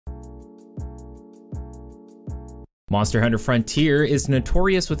Monster Hunter Frontier is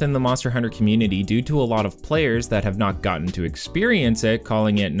notorious within the Monster Hunter community due to a lot of players that have not gotten to experience it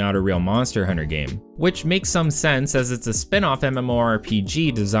calling it not a real Monster Hunter game, which makes some sense as it's a spin-off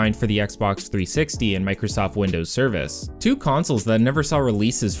MMORPG designed for the Xbox 360 and Microsoft Windows service. Two consoles that never saw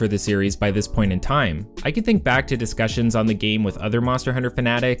releases for the series by this point in time. I can think back to discussions on the game with other Monster Hunter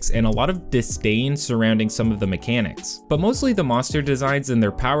fanatics and a lot of disdain surrounding some of the mechanics, but mostly the monster designs and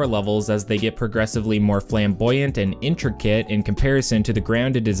their power levels as they get progressively more flamboyant and intricate in comparison to the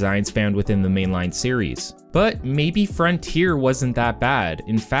grounded designs found within the mainline series. But maybe Frontier wasn't that bad.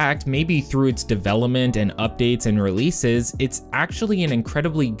 In fact, maybe through its development and updates and releases, it's actually an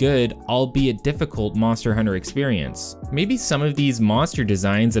incredibly good, albeit difficult Monster Hunter experience. Maybe some of these monster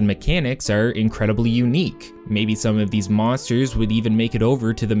designs and mechanics are incredibly unique. Maybe some of these monsters would even make it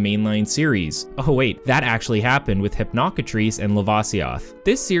over to the mainline series. Oh wait, that actually happened with Hypnocatrice and Lavasioth.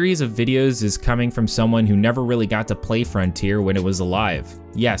 This series of videos is coming from someone who never really got to play Frontier when it was alive.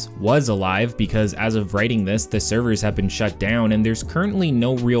 Yes, was alive, because as of writing this, the servers have been shut down and there's currently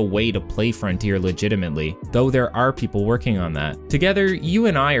no real way to play Frontier legitimately, though there are people working on that. Together, you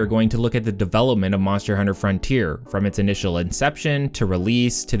and I are going to look at the development of Monster Hunter Frontier, from its initial inception to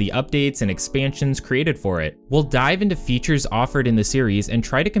release to the updates and expansions created for it. We'll dive into features offered in the series and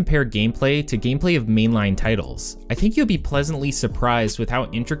try to compare gameplay to gameplay of mainline titles. I think you'll be pleasantly surprised with how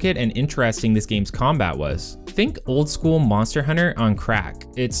intricate and interesting this game's combat was. Think old school Monster Hunter on crack.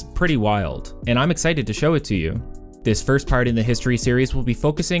 It's pretty wild, and I'm excited to show it to you. This first part in the history series will be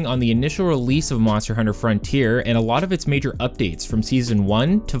focusing on the initial release of Monster Hunter Frontier and a lot of its major updates from Season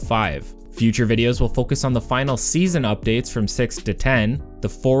 1 to 5. Future videos will focus on the final season updates from 6 to 10, the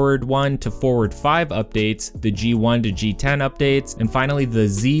Forward 1 to Forward 5 updates, the G1 to G10 updates, and finally the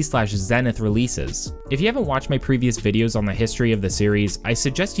Z/Zenith releases. If you haven't watched my previous videos on the history of the series, I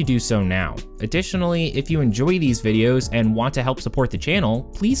suggest you do so now. Additionally, if you enjoy these videos and want to help support the channel,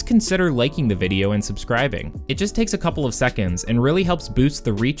 please consider liking the video and subscribing. It just takes a couple of seconds and really helps boost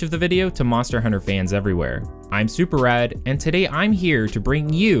the reach of the video to Monster Hunter fans everywhere. I'm Super Rad, and today I'm here to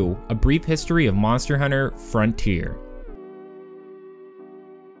bring you a brief history of Monster Hunter Frontier.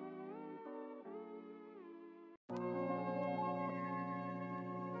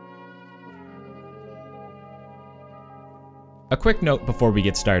 A quick note before we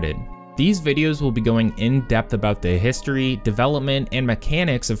get started. These videos will be going in depth about the history, development, and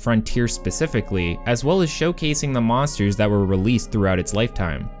mechanics of Frontier specifically, as well as showcasing the monsters that were released throughout its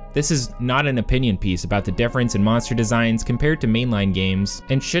lifetime. This is not an opinion piece about the difference in monster designs compared to mainline games,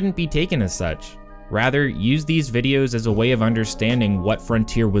 and shouldn't be taken as such. Rather, use these videos as a way of understanding what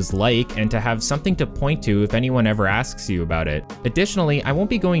Frontier was like and to have something to point to if anyone ever asks you about it. Additionally, I won't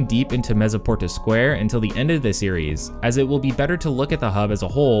be going deep into Masato Square until the end of the series, as it will be better to look at the hub as a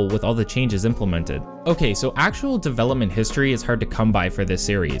whole with all the changes implemented. Okay, so actual development history is hard to come by for this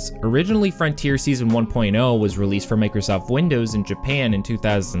series. Originally, Frontier Season 1.0 was released for Microsoft Windows in Japan in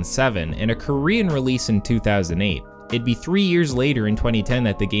 2007 and a Korean release in 2008. It'd be 3 years later in 2010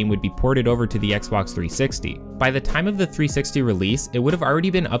 that the game would be ported over to the Xbox 360. By the time of the 360 release, it would have already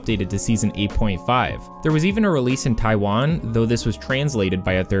been updated to Season 8.5. There was even a release in Taiwan, though this was translated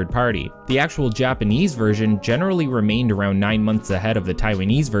by a third party. The actual Japanese version generally remained around 9 months ahead of the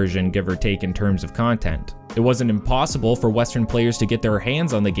Taiwanese version, give or take in terms of content. It wasn't impossible for Western players to get their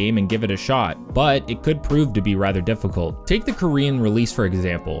hands on the game and give it a shot, but it could prove to be rather difficult. Take the Korean release for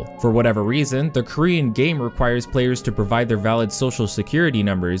example. For whatever reason, the Korean game requires players to provide their valid social security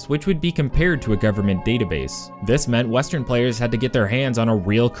numbers, which would be compared to a government database. This meant Western players had to get their hands on a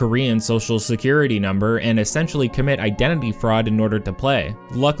real Korean social security number and essentially commit identity fraud in order to play.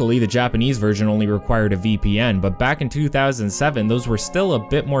 Luckily, the Japanese version only required a VPN, but back in 2007, those were still a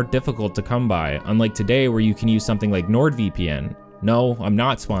bit more difficult to come by, unlike today where you can use something like NordVPN. No, I'm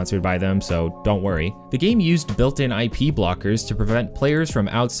not sponsored by them, so don't worry. The game used built-in IP blockers to prevent players from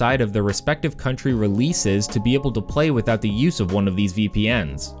outside of their respective country releases to be able to play without the use of one of these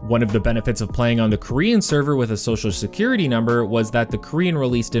VPNs. One of the benefits of playing on the Korean server with a social security number was that the Korean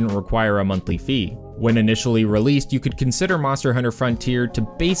release didn't require a monthly fee. When initially released, you could consider Monster Hunter Frontier to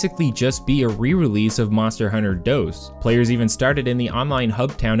basically just be a re-release of Monster Hunter Dayz. Players even started in the online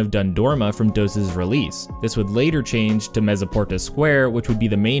hub town of Dundorma from Dayz's release. This would later change to Masato Square, which would be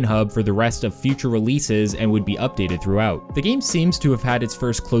the main hub for the rest of future releases and would be updated throughout. The game seems to have had its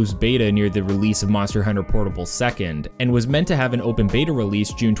first closed beta near the release of Monster Hunter Portable 2nd, and was meant to have an open beta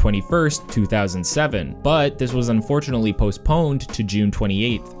release June 21st, 2007, but this was unfortunately postponed to June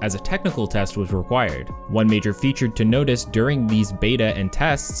 28th, as a technical test was required. required. One major feature to notice during these beta and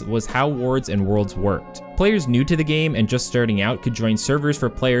tests was how wards and worlds worked. Players new to the game and just starting out could join servers for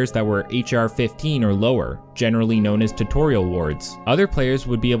players that were HR 15 or lower, generally known as tutorial wards. Other players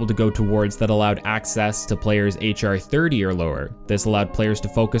would be able to go to wards that allowed access to players HR 30 or lower. This allowed players to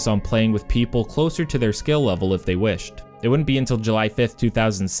focus on playing with people closer to their skill level if they wished. It wouldn't be until July 5th,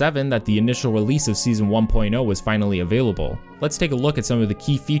 2007 that the initial release of Season 1.0 was finally available. Let's take a look at some of the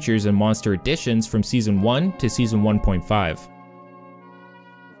key features and monster additions from Season 1 to Season 1.5.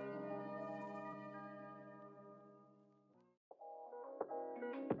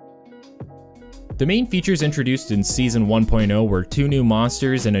 The main features introduced in Season 1.0 were 2 new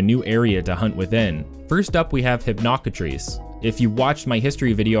monsters and a new area to hunt within. First up, we have Hypnocatrice. If you watched my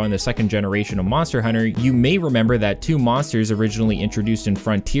history video on the 2nd generation of Monster Hunter, you may remember that 2 monsters originally introduced in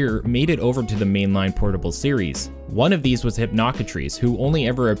Frontier made it over to the mainline portable series. One of these was Hypnocatrice, who only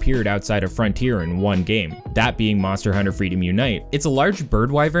ever appeared outside of Frontier in one game, that being Monster Hunter Freedom Unite. It's a large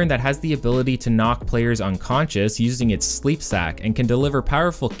bird wyvern that has the ability to knock players unconscious using its sleep sack and can deliver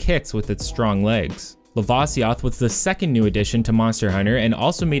powerful kicks with its strong legs. Lavasioth was the second new addition to Monster Hunter and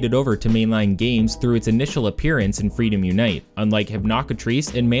also made it over to mainline games through its initial appearance in Freedom Unite. Unlike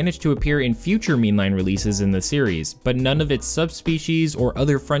Hypnocatrice, it managed to appear in future mainline releases in the series, but none of its subspecies or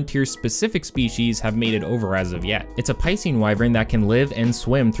other Frontier-specific species have made it over as of yet. It's a Piscine wyvern that can live and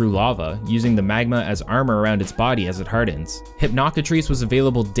swim through lava, using the magma as armor around its body as it hardens. Hypnocatrice was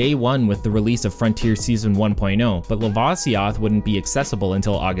available day 1 with the release of Frontier Season 1.0, but Lavasioth wouldn't be accessible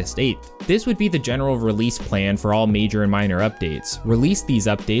until August 8th. This would be the general release plan for all major and minor updates. Release these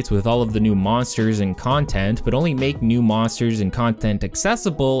updates with all of the new monsters and content, but only make new monsters and content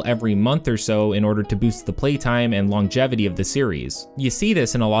accessible every month or so in order to boost the playtime and longevity of the series. You see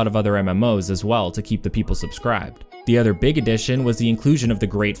this in a lot of other MMOs as well to keep the people subscribed. The other big addition was the inclusion of the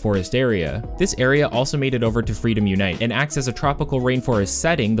Great Forest area. This area also made it over to Freedom Unite and acts as a tropical rainforest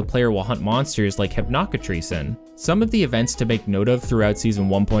setting the player will hunt monsters like Hypnocatrice in. Some of the events to make note of throughout Season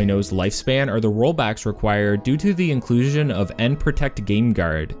 1.0's lifespan are the rollbacks required due to the inclusion of Protect Game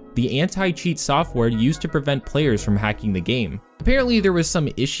Guard, the anti-cheat software used to prevent players from hacking the game. Apparently there was some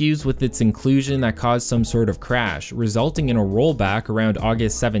issues with its inclusion that caused some sort of crash, resulting in a rollback around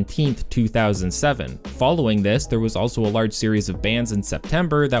August 17th, 2007. Following this, there was also a large series of bans in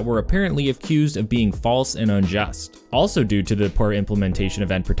September that were apparently accused of being false and unjust. Also due to the poor implementation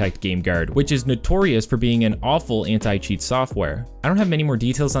of Protect Game Guard, which is notorious for being an awful anti-cheat software. I don't have many more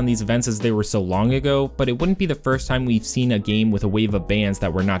details on these events as they were so long ago, but it wouldn't be the first time we've seen a game with a wave of bans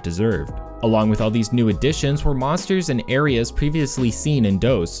that were not deserved. Along with all these new additions were monsters and areas previously seen in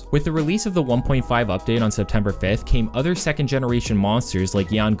Dayz. With the release of the 1.5 update on September 5th came other 2nd generation monsters like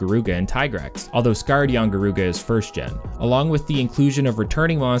Yangaruga and Tigrex, although Scarred Yangaruga is 1st gen. Along with the inclusion of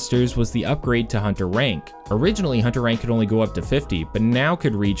returning monsters was the upgrade to Hunter rank. Originally, Hunter rank could only go up to 50, but now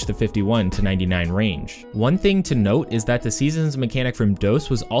could reach the 51 to 99 range. One thing to note is that the seasons mechanic from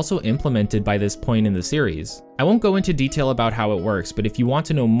Dayz was also implemented by this point in the series. I won't go into detail about how it works, but if you want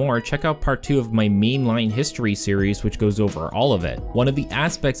to know more, check out part 2 of my mainline history series, which goes over all of it. One of the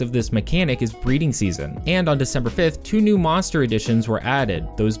aspects of this mechanic is breeding season, and on December 5th, 2 new monster additions were added,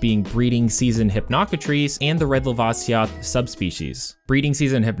 those being breeding season Hypnocatrice and the Red Lavasioth subspecies. Breeding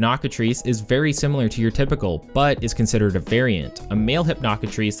season Hypnocatrice is very similar to your typical, but is considered a variant, a male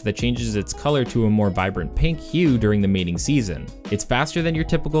Hypnocatrice that changes its color to a more vibrant pink hue during the mating season. It's faster than your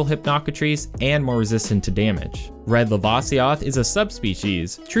typical Hypnocatrice and more resistant to damage. Red Lavasioth is a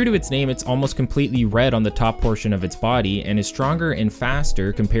subspecies. True to its name, it's almost completely red on the top portion of its body and is stronger and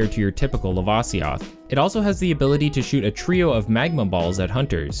faster compared to your typical Lavasioth. It also has the ability to shoot a trio of magma balls at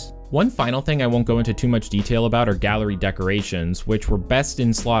hunters. One final thing I won't go into too much detail about are gallery decorations, which were best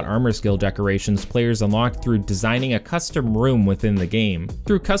in slot armor skill decorations players unlocked through designing a custom room within the game.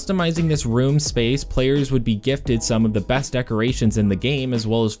 Through customizing this room space, players would be gifted some of the best decorations in the game, as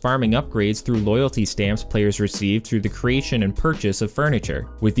well as farming upgrades through loyalty stamps players received through the creation and purchase of furniture.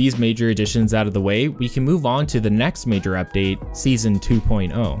 With these major additions out of the way, we can move on to the next major update, Season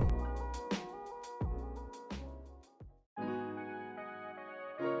 2.0.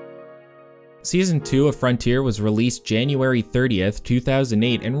 Season 2 of Frontier was released January 30th,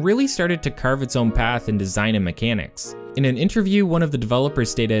 2008 and really started to carve its own path in design and mechanics. In an interview, one of the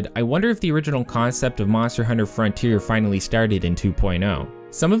developers stated, "I wonder if the original concept of Monster Hunter Frontier finally started in 2.0.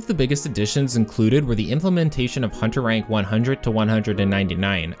 Some of the biggest additions included were the implementation of Hunter rank 100 to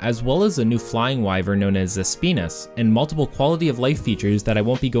 199, as well as a new flying wyvern known as Espinus, and multiple quality of life features that I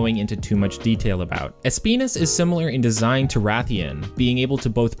won't be going into too much detail about. Espinus is similar in design to Rathian, being able to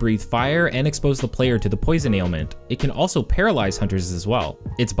both breathe fire and expose the player to the poison ailment. It can also paralyze hunters as well.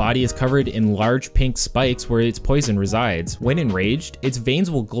 Its body is covered in large pink spikes where its poison resides. When enraged, its veins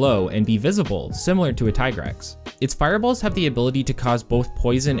will glow and be visible, similar to a Tigrex. Its fireballs have the ability to cause both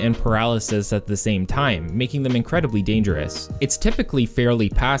poison and paralysis at the same time, making them incredibly dangerous. It's typically fairly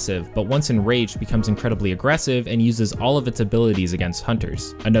passive, but once enraged becomes incredibly aggressive and uses all of its abilities against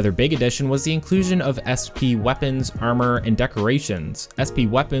hunters. Another big addition was the inclusion of SP weapons, armor, and decorations. SP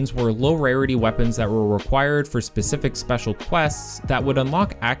weapons were low rarity weapons that were required for specific special quests that would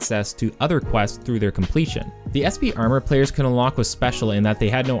unlock access to other quests through their completion. The SP armor players could unlock was special in that they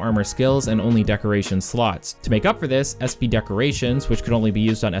had no armor skills and only decoration slots. To make up for this, SP decorations, which could only be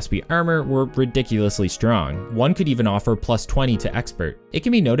used on SP armor, were ridiculously strong. One could even offer plus 20 to expert. It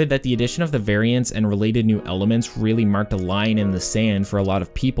can be noted that the addition of the variants and related new elements really marked a line in the sand for a lot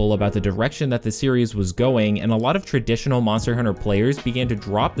of people about the direction that the series was going, and a lot of traditional Monster Hunter players began to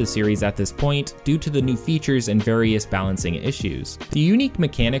drop the series at this point due to the new features and various balancing issues. The unique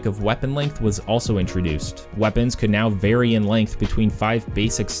mechanic of weapon length was also introduced. Weapons could now vary in length between 5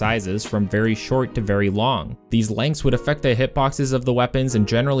 basic sizes from very short to very long. These lengths would affect the hitboxes of the weapons, and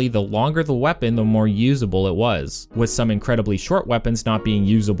generally the longer the weapon, the more usable it was, with some incredibly short weapons not being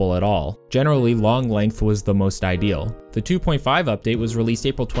usable at all. Generally, long length was the most ideal. The 2.5 update was released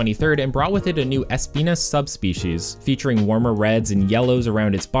April 23rd and brought with it a new Espinus subspecies, featuring warmer reds and yellows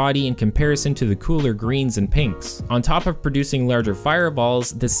around its body in comparison to the cooler greens and pinks. On top of producing larger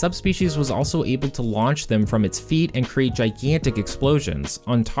fireballs, this subspecies was also able to launch them from its feet and create gigantic explosions.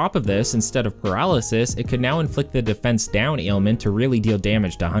 On top of this, instead of paralysis, it could now inflict the defense down ailment to really deal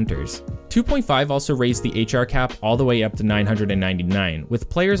damage to hunters. 2.5 also raised the HR cap all the way up to 999, with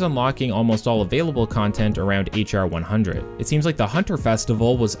players unlocking almost all available content around HR 100. It seems like the Hunter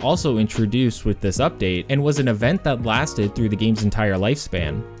Festival was also introduced with this update and was an event that lasted through the game's entire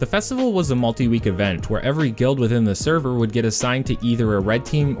lifespan. The festival was a multi-week event where every guild within the server would get assigned to either a red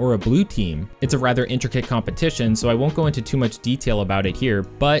team or a blue team. It's a rather intricate competition, so I won't go into too much detail about it here,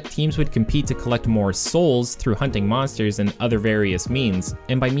 but teams would compete to collect more souls through hunting monsters and other various means,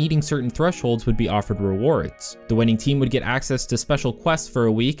 and by meeting certain thresholds would be offered rewards. The winning team would get access to special quests for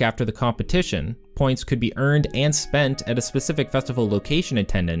a week after the competition. Points could be earned and spent at a specific festival location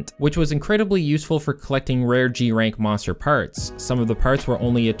attendant, which was incredibly useful for collecting rare G rank monster parts. Some of the parts were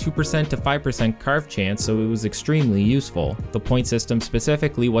only a 2% to 5% carve chance, so it was extremely useful. The point system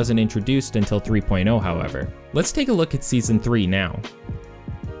specifically wasn't introduced until 3.0, however. Let's take a look at Season 3 now.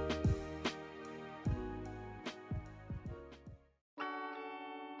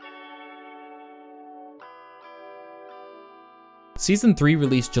 Season 3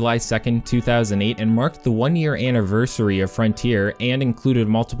 released July 2nd, 2008 and marked the 1-year anniversary of Frontier and included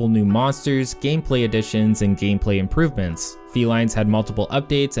multiple new monsters, gameplay additions, and gameplay improvements. Felines had multiple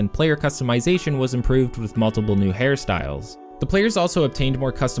updates and player customization was improved with multiple new hairstyles. The players also obtained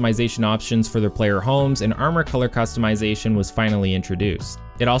more customization options for their player homes, and armor color customization was finally introduced.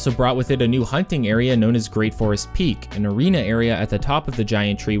 It also brought with it a new hunting area known as Great Forest Peak, an arena area at the top of the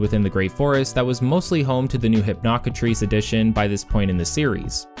giant tree within the Great Forest that was mostly home to the new Hypnocatrice edition by this point in the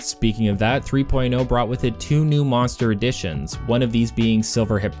series. Speaking of that, 3.0 brought with it 2 new monster additions, one of these being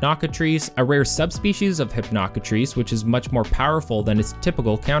Silver Hypnocatrice, a rare subspecies of Hypnocatrice which is much more powerful than its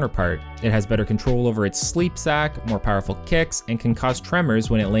typical counterpart. It has better control over its sleep sac, more powerful kicks, and can cause tremors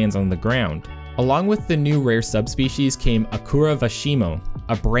when it lands on the ground. Along with the new rare subspecies came Akura Vashimo,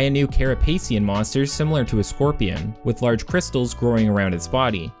 a brand new Carapacean monster similar to a scorpion, with large crystals growing around its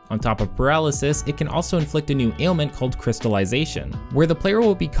body. On top of paralysis, it can also inflict a new ailment called crystallization, where the player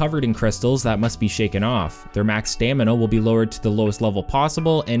will be covered in crystals that must be shaken off. Their max stamina will be lowered to the lowest level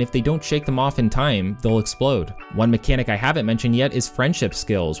possible, and if they don't shake them off in time, they'll explode. One mechanic I haven't mentioned yet is friendship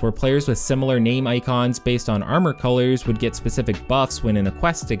skills, where players with similar name icons based on armor colors would get specific buffs when in a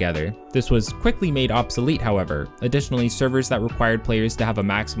quest together. This was quickly made obsolete, however. Additionally, servers that required players to have a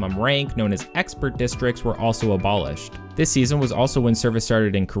maximum rank, known as expert districts, were also abolished. This season was also when service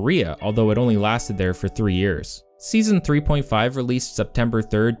started in Korea, although it only lasted there for 3 years. Season 3.5 released September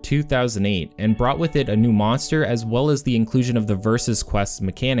 3rd, 2008, and brought with it a new monster as well as the inclusion of the Versus Quests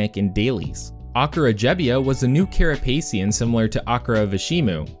mechanic in dailies. Akura Jebbia was a new Carapacean similar to Akura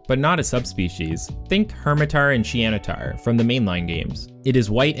Vashimu, but not a subspecies. Think Hermitar and Shianatar from the mainline games. It is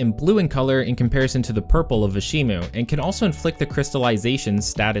white and blue in color in comparison to the purple of Vashimu, and can also inflict the crystallization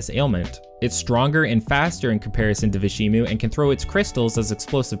status ailment. It's stronger and faster in comparison to Vishimu and can throw its crystals as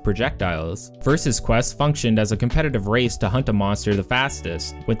explosive projectiles. Versus quests functioned as a competitive race to hunt a monster the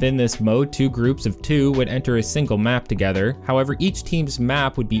fastest. Within this mode, 2 groups of 2 would enter a single map together, however each team's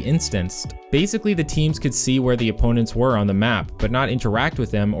map would be instanced. Basically, the teams could see where the opponents were on the map, but not interact with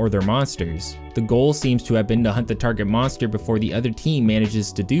them or their monsters. The goal seems to have been to hunt the target monster before the other team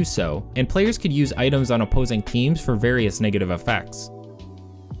manages to do so, and players could use items on opposing teams for various negative effects.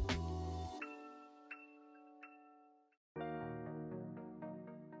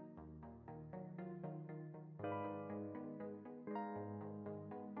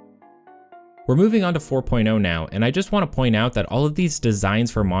 We're moving on to 4.0 now, and I just want to point out that all of these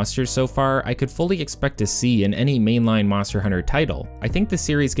designs for monsters so far I could fully expect to see in any mainline Monster Hunter title. I think the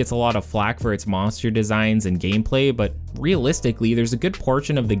series gets a lot of flack for its monster designs and gameplay, but realistically there's a good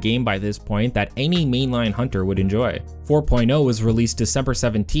portion of the game by this point that any mainline hunter would enjoy. 4.0 was released December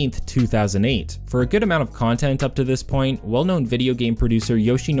 17th, 2008. For a good amount of content up to this point, well-known video game producer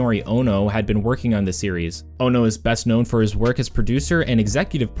Yoshinori Ono had been working on the series. Ono is best known for his work as producer and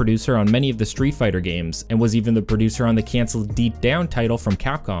executive producer on many of the Street Fighter games, and was even the producer on the cancelled Deep Down title from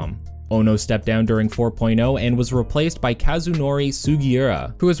Capcom. Ono stepped down during 4.0 and was replaced by Kazunori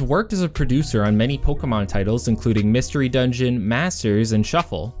Sugiura, who has worked as a producer on many Pokemon titles including Mystery Dungeon, Masters, and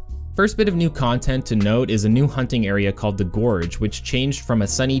Shuffle. First bit of new content to note is a new hunting area called the Gorge, which changed from a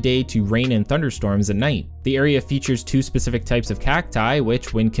sunny day to rain and thunderstorms at night. The area features 2 specific types of cacti,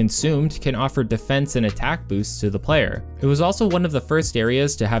 which when consumed can offer defense and attack boosts to the player. It was also one of the first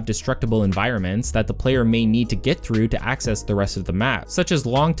areas to have destructible environments that the player may need to get through to access the rest of the map, such as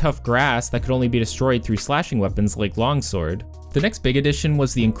long tough grass that could only be destroyed through slashing weapons like longsword. The next big addition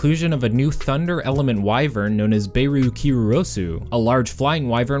was the inclusion of a new thunder element wyvern known as Beru Kirurosu, a large flying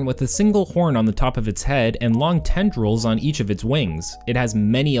wyvern with a single horn on the top of its head and long tendrils on each of its wings. It has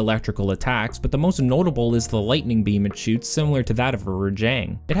many electrical attacks, but the most notable is the lightning beam it shoots, similar to that of a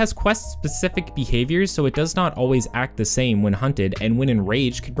Rajang. It has quest-specific behaviors, so it does not always act the same when hunted, and when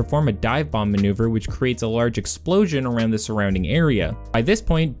enraged can perform a dive bomb maneuver which creates a large explosion around the surrounding area. By this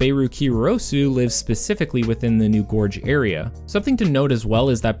point, Beru Kirurosu lives specifically within the new Gorge area. Something to note as well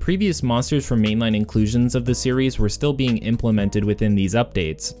is that previous monsters from mainline inclusions of the series were still being implemented within these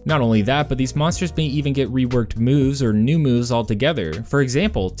updates. Not only that, but these monsters may even get reworked moves or new moves altogether. For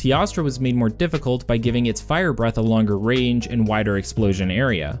example, Teostra was made more difficult by giving its fire breath a longer range and wider explosion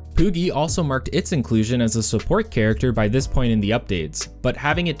area. Poogie also marked its inclusion as a support character by this point in the updates, but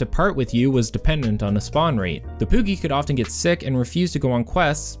having it depart with you was dependent on the spawn rate. The Poogie could often get sick and refuse to go on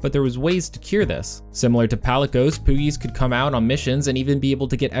quests, but there was ways to cure this. Similar to Palicos, Poogies could come out on missions and even be able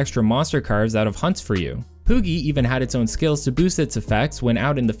to get extra monster cards out of hunts for you. Poogie even had its own skills to boost its effects when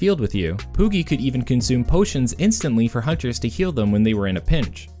out in the field with you. Poogie could even consume potions instantly for hunters to heal them when they were in a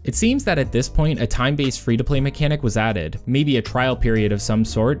pinch. It seems that at this point a time-based free-to-play mechanic was added, maybe a trial period of some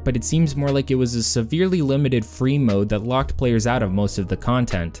sort, but it seems more like it was a severely limited free mode that locked players out of most of the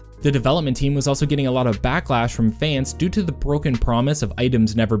content. The development team was also getting a lot of backlash from fans due to the broken promise of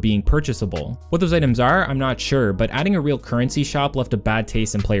items never being purchasable. What those items are, I'm not sure, but adding a real currency shop left a bad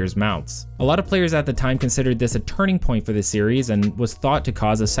taste in players' mouths. A lot of players at the time considered this a turning point for the series and was thought to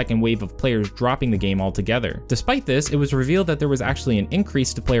cause a second wave of players dropping the game altogether. Despite this, it was revealed that there was actually an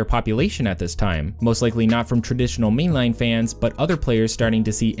increase to player population at this time, most likely not from traditional mainline fans, but other players starting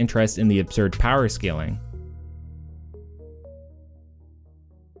to see interest in the absurd power scaling.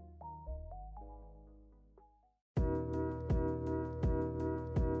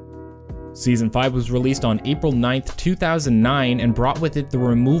 Season 5 was released on April 9th, 2009 and brought with it the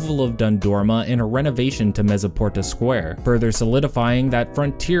removal of Dundorma and a renovation to Mesoporta Square, further solidifying that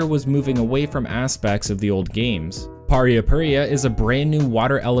Frontier was moving away from aspects of the old games. Pariapuria is a brand new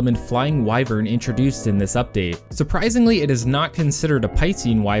water element flying wyvern introduced in this update. Surprisingly, it is not considered a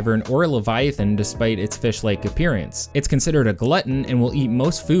Piscean wyvern or a leviathan despite its fish-like appearance. It's considered a glutton and will eat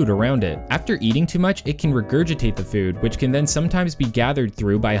most food around it. After eating too much, it can regurgitate the food, which can then sometimes be gathered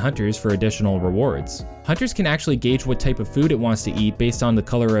through by hunters for additional rewards. Hunters can actually gauge what type of food it wants to eat based on the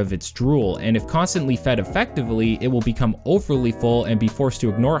color of its drool, and if constantly fed effectively, it will become overly full and be forced to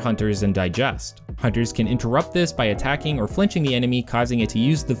ignore hunters and digest. Hunters can interrupt this by attacking or flinching the enemy, causing it to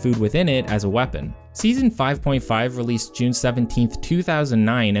use the food within it as a weapon. Season 5.5 released June 17,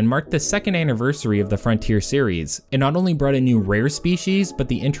 2009 and marked the second anniversary of the Frontier series. It not only brought a new rare species, but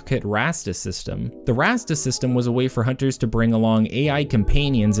the intricate Rasta system. The Rasta system was a way for hunters to bring along AI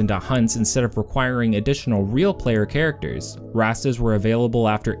companions into hunts instead of requiring additional real player characters. Rastas were available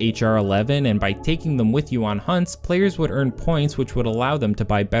after HR 11, and by taking them with you on hunts, players would earn points which would allow them to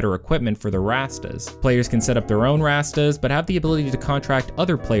buy better equipment for the Rastas. Players can set up their own Rastas, but have the ability to contract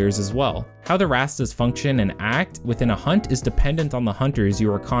other players as well. How the Rastas function and act within a hunt is dependent on the hunters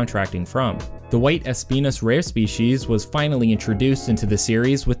you are contracting from. The white Espinus rare species was finally introduced into the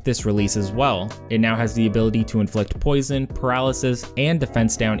series with this release as well. It now has the ability to inflict poison, paralysis, and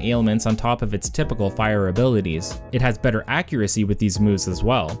defense down ailments on top of its typical fire abilities. It has better accuracy with these moves as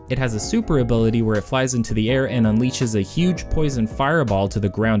well. It has a super ability where it flies into the air and unleashes a huge poison fireball to the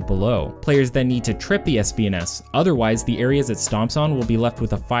ground below. Players then need to trip the Espinus, otherwise the areas it stomps on will be left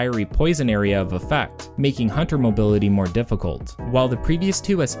with a fiery poison area of effect, making hunter mobility more difficult. While the previous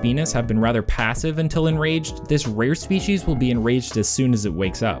two Espinus have been rather passive until enraged, this rare species will be enraged as soon as it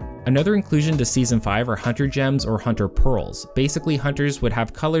wakes up. Another inclusion to Season 5 are Hunter Gems or Hunter Pearls. Basically, hunters would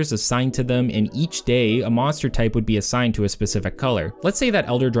have colors assigned to them, and each day, a monster type would be assigned to a specific color. Let's say that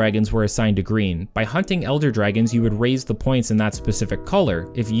Elder Dragons were assigned to green. By hunting Elder Dragons, you would raise the points in that specific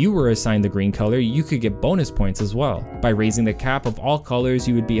color. If you were assigned the green color, you could get bonus points as well. By raising the cap of all colors,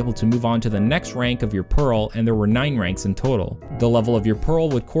 you would be able to move on to the next rank of your Pearl, and there were 9 ranks in total. The level of your Pearl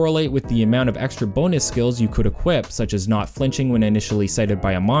would correlate with the amount of extra bonus skills you could equip, such as not flinching when initially sighted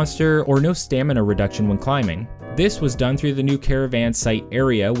by a monster, or no stamina reduction when climbing. This was done through the new caravan site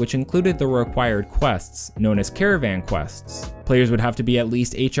area, which included the required quests, known as caravan quests. Players would have to be at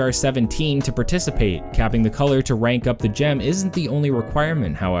least HR 17 to participate. Capping the color to rank up the gem isn't the only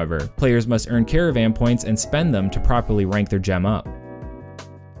requirement, however. Players must earn caravan points and spend them to properly rank their gem up.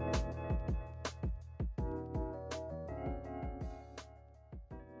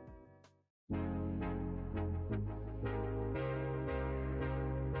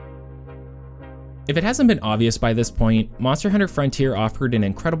 If it hasn't been obvious by this point, Monster Hunter Frontier offered an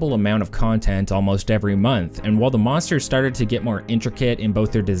incredible amount of content almost every month, and while the monsters started to get more intricate in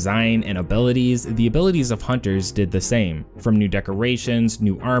both their design and abilities, the abilities of hunters did the same. From new decorations,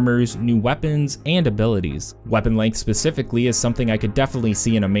 new armors, new weapons, and abilities. Weapon length specifically is something I could definitely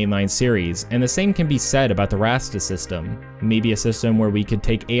see in a mainline series, and the same can be said about the Rasta system. Maybe a system where we could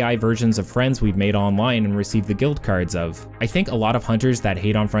take AI versions of friends we've made online and receive the guild cards of. I think a lot of hunters that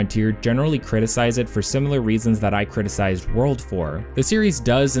hate on Frontier generally criticize it for similar reasons that I criticized World for. The series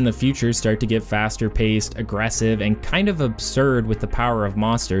does in the future start to get faster paced, aggressive, and kind of absurd with the power of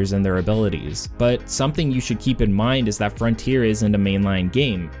monsters and their abilities. But something you should keep in mind is that Frontier isn't a mainline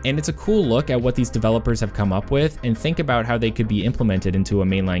game, and it's a cool look at what these developers have come up with and think about how they could be implemented into a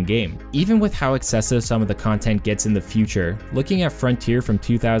mainline game. Even with how excessive some of the content gets in the future, looking at Frontier from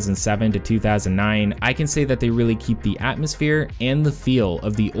 2007 to 2009, I can say that they really keep the atmosphere and the feel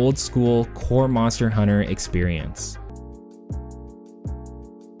of the old school core Monster Hunter experience.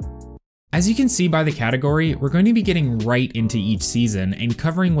 As you can see by the category, we're going to be getting right into each season and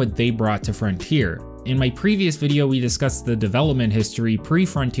covering what they brought to Frontier. In my previous video, we discussed the development history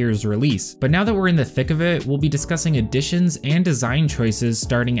pre-Frontier's release, but now that we're in the thick of it, we'll be discussing additions and design choices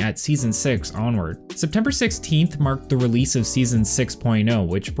starting at Season 6 onward. September 16th marked the release of Season 6.0,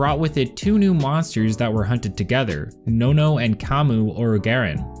 which brought with it 2 new monsters that were hunted together, Nono and Kamu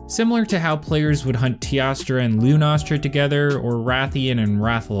Orogaran. Similar to how players would hunt Teostra and Lunastra together, or Rathian and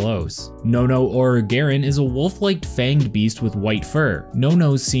Rathalos. Nono Orogaran is a wolf-like fanged beast with white fur.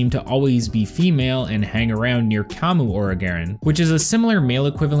 Nonos seem to always be female and hang around near Kamu Orogaran, which is a similar male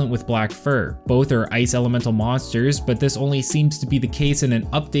equivalent with black fur. Both are ice elemental monsters, but this only seems to be the case in an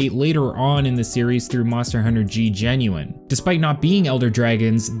update later on in the series through Monster Hunter G Genuine. Despite not being Elder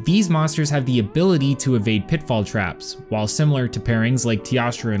Dragons, these monsters have the ability to evade pitfall traps. While similar to pairings like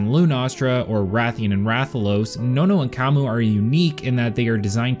Teostra and Lunastra or Rathian and Rathalos, Nono and Kamu are unique in that they are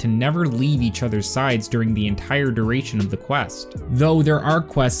designed to never leave each other's sides during the entire duration of the quest. Though there are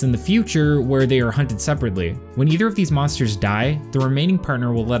quests in the future where they are hunted separately. When either of these monsters die, the remaining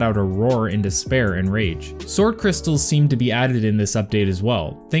partner will let out a roar in despair and rage. Sword crystals seem to be added in this update as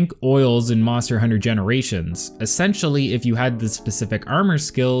well. Think oils in Monster Hunter Generations. Essentially, if you had the specific armor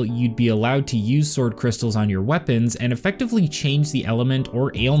skill, you'd be allowed to use sword crystals on your weapons and effectively change the element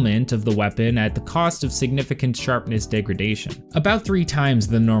or ailment of the weapon at the cost of significant sharpness degradation. About 3 times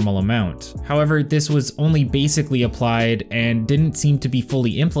the normal amount. However, this was only basically applied and didn't seem to be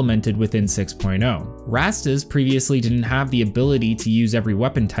fully implemented within 6.0. Rastas previously didn't have the ability to use every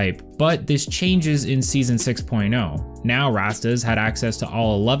weapon type, but this changes in Season 6.0. Now Rastas had access to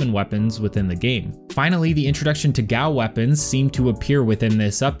all 11 weapons within the game. Finally, the introduction to Gao weapons seemed to appear within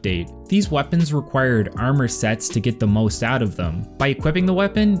this update. These weapons required armor sets to get the most out of them. By equipping the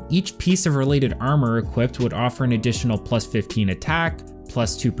weapon, each piece of related armor equipped would offer an additional plus 15 attack,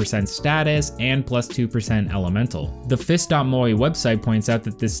 plus 2% status, and plus 2% elemental. The Fist.moe website points out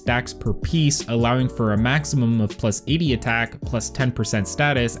that this stacks per piece, allowing for a maximum of plus 80 attack, plus 10%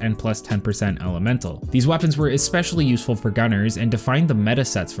 status, and plus 10% elemental. These weapons were especially useful for gunners and defined the meta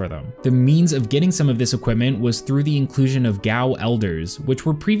sets for them. The means of getting some of this equipment was through the inclusion of Gao Elders, which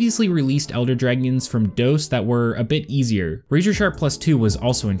were previously released Elder Dragons from Dayz that were a bit easier. Razor Sharp plus 2 was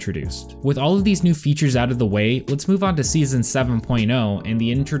also introduced. With all of these new features out of the way, let's move on to Season 7.0 and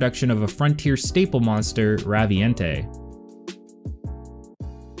the introduction of a frontier staple monster, Raviente.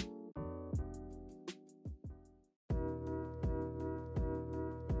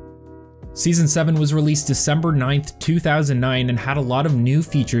 Season 7 was released December 9th, 2009 and had a lot of new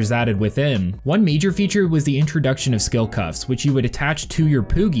features added within. One major feature was the introduction of skill cuffs, which you would attach to your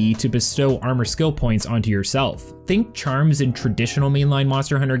Poogie to bestow armor skill points onto yourself. Think charms in traditional mainline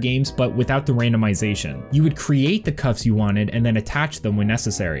Monster Hunter games, but without the randomization. You would create the cuffs you wanted and then attach them when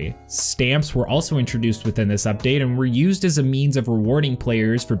necessary. Stamps were also introduced within this update and were used as a means of rewarding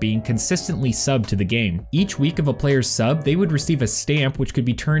players for being consistently subbed to the game. Each week of a player's sub, they would receive a stamp which could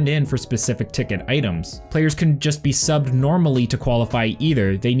be turned in for specific ticket items. Players couldn't just be subbed normally to qualify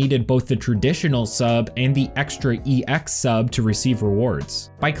either. They needed both the traditional sub and the extra EX sub to receive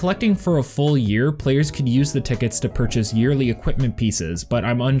rewards. By collecting for a full year, players could use the tickets to purchase yearly equipment pieces, but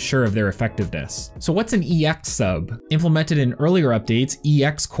I'm unsure of their effectiveness. So what's an EX sub? Implemented in earlier updates,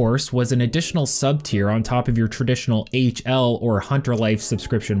 EX Course was an additional sub tier on top of your traditional HL or Hunter Life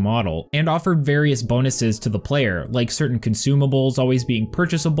subscription model, and offered various bonuses to the player, like certain consumables always being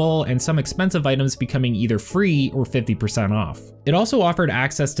purchasable and some expensive items becoming either free or 50% off. It also offered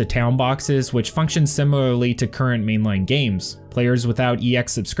access to town boxes, which functioned similarly to current mainline games. Players without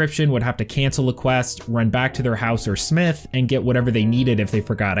EX subscription would have to cancel a quest, run back to their house or smith, and get whatever they needed if they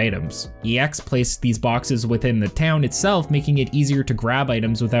forgot items. EX placed these boxes within the town itself, making it easier to grab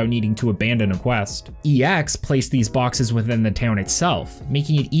items without needing to abandon a quest. EX placed these boxes within the town itself,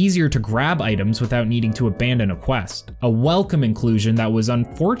 making it easier to grab items without needing to abandon a quest. A welcome inclusion that was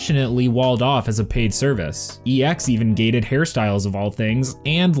unfortunately walled off as a paid service. EX even gated hairstyles of all things,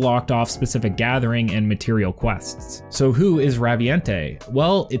 and locked off specific gathering and material quests. So who is Raviente?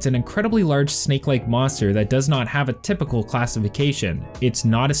 Well, it's an incredibly large snake-like monster that does not have a typical classification. It's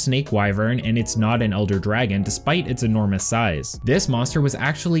not a snake wyvern and it's not an elder dragon despite its enormous size. This monster was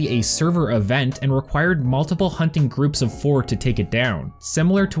actually a server event and required multiple hunting groups of 4 to take it down,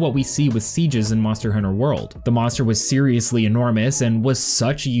 similar to what we see with sieges in Monster Hunter World. The monster was seriously enormous and was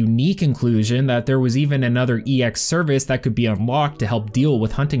such a unique inclusion that there was even another EX service that could be unlocked to help deal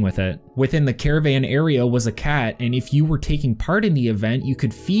with hunting with it. Within the caravan area was a cat, and if you were taking part in the event, you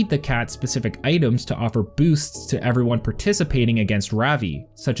could feed the cat specific items to offer boosts to everyone participating against Ravi,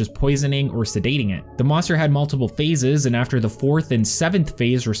 such as poisoning or sedating it. The monster had multiple phases, and after the 4th and 7th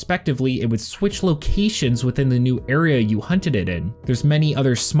phase respectively, it would switch locations within the new area you hunted it in. There's many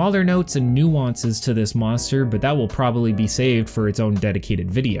other smaller notes and nuances to this monster, but that will probably be saved for its own dedicated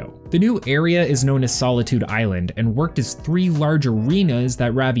video. The new area is known as Solitude Island and worked as 3 large arenas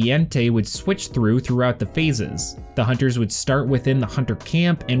that Raviente would switch throughout the phases. The hunters would start within the hunter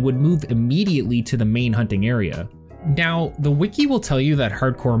camp and would move immediately to the main hunting area. Now, the wiki will tell you that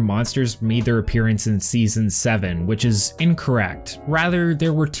hardcore monsters made their appearance in Season 7, which is incorrect. Rather,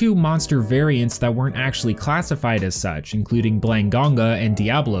 there were 2 monster variants that weren't actually classified as such, including Blangonga and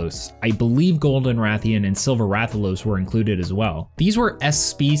Diablos. I believe Golden Rathian and Silver Rathalos were included as well. These were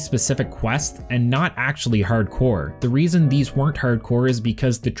SP specific quests and not actually hardcore. The reason these weren't hardcore is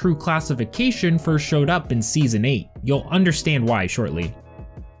because the true classification first showed up in Season 8. You'll understand why shortly.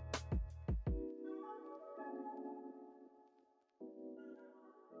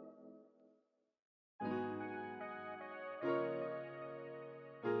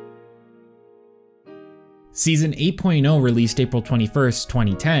 Season 8.0 released April 21st,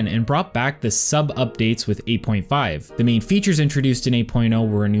 2010 and brought back the sub-updates with 8.5. The main features introduced in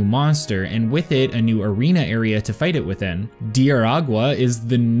 8.0 were a new monster, and with it, a new arena area to fight it within. Diaragua is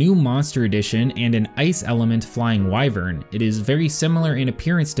the new monster edition and an ice element flying wyvern. It is very similar in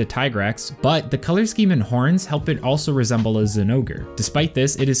appearance to Tigrex, but the color scheme and horns help it also resemble a Zinogre. Despite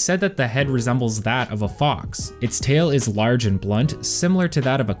this, it is said that the head resembles that of a fox. Its tail is large and blunt, similar to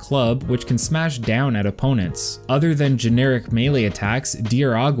that of a club, which can smash down at opponents. elements. Other than generic melee attacks,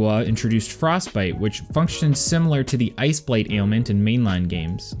 Deer Agua introduced Frostbite, which functioned similar to the Ice Blight ailment in mainline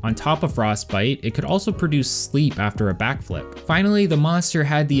games. On top of Frostbite, it could also produce sleep after a backflip. Finally, the monster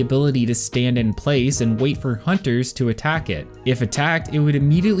had the ability to stand in place and wait for hunters to attack it. If attacked, it would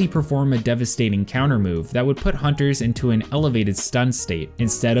immediately perform a devastating counter move that would put hunters into an elevated stun state.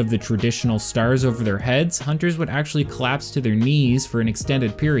 Instead of the traditional stars over their heads, hunters would actually collapse to their knees for an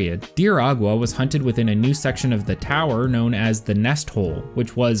extended period. Deer Agua was hunted within a new section of the tower known as the Nest Hole,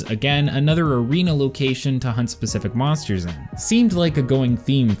 which was, again, another arena location to hunt specific monsters in. Seemed like a going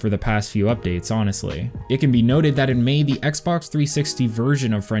theme for the past few updates, honestly. It can be noted that in May, the Xbox 360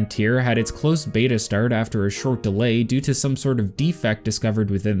 version of Frontier had its closed beta start after a short delay due to some sort of defect discovered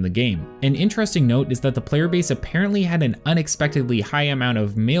within the game. An interesting note is that the player base apparently had an unexpectedly high amount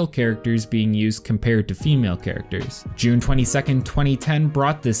of male characters being used compared to female characters. June 22nd, 2010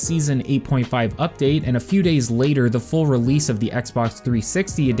 brought the Season 8.5 update, and a few days later the full release of the Xbox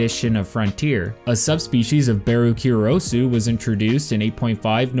 360 edition of Frontier. A subspecies of Beru Gyorosu was introduced in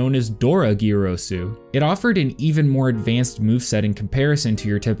 8.5 known as Dora Gyorosu. It offered an even more advanced moveset in comparison to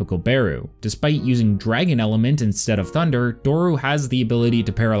your typical Beru. Despite using Dragon Element instead of Thunder, Doru has the ability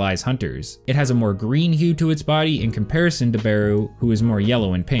to paralyze hunters. It has a more green hue to its body in comparison to Beru, who is more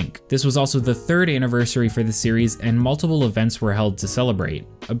yellow and pink. This was also the 3rd anniversary for the series, and multiple events were held to celebrate.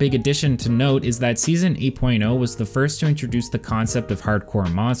 A big addition to note is that Season 8.0 was the first to introduce the concept of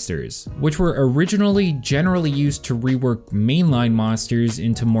hardcore monsters, which were originally generally used to rework mainline monsters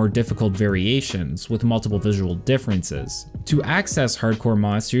into more difficult variations with multiple visual differences. To access hardcore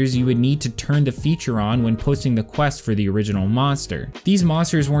monsters, you would need to turn the feature on when posting the quest for the original monster. These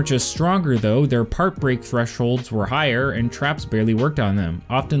monsters weren't just stronger though, their part break thresholds were higher and traps barely worked on them,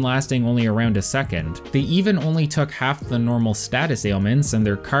 often lasting only around a second. They even only took half the normal status ailments, and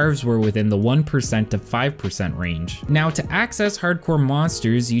their carves were within the 1% to 5% range. Now, to access hardcore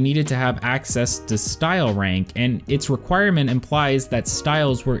monsters, you needed to have access to style rank, and its requirement implies that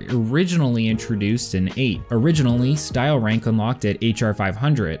styles were originally introduced in 8. Originally, style rank unlocked at HR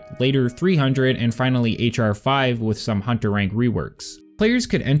 500, later 300, and finally HR 5 with some hunter rank reworks. Players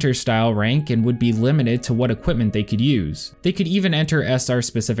could enter style rank and would be limited to what equipment they could use. They could even enter SR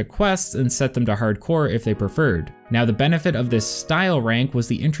specific quests and set them to hardcore if they preferred. Now, the benefit of this style rank was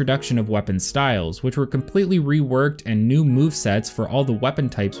the introduction of weapon styles, which were completely reworked and new movesets for all the weapon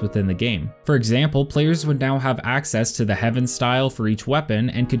types within the game. For example, players would now have access to the Heaven style for each weapon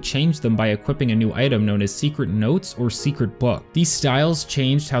and could change them by equipping a new item known as Secret Notes or Secret Book. These styles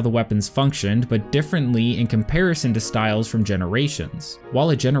changed how the weapons functioned, but differently in comparison to styles from Generations. While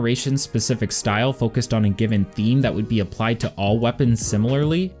a Generation-specific style focused on a given theme that would be applied to all weapons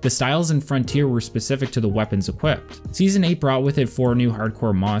similarly, the styles in Frontier were specific to the weapons equipped. Season 8 brought with it 4 new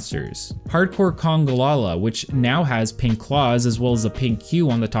hardcore monsters. Hardcore Kongolala, which now has pink claws as well as a pink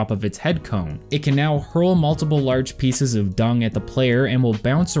hue on the top of its head cone. It can now hurl multiple large pieces of dung at the player and will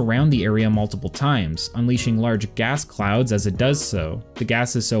bounce around the area multiple times, unleashing large gas clouds as it does so. The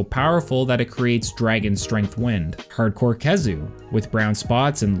gas is so powerful that it creates dragon strength wind. Hardcore Kezu. With brown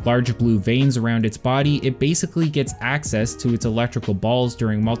spots and large blue veins around its body, it basically gets access to its electrical balls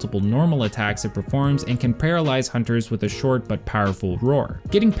during multiple normal attacks it performs and can paralyze hunters with a short but powerful roar.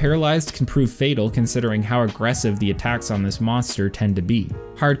 Getting paralyzed can prove fatal considering how aggressive the attacks on this monster tend to be.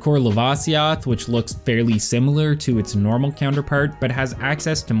 Hardcore Lavasiath, which looks fairly similar to its normal counterpart but has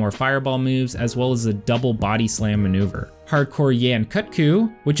access to more fireball moves as well as a double body slam maneuver. Hardcore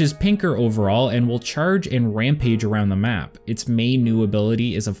Yankutku, which is pinker overall and will charge and rampage around the map. Its main new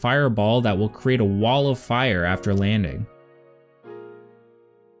ability is a fireball that will create a wall of fire after landing.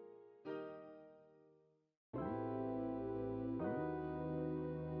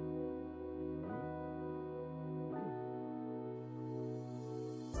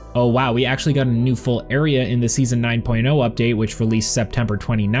 Oh wow, we actually got a new full area in the Season 9.0 update, which released September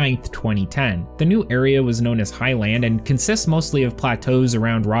 29th, 2010. The new area was known as Highland and consists mostly of plateaus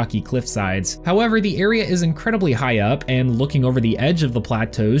around rocky cliffsides. However, the area is incredibly high up, and looking over the edge of the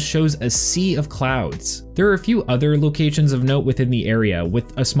plateaus shows a sea of clouds. There are a few other locations of note within the area,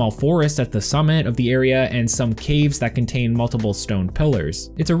 with a small forest at the summit of the area and some caves that contain multiple stone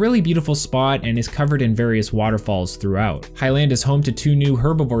pillars. It's a really beautiful spot and is covered in various waterfalls throughout. Highland is home to 2 new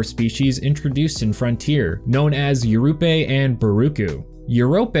herbivore species introduced in Frontier, known as Yurupe and Baruku.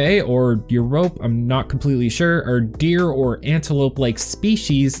 Yurope, or Europe, I'm not completely sure, are deer or antelope-like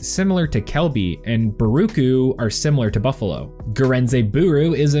species similar to Kelby, and Baruku are similar to buffalo. Gurenze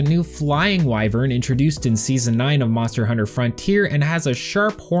Buru is a new flying wyvern introduced in Season 9 of Monster Hunter Frontier and has a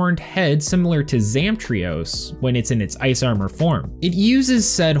sharp horned head similar to Zamtrios when it's in its ice armor form. It uses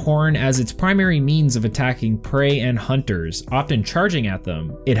said horn as its primary means of attacking prey and hunters, often charging at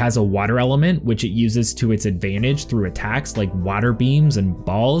them. It has a water element which it uses to its advantage through attacks like water beams and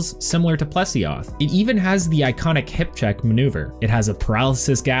balls, similar to Plesioth. It even has the iconic hip check maneuver. It has a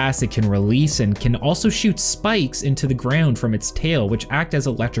paralysis gas it can release and can also shoot spikes into the ground from its tail, which act as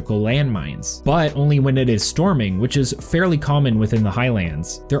electrical landmines, but only when it is storming, which is fairly common within the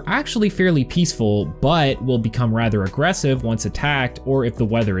Highlands. They're actually fairly peaceful, but will become rather aggressive once attacked or if the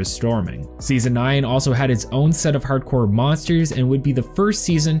weather is storming. Season 9 also had its own set of hardcore monsters and would be the first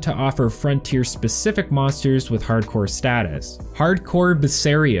season to offer Frontier-specific monsters with hardcore status. Hardcore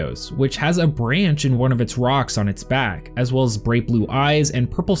Basarios, which has a branch in one of its rocks on its back, as well as bright blue eyes and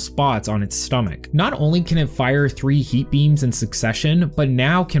purple spots on its stomach. Not only can it fire 3 heat beams in succession, but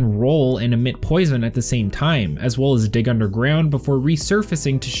now can roll and emit poison at the same time, as well as dig underground before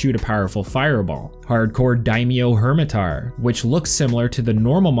resurfacing to shoot a powerful fireball. Hardcore Daimyo Hermitar, which looks similar to the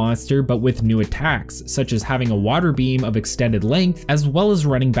normal monster but with new attacks, such as having a water beam of extended length, as well as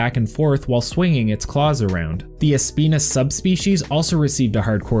running back and forth while swinging its claws around. The Espina subspecies also received a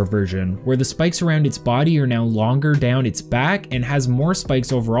hardcore version, where the spikes around its body are now longer down its back and has more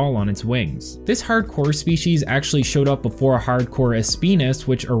spikes overall on its wings. This hardcore species actually showed up before Hardcore Espinus,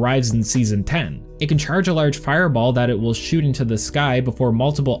 which arrives in Season 10. It can charge a large fireball that it will shoot into the sky before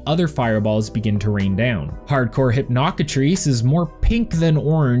multiple other fireballs begin to rain down. Hardcore Hypnocatrice is more pink than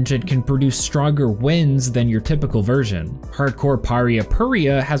orange and can produce stronger winds than your typical version. Hardcore Paria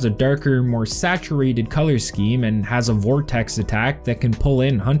Puria has a darker, more saturated color scheme and has a vortex attack that can pull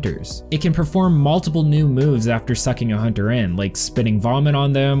in hunters. It can perform multiple new moves after sucking a hunter in, like spitting vomit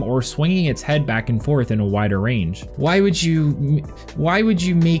on them or swinging its head back and forth in a wider range. Why would you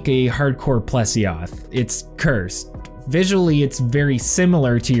make a hardcore Plesioth? It's cursed. Visually, it's very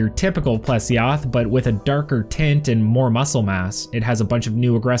similar to your typical Plesioth, but with a darker tint and more muscle mass. It has a bunch of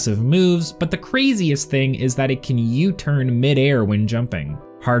new aggressive moves, but the craziest thing is that it can U-turn mid-air when jumping.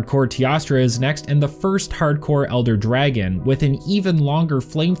 Hardcore Teostra is next, and the first hardcore Elder Dragon, with an even longer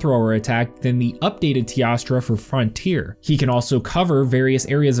flamethrower attack than the updated Teostra for Frontier. He can also cover various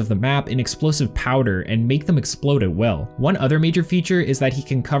areas of the map in explosive powder and make them explode at will. One other major feature is that he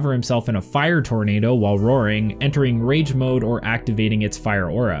can cover himself in a fire tornado while roaring, entering rage mode or activating its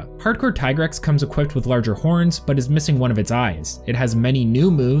fire aura. Hardcore Tigrex comes equipped with larger horns, but is missing one of its eyes. It has many new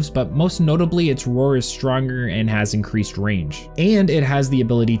moves, but most notably its roar is stronger and has increased range. And it has the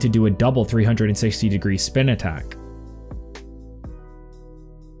ability to do a double 360-degree spin attack.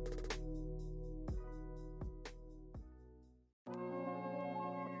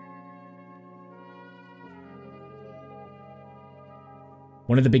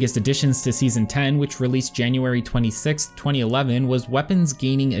 One of the biggest additions to Season 10, which released January 26, 2011, was weapons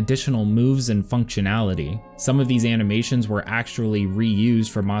gaining additional moves and functionality. Some of these animations were actually reused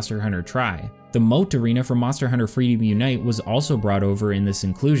for Monster Hunter Tri. The Moat Arena for Monster Hunter Freedom Unite was also brought over in this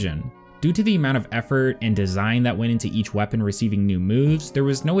inclusion. Due to the amount of effort and design that went into each weapon receiving new moves, there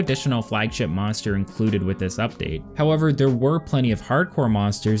was no additional flagship monster included with this update. However, there were plenty of hardcore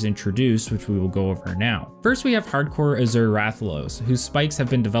monsters introduced, which we will go over now. First, we have Hardcore Azure Rathalos, whose spikes have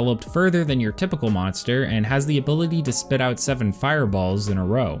been developed further than your typical monster and has the ability to spit out 7 fireballs in a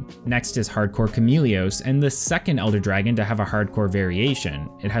row. Next is Hardcore Chameleos, and the second Elder Dragon to have a hardcore variation.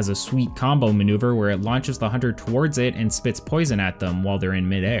 It has a sweet combo maneuver where it launches the hunter towards it and spits poison at them while they're in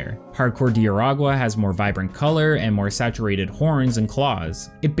midair. Hardcore Diaragua has more vibrant color and more saturated horns and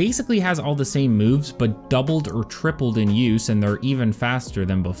claws. It basically has all the same moves, but doubled or tripled in use, and they're even faster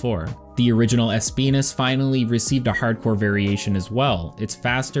than before. The original Espinus finally received a hardcore variation as well. It's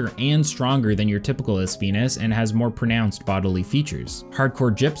faster and stronger than your typical Espinus and has more pronounced bodily features.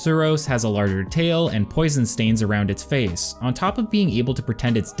 Hardcore Gypsaros has a larger tail and poison stains around its face. On top of being able to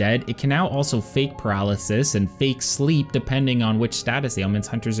pretend it's dead, it can now also fake paralysis and fake sleep depending on which status ailments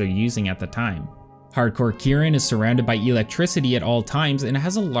hunters are using at the time. Hardcore Kirin is surrounded by electricity at all times and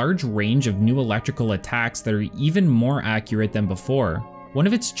has a large range of new electrical attacks that are even more accurate than before. One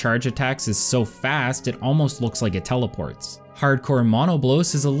of its charge attacks is so fast it almost looks like it teleports. Hardcore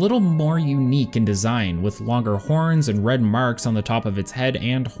Monoblos is a little more unique in design, with longer horns and red marks on the top of its head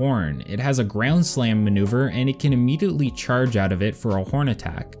and horn. It has a ground slam maneuver and it can immediately charge out of it for a horn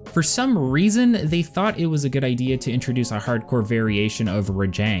attack. For some reason, they thought it was a good idea to introduce a hardcore variation of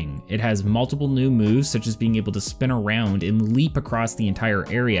Rajang. It has multiple new moves, such as being able to spin around and leap across the entire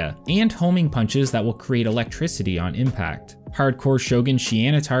area, and homing punches that will create electricity on impact. Hardcore Shogun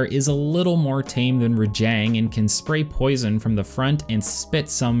Shianatar is a little more tame than Rajang and can spray poison from from the front and spit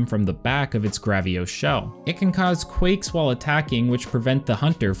some from the back of its gravio shell. It can cause quakes while attacking, which prevent the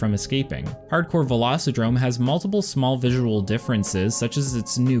hunter from escaping. Hardcore Velocidrome has multiple small visual differences, such as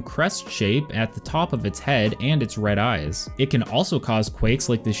its new crest shape at the top of its head and its red eyes. It can also cause quakes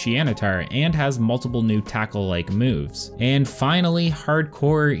like the Shianatar and has multiple new tackle-like moves. And finally,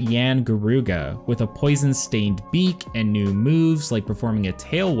 Hardcore Yan Garuga, with a poison-stained beak and new moves like performing a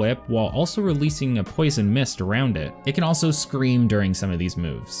tail whip while also releasing a poison mist around it. It can also scream during some of these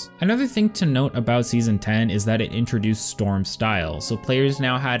moves. Another thing to note about Season 10 is that it introduced Storm style, so players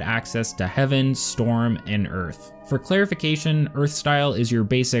now had access to Heaven, Storm, and Earth. For clarification, Earth style is your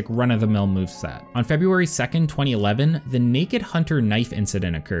basic run-of-the-mill moveset. On February 2nd, 2011, the Naked Hunter knife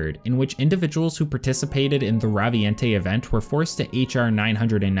incident occurred, in which individuals who participated in the Raviente event were forced to HR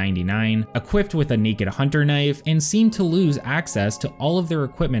 999, equipped with a Naked Hunter knife, and seemed to lose access to all of their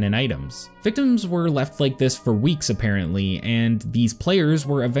equipment and items. Victims were left like this for weeks apparently, and these players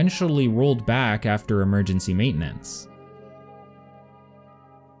were eventually rolled back after emergency maintenance.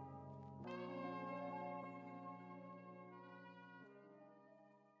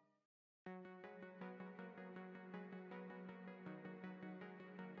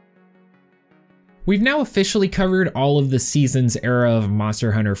 We've now officially covered all of the season's era of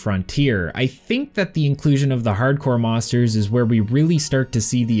Monster Hunter Frontier. I think that the inclusion of the hardcore monsters is where we really start to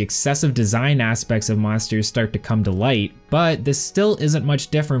see the excessive design aspects of monsters start to come to light, but this still isn't much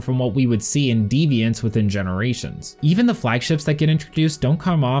different from what we would see in Deviants within Generations. Even the flagships that get introduced don't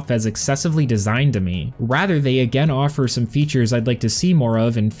come off as excessively designed to me. Rather, they again offer some features I'd like to see more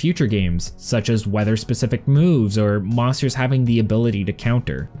of in future games, such as weather-specific moves or monsters having the ability to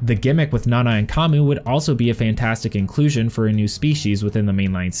counter. The gimmick with Nana and Kamu would also be a fantastic inclusion for a new species within the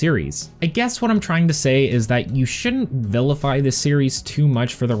mainline series. I guess what I'm trying to say is that you shouldn't vilify this series too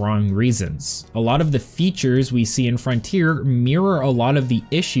much for the wrong reasons. A lot of the features we see in Frontier mirror a lot of the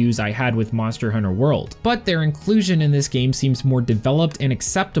issues I had with Monster Hunter World, but their inclusion in this game seems more developed and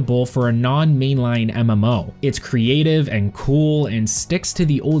acceptable for a non-mainline MMO. It's creative and cool and sticks to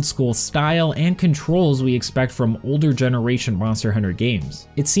the old school style and controls we expect from older generation Monster Hunter games.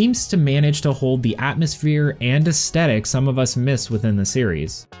 It seems to manage to hold the atmosphere and aesthetic some of us miss within the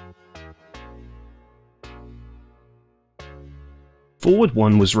series. Forward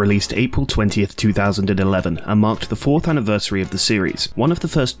 1 was released April 20th, 2011 and marked the 4th anniversary of the series. One of the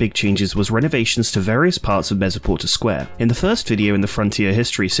first big changes was renovations to various parts of Mesoporta Square. In the first video in the Frontier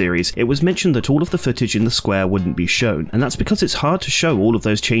History series, it was mentioned that all of the footage in the square wouldn't be shown, and that's because it's hard to show all of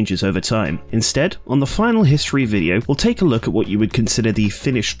those changes over time. Instead, on the final history video, we'll take a look at what you would consider the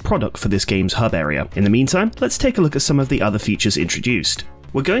finished product for this game's hub area. In the meantime, let's take a look at some of the other features introduced.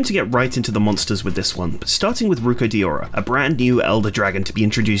 We're going to get right into the monsters with this one, but starting with Rucodiora, a brand new Elder Dragon to be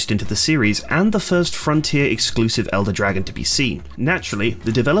introduced into the series and the first Frontier exclusive Elder Dragon to be seen. Naturally,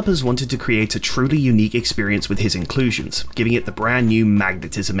 the developers wanted to create a truly unique experience with his inclusions, giving it the brand new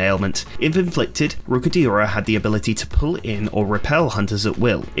magnetism ailment. If inflicted, Rucodiora had the ability to pull in or repel hunters at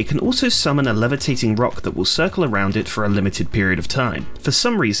will. It can also summon a levitating rock that will circle around it for a limited period of time. For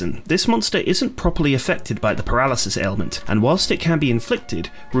some reason, this monster isn't properly affected by the paralysis ailment, and whilst it can be inflicted,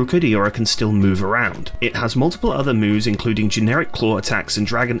 Rucodiora can still move around. It has multiple other moves including generic claw attacks and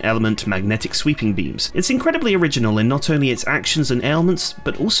dragon element magnetic sweeping beams. It's incredibly original in not only its actions and ailments,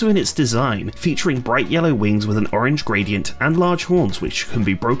 but also in its design, featuring bright yellow wings with an orange gradient and large horns which can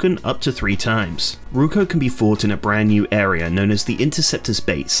be broken up to 3 times. Ruko can be fought in a brand new area known as the Interceptor's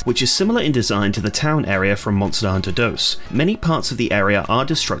Base, which is similar in design to the town area from Monster Hunter DOS. Many parts of the area are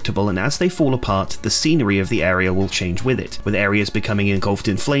destructible, and as they fall apart, the scenery of the area will change with it, with areas becoming engulfed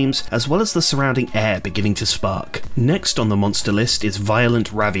in flames, as well as the surrounding air beginning to spark. Next on the monster list is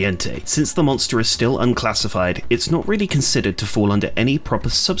Violent Raviente. Since the monster is still unclassified, it's not really considered to fall under any proper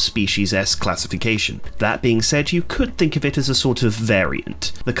subspecies-esque classification. That being said, you could think of it as a sort of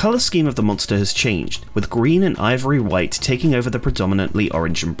variant. The colour scheme of the monster has changed, with green and ivory white taking over the predominantly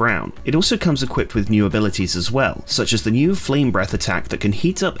orange and brown. It also comes equipped with new abilities as well, such as the new Flame Breath attack that can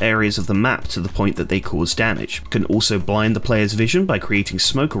heat up areas of the map to the point that they cause damage, can also blind the player's vision by creating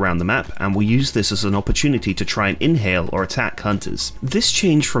smoke around the map, and will use this as an opportunity to try and inhale or attack hunters. This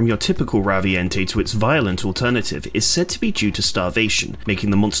change from your typical Raviente to its violent alternative is said to be due to starvation,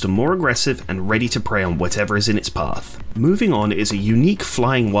 making the monster more aggressive and ready to prey on whatever is in its path. Moving on is a unique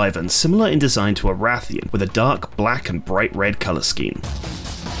flying wyvern similar in design to a Rathian, with a dark black and bright red colour scheme.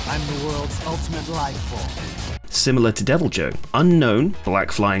 I'm the world's ultimate life form. Similar to Deviljho, Unknown,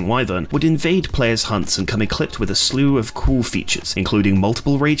 Black Flying Wyvern, would invade players' hunts and come equipped with a slew of cool features, including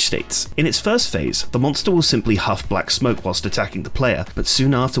multiple rage states. In its first phase, the monster will simply huff black smoke whilst attacking the player, but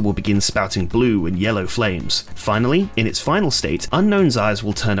soon after will begin spouting blue and yellow flames. Finally, in its final state, Unknown's eyes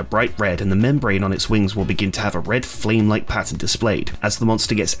will turn a bright red and the membrane on its wings will begin to have a red flame-like pattern displayed. As the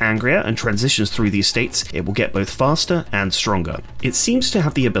monster gets angrier and transitions through these states, it will get both faster and stronger. It seems to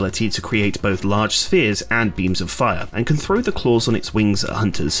have the ability to create both large spheres and beams of fire, and can throw the claws on its wings at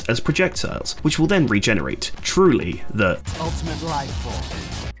hunters as projectiles, which will then regenerate. Truly, the ultimate life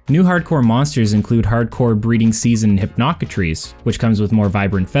form. New hardcore monsters include hardcore breeding season Hypnocatrice, which comes with more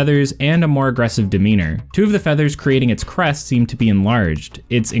vibrant feathers and a more aggressive demeanor. Two of the feathers creating its crest seem to be enlarged.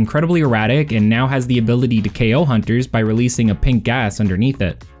 It's incredibly erratic and now has the ability to KO hunters by releasing a pink gas underneath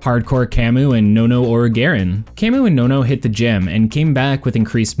it. Hardcore Camu and Nono Origarin. Camu and Nono hit the gym and came back with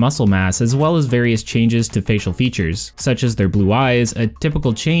increased muscle mass as well as various changes to facial features, such as their blue eyes, a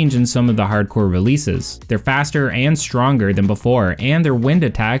typical change in some of the hardcore releases. They're faster and stronger than before, and their wind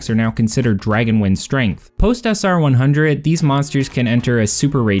attacks are now considered Dragon Wind strength. Post SR 100, these monsters can enter a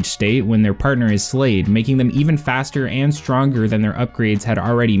super rage state when their partner is slayed, making them even faster and stronger than their upgrades had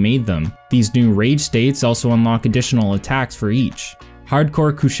already made them. These new rage states also unlock additional attacks for each.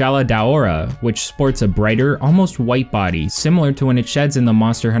 Hardcore Kushala Daora, which sports a brighter, almost white body, similar to when it sheds in the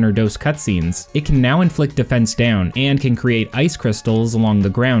Monster Hunter DOS cutscenes. It can now inflict defense down, and can create ice crystals along the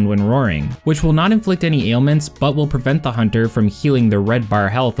ground when roaring, which will not inflict any ailments but will prevent the hunter from healing their red bar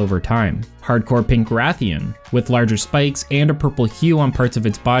health over time. Hardcore Pink Rathian, with larger spikes and a purple hue on parts of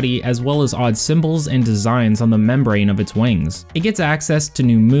its body as well as odd symbols and designs on the membrane of its wings. It gets access to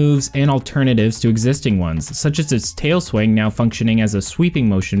new moves and alternatives to existing ones, such as its tail swing now functioning as a sweeping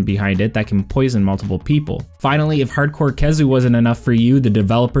motion behind it that can poison multiple people. Finally, if Hardcore Kezu wasn't enough for you, the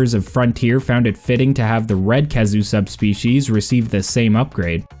developers of Frontier found it fitting to have the Red Kezu subspecies receive the same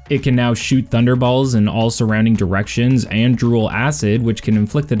upgrade. It can now shoot thunderballs in all surrounding directions and drool acid, which can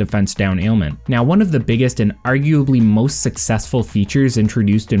inflict the defense down ailment. Now, one of the biggest and arguably most successful features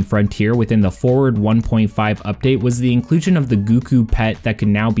introduced in Frontier within the Forward 1.5 update was the inclusion of the Guku pet that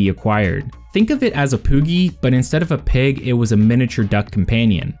can now be acquired. Think of it as a Poogie, but instead of a pig, it was a miniature duck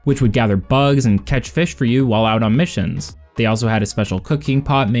companion, which would gather bugs and catch fish for you while out on missions. They also had a special cooking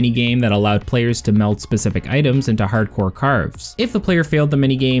pot minigame that allowed players to melt specific items into hardcore carves. If the player failed the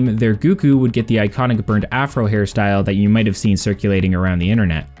minigame, their Guku would get the iconic burned afro hairstyle that you might have seen circulating around the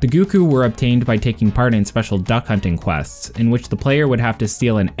internet. The Guku were obtained by taking part in special duck hunting quests, in which the player would have to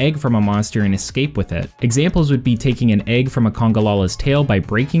steal an egg from a monster and escape with it. Examples would be taking an egg from a Kongalala's tail by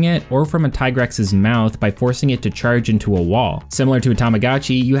breaking it, or from a Tigrex's mouth by forcing it to charge into a wall. Similar to a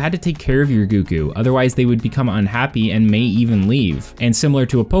Tamagotchi, you had to take care of your Guku, otherwise they would become unhappy and may even leave. And similar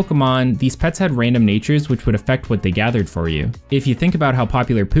to a Pokemon, these pets had random natures which would affect what they gathered for you. If you think about how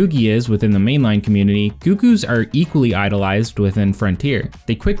popular Poogie is within the mainline community, Gukus are equally idolized within Frontier.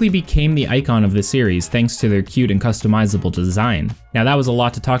 They quickly became the icon of the series thanks to their cute and customizable design. Now that was a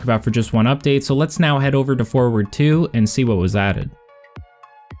lot to talk about for just one update, so let's now head over to Forward 2 and see what was added.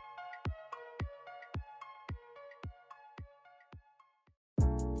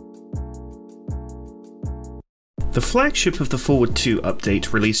 The flagship of the Forward 2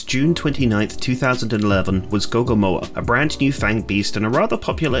 update, released June 29, 2011, was Gogomoa, a brand new fanged beast and a rather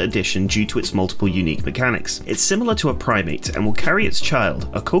popular addition due to its multiple unique mechanics. It's similar to a primate and will carry its child,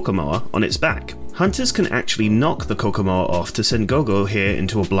 a Kokomoa, on its back. Hunters can actually knock the Kokomoa off to send Gogo here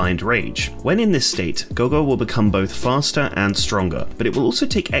into a blind rage. When in this state, Gogo will become both faster and stronger, but it will also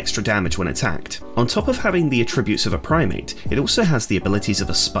take extra damage when attacked. On top of having the attributes of a primate, it also has the abilities of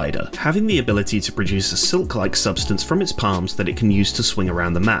a spider, having the ability to produce a silk-like substance from its palms that it can use to swing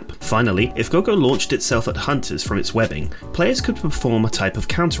around the map. Finally, if Gogo launched itself at hunters from its webbing, players could perform a type of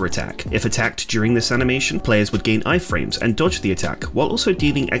counter-attack. If attacked during this animation, players would gain iframes and dodge the attack, while also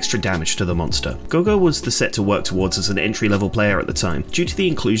dealing extra damage to the monster. Gogo was the set to work towards as an entry-level player at the time, due to the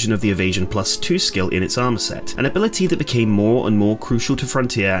inclusion of the Evasion Plus 2 skill in its armor set, an ability that became more and more crucial to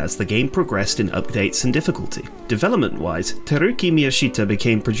Frontier as the game progressed in updates and difficulty. Development-wise, Teruki Miyashita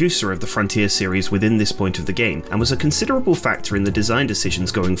became producer of the Frontier series within this point of the game, and was a considerable factor in the design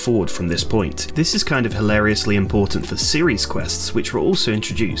decisions going forward from this point. This is kind of hilariously important for series quests, which were also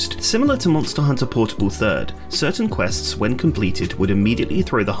introduced. Similar to Monster Hunter Portable 3rd, certain quests, when completed, would immediately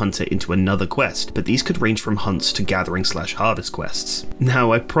throw the hunter into another quest, quest, but these could range from hunts to gathering/harvest quests.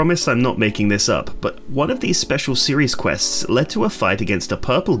 Now, I promise I'm not making this up, but one of these special series quests led to a fight against a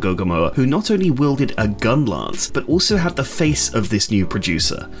purple Gogomoa who not only wielded a gun lance, but also had the face of this new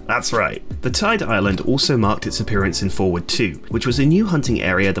producer. That's right, the Tide Island also marked its appearance in Forward 2, which was a new hunting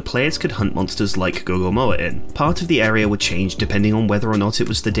area the players could hunt monsters like Gogomoa in. Part of the area would change depending on whether or not it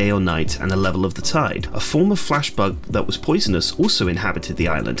was the day or night and the level of the tide. A form of flash bug that was poisonous also inhabited the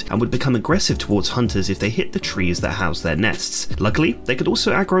island and would become aggressive towards hunters if they hit the trees that housed their nests. Luckily, they could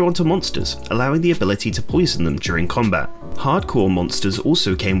also aggro onto monsters, allowing the ability to poison them during combat. Hardcore monsters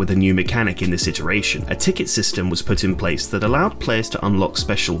also came with a new mechanic in this iteration. A ticket system was put in place that allowed players to unlock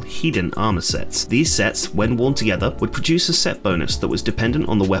special hidden armor sets. These sets, when worn together, would produce a set bonus that was dependent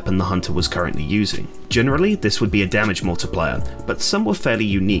on the weapon the hunter was currently using. Generally, this would be a damage multiplier, but some were fairly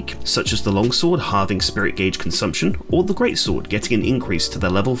unique, such as the longsword halving spirit gauge consumption, or the greatsword getting an increase to the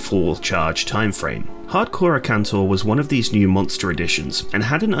level 4 charge timeframe. Hardcore Akantor was one of these new monster additions, and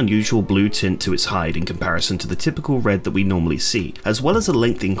had an unusual blue tint to its hide in comparison to the typical red that we normally see, as well as a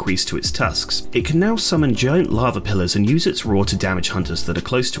length increase to its tusks. It can now summon giant lava pillars and use its roar to damage hunters that are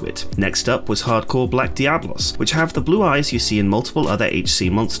close to it. Next up was Hardcore Black Diablos, which have the blue eyes you see in multiple other HC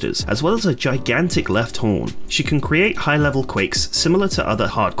monsters, as well as a gigantic left horn. She can create high-level quakes similar to other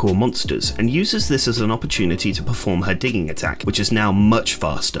hardcore monsters, and uses this as an opportunity to perform her digging attack, which is now much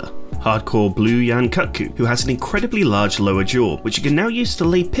faster. Hardcore Blue Yankutku, who has an incredibly large lower jaw, which you can now use to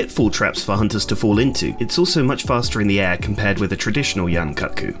lay pitfall traps for hunters to fall into. It's also much faster in the air compared with a traditional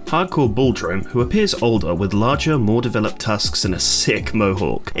Yankutku. Hardcore Bulldrome, who appears older with larger, more developed tusks and a sick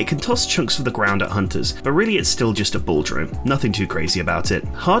mohawk. It can toss chunks of the ground at hunters, but really it's still just a Bulldrome, nothing too crazy about it.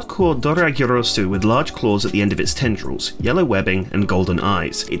 Hardcore Doragyorosu with large claws at the end of its tendrils, yellow webbing and golden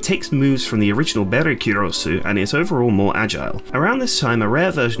eyes. It takes moves from the original Berekirosu and is overall more agile. Around this time, a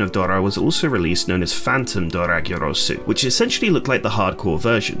rare version of Dora was also released known as Phantom Doragyorosu, which essentially looked like the hardcore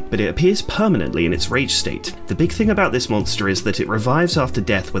version, but it appears permanently in its rage state. The big thing about this monster is that it revives after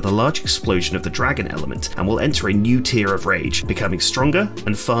death with a large explosion of the dragon element, and will enter a new tier of rage, becoming stronger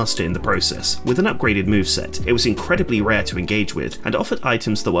and faster in the process. With an upgraded moveset, it was incredibly rare to engage with, and offered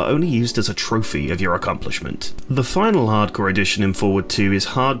items that were only used as a trophy of your accomplishment. The final hardcore addition in Forward 2 is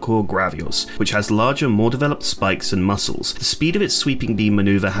Hardcore Gravios, which has larger, more developed spikes and muscles. The speed of its sweeping beam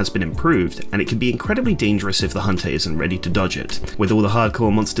maneuver has been improved, and it can be incredibly dangerous if the hunter isn't ready to dodge it. With all the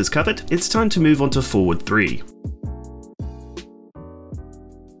hardcore monsters covered, it's time to move on to Forward 3.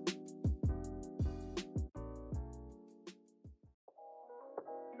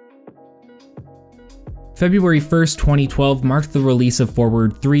 February 1st, 2012 marked the release of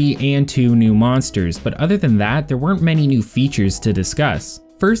Forward 3 and 2 new monsters, but other than that, there weren't many new features to discuss.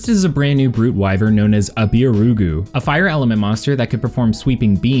 First is a brand new brute wyvern known as Abirugu, a fire element monster that could perform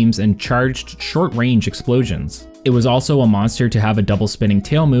sweeping beams and charged short-range explosions. It was also a monster to have a double spinning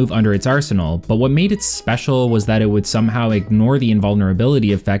tail move under its arsenal, but what made it special was that it would somehow ignore the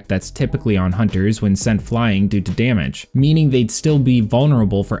invulnerability effect that's typically on hunters when sent flying due to damage, meaning they'd still be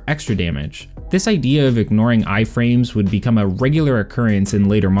vulnerable for extra damage. This idea of ignoring iframes would become a regular occurrence in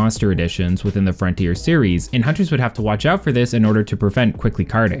later monster editions within the Frontier series, and hunters would have to watch out for this in order to prevent quickly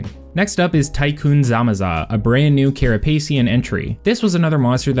carding. Next up is Tycoon Zamaza, a brand new Carapacean entry. This was another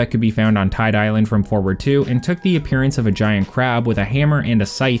monster that could be found on Tide Island from Forward 2 and took the appearance of a giant crab with a hammer and a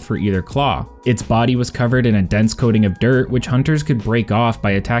scythe for either claw. Its body was covered in a dense coating of dirt, which hunters could break off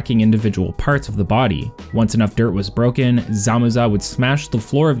by attacking individual parts of the body. Once enough dirt was broken, Zamaza would smash the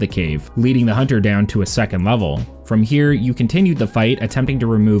floor of the cave, leading the hunter down to a second level. From here, you continued the fight, attempting to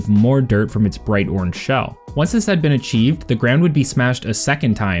remove more dirt from its bright orange shell. Once this had been achieved, the ground would be smashed a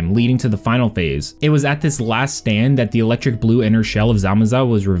second time, leading to the final phase. It was at this last stand that the electric blue inner shell of Zamaza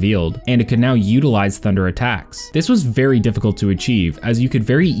was revealed, and it could now utilize thunder attacks. This was very difficult to achieve, as you could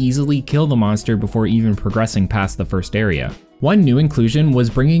very easily kill the monster before even progressing past the first area. One new inclusion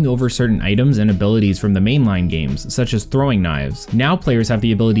was bringing over certain items and abilities from the mainline games, such as throwing knives. Now players have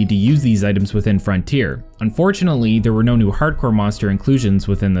the ability to use these items within Frontier. Unfortunately, there were no new hardcore monster inclusions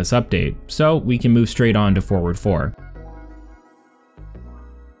within this update, so we can move straight on to Forward 4.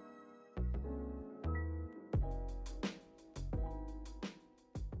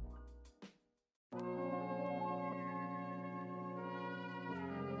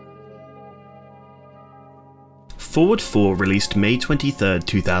 Forward 4 released May 23,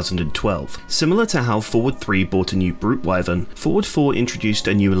 2012. Similar to how Forward 3 brought a new Brute Wyvern, Forward 4 introduced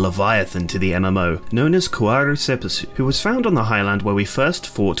a new Leviathan to the MMO, known as Koaru Sepusu, who was found on the highland where we first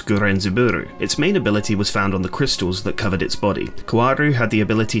fought Gurenzuburu. Its main ability was found on the crystals that covered its body. Koaru had the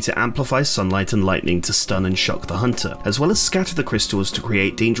ability to amplify sunlight and lightning to stun and shock the hunter, as well as scatter the crystals to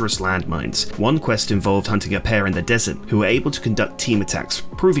create dangerous landmines. One quest involved hunting a pair in the desert, who were able to conduct team attacks,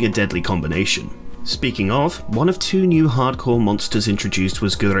 proving a deadly combination. Speaking of, one of 2 new hardcore monsters introduced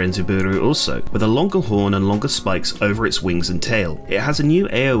was Gurenzuburu also, with a longer horn and longer spikes over its wings and tail. It has a new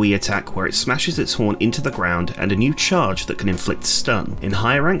AoE attack where it smashes its horn into the ground and a new charge that can inflict stun. In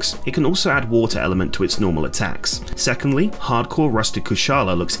higher ranks, it can also add water element to its normal attacks. Secondly, hardcore Rusted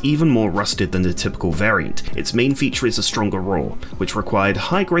Kushala looks even more rusted than the typical variant. Its main feature is a stronger roar, which required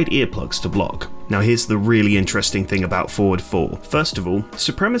high-grade earplugs to block. Now here's the really interesting thing about Forward 4. First of all,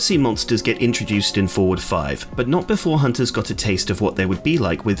 Supremacy monsters get introduced in Forward 5, but not before hunters got a taste of what they would be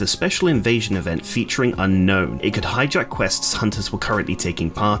like with a special invasion event featuring Unknown. It could hijack quests hunters were currently taking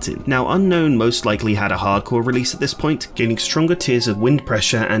part in. Now Unknown most likely had a hardcore release at this point, gaining stronger tiers of wind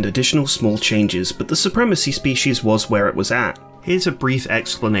pressure and additional small changes, but the Supremacy species was where it was at. Here's a brief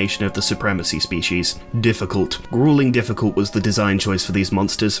explanation of the Supremacy species. Difficult. Grueling difficult was the design choice for these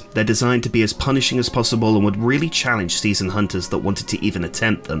monsters. They're designed to be as punishing as possible and would really challenge seasoned hunters that wanted to even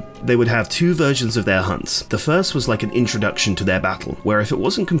attempt them. They would have 2 versions of their hunts. The first was like an introduction to their battle, where if it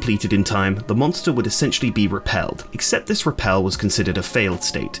wasn't completed in time, the monster would essentially be repelled, except this repel was considered a failed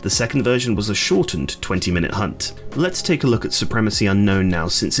state. The second version was a shortened 20-minute hunt. Let's take a look at Supremacy Unknown now,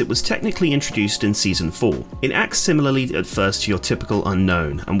 since it was technically introduced in Season 4. It acts similarly at first to your typical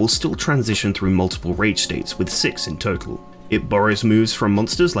Unknown, and will still transition through multiple rage states, with 6 in total. It borrows moves from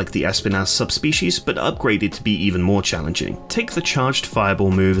monsters like the Espinaz subspecies, but upgraded to be even more challenging. Take the charged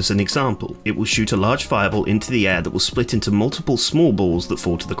fireball move as an example. It will shoot a large fireball into the air that will split into multiple small balls that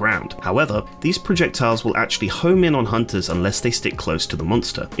fall to the ground. However, these projectiles will actually home in on hunters unless they stick close to the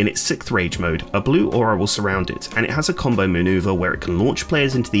monster. In its 6th rage mode, a blue aura will surround it, and it has a combo maneuver where it can launch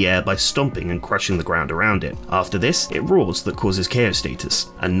players into the air by stomping and crushing the ground around it. After this, it roars that causes KO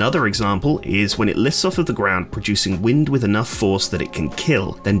status. Another example is when it lifts off of the ground, producing wind with enough force that it can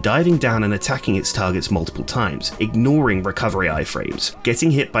kill, then diving down and attacking its targets multiple times, ignoring recovery iframes.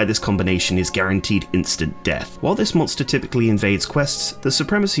 Getting hit by this combination is guaranteed instant death. While this monster typically invades quests, the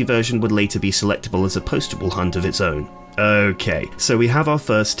Supremacy version would later be selectable as a postable hunt of its own. Okay, so we have our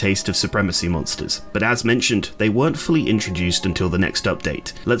first taste of Supremacy monsters, but as mentioned, they weren't fully introduced until the next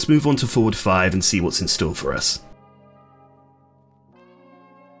update. Let's move on to Forward 5 and see what's in store for us.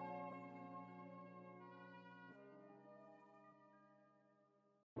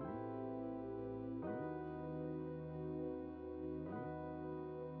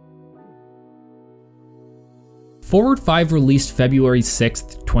 Forward 5 released February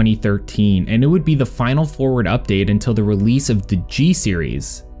 6th, 2013, and it would be the final Forward update until the release of the G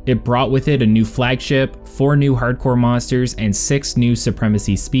series. It brought with it a new flagship, 4 new hardcore monsters, and 6 new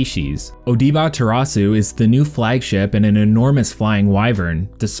Supremacy species. Odiba Tarasu is the new flagship and an enormous flying wyvern,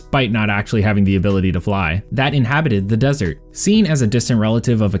 despite not actually having the ability to fly, that inhabited the desert. Seen as a distant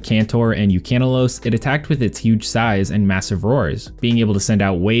relative of Acantor and Eucanalos, it attacked with its huge size and massive roars, being able to send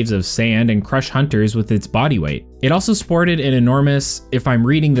out waves of sand and crush hunters with its body weight. It also sported an enormous, if I'm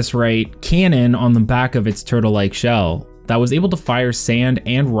reading this right, cannon on the back of its turtle-like shell, that was able to fire sand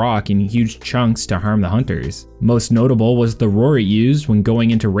and rock in huge chunks to harm the hunters. Most notable was the roar it used when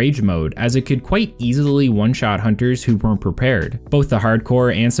going into rage mode, as it could quite easily one-shot hunters who weren't prepared. Both the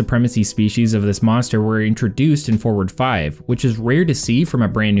hardcore and Supremacy species of this monster were introduced in Forward 5, which is rare to see from a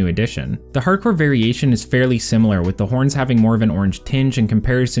brand new edition. The hardcore variation is fairly similar, with the horns having more of an orange tinge in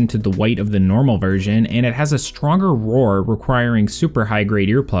comparison to the white of the normal version, and it has a stronger roar requiring super high-grade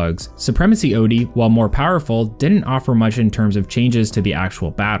earplugs. Supremacy Odi, while more powerful, didn't offer much in terms of changes to the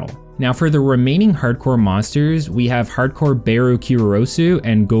actual battle. Now for the remaining hardcore monsters, we have hardcore Beru Kirurosu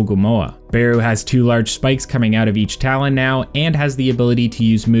and Gogumoa. Beru has 2 large spikes coming out of each talon now, and has the ability to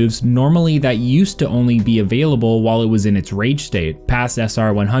use moves normally that used to only be available while it was in its rage state. Past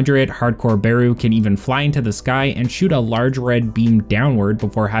SR 100, hardcore Beru can even fly into the sky and shoot a large red beam downward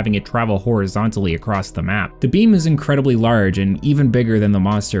before having it travel horizontally across the map. The beam is incredibly large and even bigger than the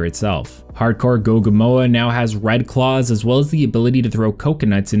monster itself. Hardcore Gogumoa now has red claws as well as the ability to throw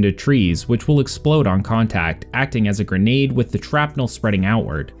coconuts into trees, which will explode on contact, acting as a grenade with the shrapnel spreading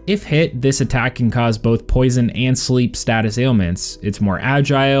outward. If hit, this attack can cause both poison and sleep status ailments. It's more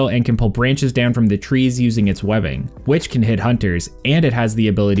agile and can pull branches down from the trees using its webbing, which can hit hunters, and it has the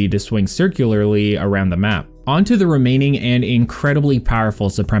ability to swing circularly around the map. On to the remaining and incredibly powerful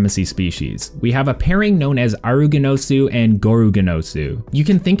supremacy species. We have a pairing known as Aruganosu and Goruganosu. You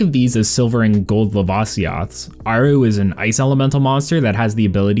can think of these as silver and gold Lavasioths. Aru is an ice elemental monster that has the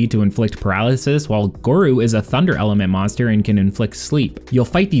ability to inflict paralysis, while Goru is a thunder element monster and can inflict sleep. You'll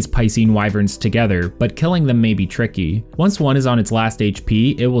fight these Piscine wyverns together, but killing them may be tricky. Once one is on its last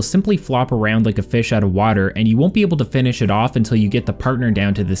HP, it will simply flop around like a fish out of water, and you won't be able to finish it off until you get the partner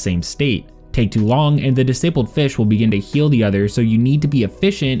down to the same state. Take too long and the disabled fish will begin to heal the other, so you need to be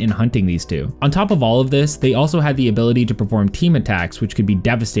efficient in hunting these two. On top of all of this, they also had the ability to perform team attacks, which could be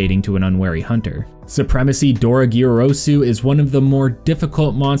devastating to an unwary hunter. Supremacy Doragirosu is one of the more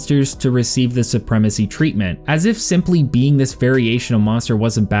difficult monsters to receive the supremacy treatment, as if simply being this variation of monster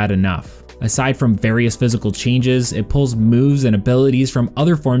wasn't bad enough. Aside from various physical changes, it pulls moves and abilities from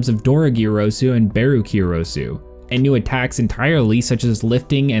other forms of Doragirosu and Berukirosu, and new attacks entirely, such as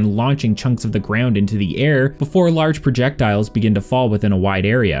lifting and launching chunks of the ground into the air before large projectiles begin to fall within a wide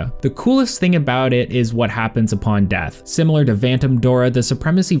area. The coolest thing about it is what happens upon death. Similar to Phantom Dora, the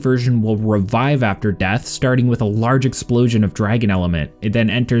Supremacy version will revive after death, starting with a large explosion of dragon element. It then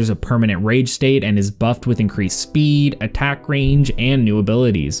enters a permanent rage state and is buffed with increased speed, attack range, and new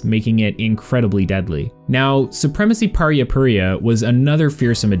abilities, making it incredibly deadly. Now, Supremacy Pariapuria was another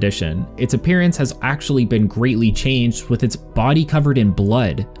fearsome addition. Its appearance has actually been greatly changed, with its body covered in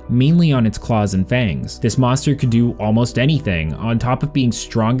blood, mainly on its claws and fangs. This monster could do almost anything. On top of being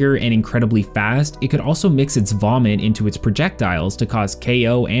stronger and incredibly fast, it could also mix its vomit into its projectiles to cause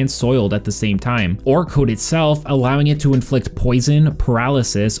KO and soiled at the same time, or coat itself, allowing it to inflict poison,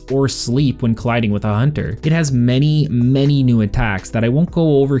 paralysis, or sleep when colliding with a hunter. It has many new attacks that I won't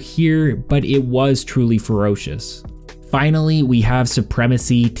go over here, but it was truly ferocious. Finally, we have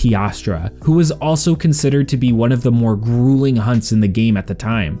Supremacy Teostra, who was also considered to be one of the more grueling hunts in the game at the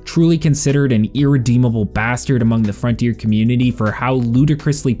time, truly considered an irredeemable bastard among the Frontier community for how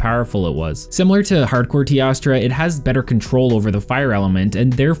ludicrously powerful it was. Similar to Hardcore Teostra, it has better control over the fire element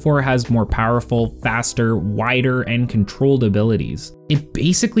and therefore has more powerful, faster, wider, and controlled abilities. It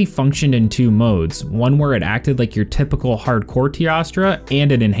basically functioned in two modes, one where it acted like your typical Hardcore Teostra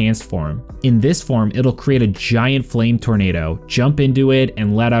and an enhanced form. In this form, it'll create a giant flame tornado, jump into it,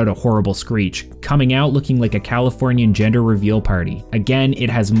 and let out a horrible screech, coming out looking like a Californian gender reveal party. Again, it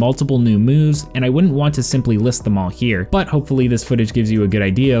has multiple new moves, and I wouldn't want to simply list them all here, but hopefully this footage gives you a good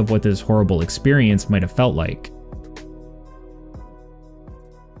idea of what this horrible experience might have felt like.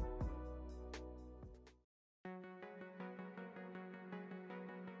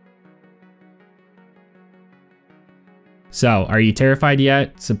 So, are you terrified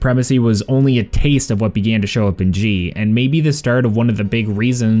yet? Supremacy was only a taste of what began to show up in G, and maybe the start of one of the big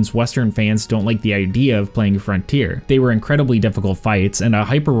reasons Western fans don't like the idea of playing Frontier. They were incredibly difficult fights, and a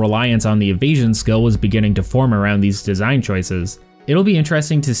hyper-reliance on the evasion skill was beginning to form around these design choices. It'll be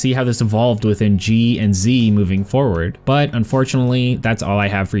interesting to see how this evolved within G and Z moving forward, but unfortunately, that's all I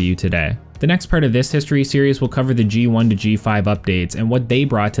have for you today. The next part of this history series will cover the G1 to G5 updates and what they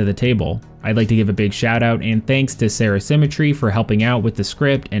brought to the table. I'd like to give a big shout out and thanks to Sarah Symmetry for helping out with the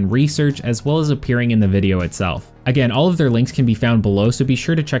script and research as well as appearing in the video itself. Again, all of their links can be found below, so be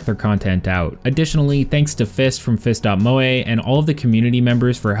sure to check their content out. Additionally, thanks to Fist from Fist.moe and all of the community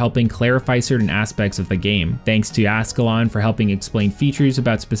members for helping clarify certain aspects of the game. Thanks to Ascalon for helping explain features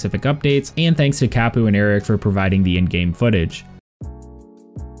about specific updates, and thanks to Kapu and Eric for providing the in-game footage.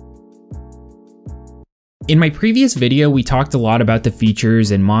 In my previous video, we talked a lot about the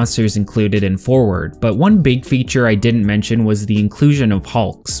features and monsters included in Forward, but one big feature I didn't mention was the inclusion of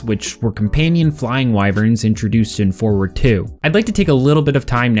Hulks, which were companion flying wyverns introduced in Forward 2. I'd like to take a little bit of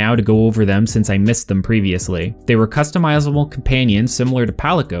time now to go over them since I missed them previously. They were customizable companions similar to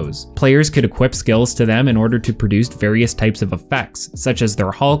Palicos. Players could equip skills to them in order to produce various types of effects, such as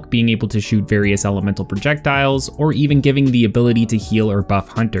their Hulk being able to shoot various elemental projectiles, or even giving the ability to heal or buff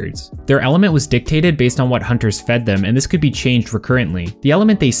hunters. Their element was dictated based on what hunters fed them, and this could be changed recurrently. The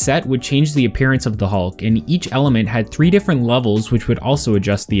element they set would change the appearance of the Hulk, and each element had 3 different levels which would also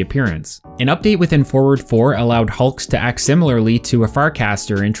adjust the appearance. An update within Forward 4 allowed Hulks to act similarly to a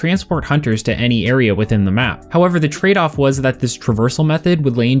Farcaster and transport hunters to any area within the map. However, the trade-off was that this traversal method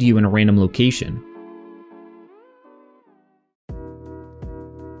would land you in a random location.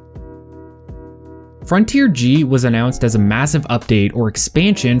 Frontier G was announced as a massive update or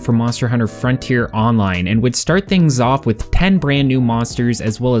expansion for Monster Hunter Frontier Online and would start things off with 10 brand new monsters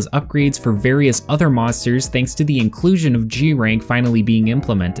as well as upgrades for various other monsters thanks to the inclusion of G rank finally being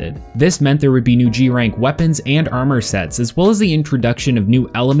implemented. This meant there would be new G rank weapons and armor sets as well as the introduction of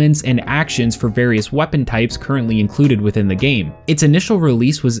new elements and actions for various weapon types currently included within the game. Its initial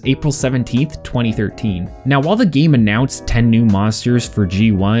release was April 17th, 2013. Now while the game announced 10 new monsters for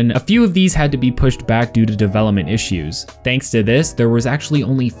G1, a few of these had to be pushed back due to development issues. Thanks to this, there was actually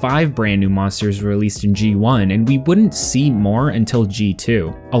only 5 brand new monsters released in G1, and we wouldn't see more until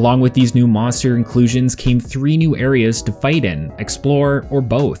G2. Along with these new monster inclusions came 3 new areas to fight in, explore, or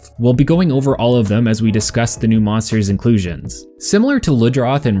both. We'll be going over all of them as we discuss the new monsters inclusions. Similar to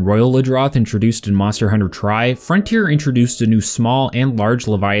Ludroth and Royal Ludroth introduced in Monster Hunter Tri, Frontier introduced a new small and large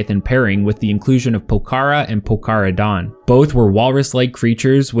Leviathan pairing with the inclusion of Pokhara and Pokhara Dawn. Both were walrus-like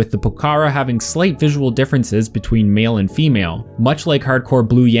creatures, with the Pokhara having slight visual differences between male and female. Much like hardcore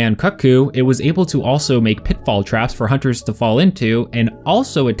Blue Yan Cuckoo, it was able to also make pitfall traps for hunters to fall into, and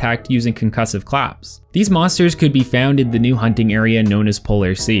also attacked using concussive claps. These monsters could be found in the new hunting area known as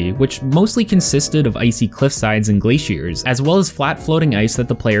Polar Sea, which mostly consisted of icy cliffsides and glaciers, as well as flat floating ice that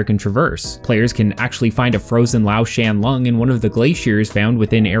the player can traverse. Players can actually find a frozen Lao Shan lung in one of the glaciers found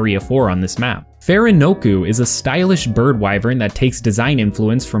within Area 4 on this map. Farinoku is a stylish bird wyvern that takes design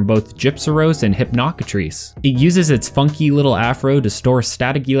influence from both Gypsyros and Hypnocatrice. It uses its funky little afro to store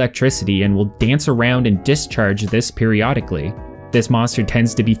static electricity and will dance around and discharge this periodically. This monster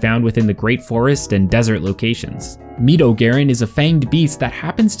tends to be found within the Great Forest and desert locations. Midogaron is a fanged beast that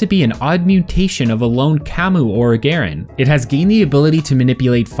happens to be an odd mutation of a lone Camu or a Garen. It has gained the ability to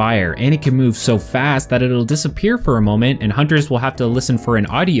manipulate fire, and it can move so fast that it'll disappear for a moment and hunters will have to listen for an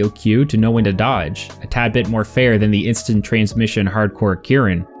audio cue to know when to dodge. A tad bit more fair than the instant transmission hardcore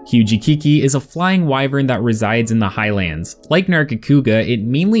Kirin. Hujikiki is a flying wyvern that resides in the highlands. Like Nargacuga, it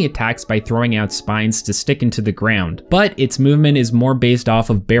mainly attacks by throwing out spines to stick into the ground, but its movement is more based off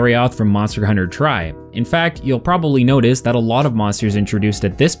of Barioth from Monster Hunter Tri. In fact, you'll probably notice that a lot of monsters introduced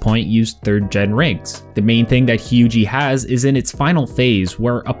at this point used 3rd gen rigs. The main thing that Hyuji has is in its final phase,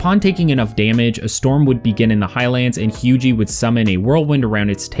 where upon taking enough damage, a storm would begin in the highlands and Hyuji would summon a whirlwind around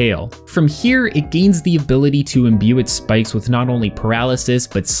its tail. From here, it gains the ability to imbue its spikes with not only paralysis,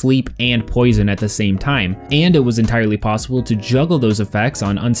 but sleep and poison at the same time, and it was entirely possible to juggle those effects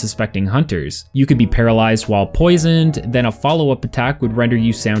on unsuspecting hunters. You could be paralyzed while poisoned, then a follow-up attack would render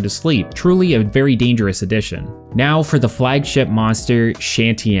you sound asleep. Truly a very dangerous addition. Now for the flagship monster,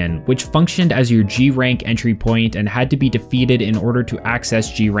 Shantian, which functioned as your G rank entry point and had to be defeated in order to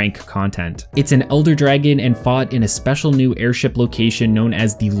access G rank content. It's an Elder Dragon and fought in a special new airship location known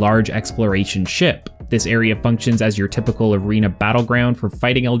as the Large Exploration Ship. This area functions as your typical arena battleground for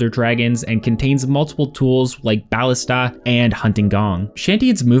fighting Elder Dragons and contains multiple tools like Ballista and Hunting Gong.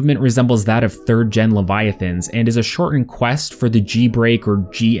 Shantian's movement resembles that of 3rd gen Leviathans and is a shortened quest for the G break or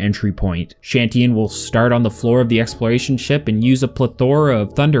G entry point. Shantian will start on the floor of the exploration ship and use a plethora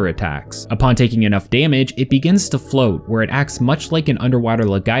of thunder attacks. Upon taking enough damage, it begins to float, where it acts much like an underwater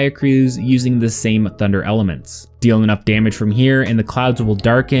Legaia cruise using the same thunder elements. Deal enough damage from here and the clouds will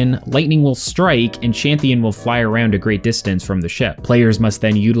darken, lightning will strike, and Shantian will fly around a great distance from the ship. Players must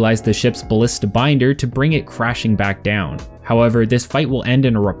then utilize the ship's ballista binder to bring it crashing back down. However, this fight will end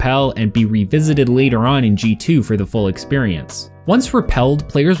in a repel and be revisited later on in G2 for the full experience. Once repelled,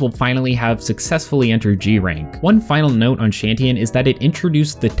 players will finally have successfully entered G rank. One final note on Shantian is that it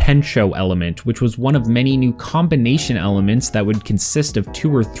introduced the Tensho element, which was one of many new combination elements that would consist of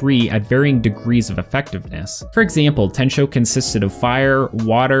 2 or 3 at varying degrees of effectiveness. For example, Tensho consisted of fire,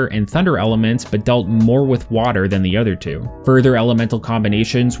 water, and thunder elements, but dealt more with water than the other 2. Further elemental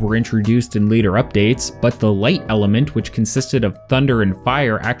combinations were introduced in later updates, but the light element, which consisted of thunder and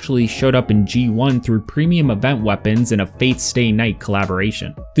fire, actually showed up in G1 through premium event weapons and a Fate Stay Night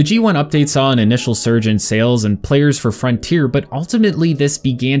collaboration. The G1 update saw an initial surge in sales and players for Frontier, but ultimately this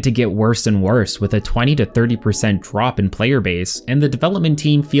began to get worse and worse, with a 20 to 30% drop in player base, and the development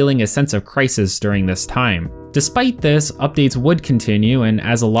team feeling a sense of crisis during this time. Despite this, updates would continue, and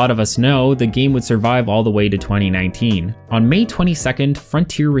as a lot of us know, the game would survive all the way to 2019. On May 22nd,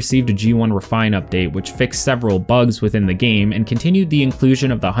 Frontier received a G1 Refine update which fixed several bugs within the game and continued the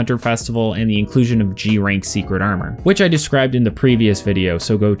inclusion of the Hunter Festival and the inclusion of G-Rank Secret Armor, which I described in the previous video,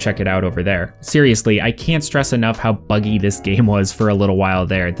 so go check it out over there. Seriously, I can't stress enough how buggy this game was for a little while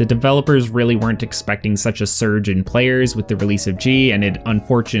there. The developers really weren't expecting such a surge in players with the release of G, and it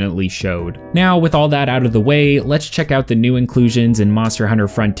unfortunately showed. Now, with all that out of the way, let's check out the new inclusions in Monster Hunter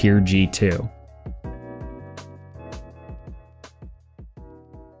Frontier G2.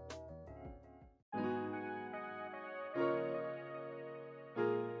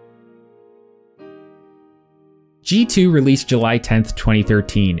 G2 released July 10th,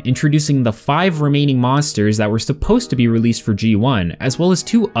 2013, introducing the 5 remaining monsters that were supposed to be released for G1, as well as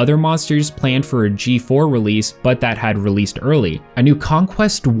 2 other monsters planned for a G4 release but that had released early. A new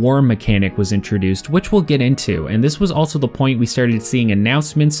Conquest War mechanic was introduced, which we'll get into, and this was also the point we started seeing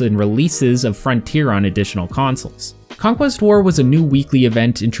announcements and releases of Frontier on additional consoles. Conquest War was a new weekly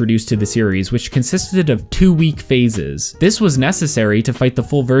event introduced to the series, which consisted of 2-week phases. This was necessary to fight the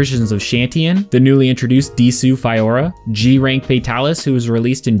full versions of Shantian, the newly introduced Dayz Fiora, G-Rank Fatalis, who was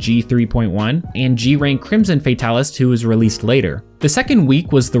released in G3.1, and G-Rank Crimson Fatalis, who was released later. The second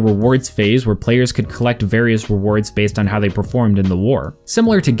week was the rewards phase, where players could collect various rewards based on how they performed in the war.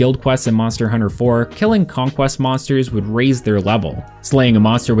 Similar to Guild Quests and Monster Hunter 4, killing conquest monsters would raise their level. Slaying a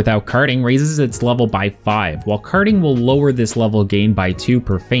monster without carding raises its level by 5, while carding will lower this level gain by 2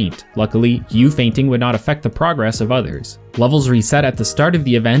 per feint. Luckily, you fainting would not affect the progress of others. Levels reset at the start of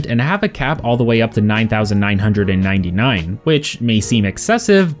the event and have a cap all the way up to 9,999, which may seem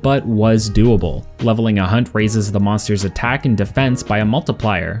excessive, but was doable. Leveling a hunt raises the monster's attack and defense by a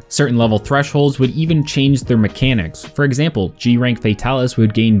multiplier. Certain level thresholds would even change their mechanics. For example, G-Rank Fatalis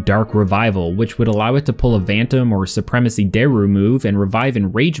would gain Dark Revival, which would allow it to pull a Phantom or Supremacy Deru move and revive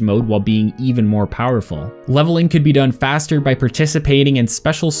in Rage mode while being even more powerful. Leveling could be done faster by participating in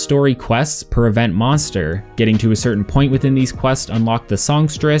special story quests per event monster. Getting to a certain point within these quests unlocked the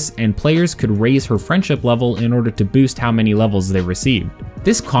songstress, and players could raise her friendship level in order to boost how many levels they received.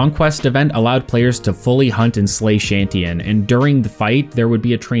 This conquest event allowed players to fully hunt and slay Shantian, and during the fight there would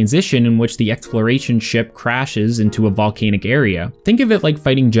be a transition in which the exploration ship crashes into a volcanic area. Think of it like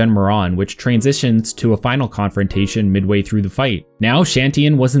fighting Gen Moran, which transitions to a final confrontation midway through the fight. Now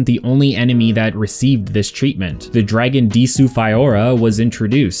Shantian wasn't the only enemy that received this treatment. The dragon Dayz Fiora was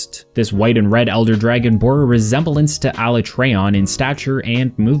introduced. This white and red elder dragon bore a resemblance to Alatreon in stature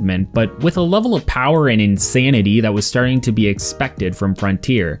and movement, but with a level of power and insanity that was starting to be expected from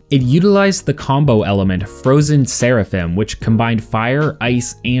Frontier. It utilized the combo element Frozen Seraphim, which combined fire,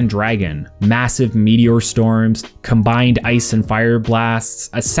 ice, and dragon. Massive meteor storms, combined ice and fire blasts,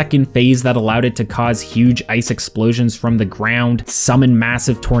 a second phase that allowed it to cause huge ice explosions from the ground, summon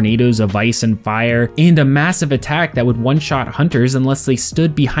massive tornadoes of ice and fire, and a massive attack that would one-shot hunters unless they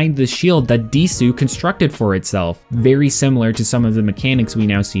stood behind the shield that Dayz constructed for itself, very similar to some of the mechanics we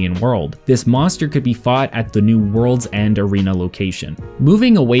now see in World. This monster could be fought at the new World's End Arena location.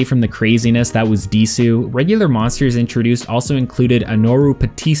 Moving away from the craziness that was Dayz, regular monsters introduced also included Anoru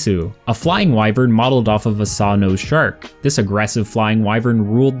Patisu, a flying wyvern modeled off of a saw-nosed shark. This aggressive flying wyvern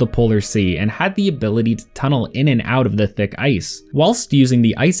ruled the Polar Sea and had the ability to tunnel in and out of the thick ice, whilst using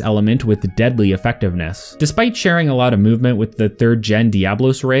the ice element with deadly effectiveness. Despite sharing a lot of movement with the 3rd gen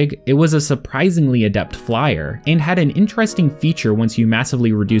Diablos rig, it was a surprisingly adept flyer, and had an interesting feature once you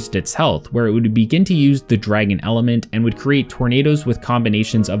massively reduced its health, where it would begin to use the dragon element and would create tornadoes with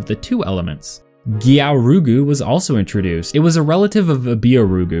combinations of the 2 elements. Gyaorugu was also introduced. It was a relative of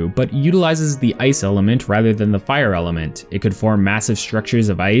Abiorugu, but utilizes the ice element rather than the fire element. It could form massive structures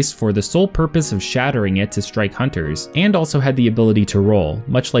of ice for the sole purpose of shattering it to strike hunters, and also had the ability to roll,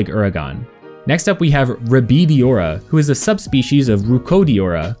 much like Uragan. Next up we have Rabidiora, who is a subspecies of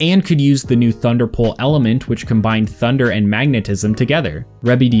Rucodiora, and could use the new Thunderpole element, which combined thunder and magnetism together.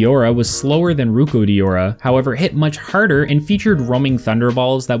 Rabidiora was slower than Rucodiora, however hit much harder and featured roaming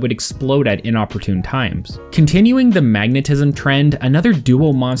thunderballs that would explode at inopportune times. Continuing the magnetism trend, another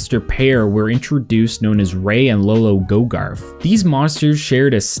duo monster pair were introduced known as Ray and Lolo Gogarth. These monsters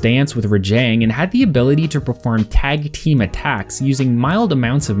shared a stance with Rajang and had the ability to perform tag team attacks using mild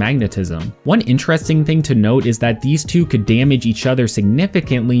amounts of magnetism. One interesting thing to note is that these two could damage each other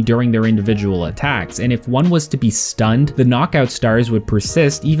significantly during their individual attacks, and if one was to be stunned, the knockout stars would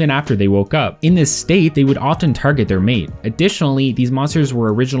persist even after they woke up. In this state, they would often target their mate. Additionally, these monsters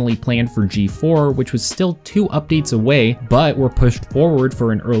were originally planned for G4, which was still 2 updates away, but were pushed forward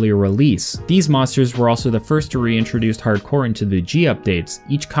for an earlier release. These monsters were also the first to reintroduce hardcore into the G updates,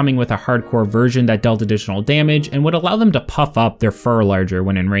 each coming with a hardcore version that dealt additional damage and would allow them to puff up their fur larger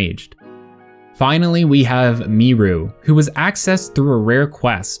when enraged. Finally, we have Miru, who was accessed through a rare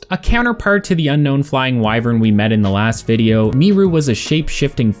quest. A counterpart to the unknown flying wyvern we met in the last video, Miru was a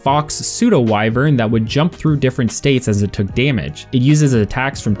shape-shifting fox pseudo-wyvern that would jump through different states as it took damage. It uses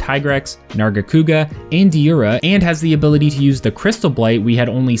attacks from Tigrex, Nargacuga, and Diura, and has the ability to use the Crystal Blight we had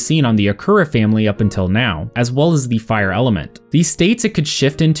only seen on the Akura family up until now, as well as the fire element. These states it could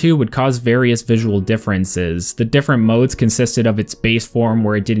shift into would cause various visual differences. The different modes consisted of its base form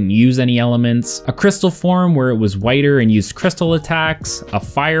where it didn't use any elements, elements, a crystal form where it was whiter and used crystal attacks, a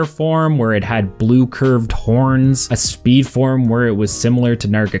fire form where it had blue curved horns, a speed form where it was similar to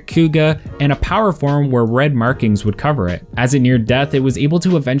Nargacuga, and a power form where red markings would cover it. As it neared death, it was able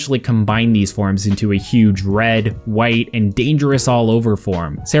to eventually combine these forms into a huge red, white, and dangerous all over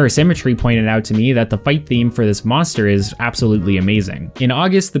form. Sarah Symmetry pointed out to me that the fight theme for this monster is absolutely amazing. In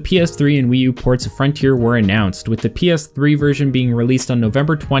August, the PS3 and Wii U ports of Frontier were announced, with the PS3 version being released on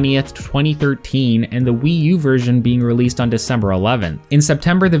November 20th, 2013, and the Wii U version being released on December 11th. In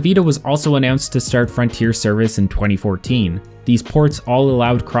September, the Vita was also announced to start Frontier service in 2014. These ports all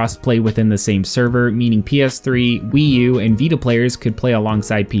allowed crossplay within the same server, meaning PS3, Wii U, and Vita players could play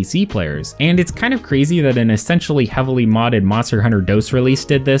alongside PC players. And it's kind of crazy that an essentially heavily modded Monster Hunter DOS release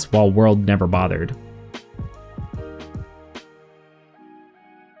did this while World never bothered.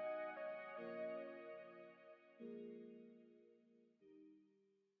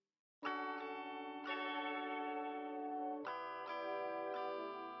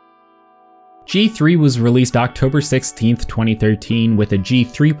 G3 was released October 16th, 2013, with a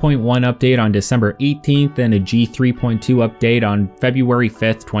G3.1 update on December 18th and a G3.2 update on February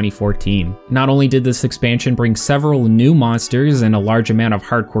 5th, 2014. Not only did this expansion bring several new monsters and a large amount of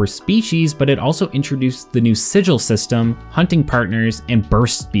hardcore species, but it also introduced the new sigil system, hunting partners, and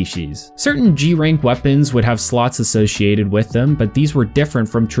burst species. Certain G-rank weapons would have slots associated with them, but these were different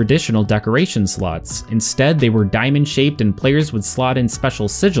from traditional decoration slots. Instead, they were diamond-shaped and players would slot in special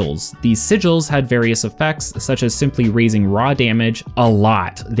sigils. These sigils had various effects, such as simply raising raw damage a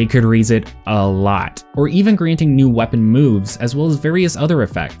lot. They could raise it a lot. Or even granting new weapon moves, as well as various other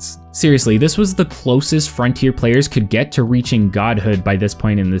effects. Seriously, this was the closest Frontier players could get to reaching godhood by this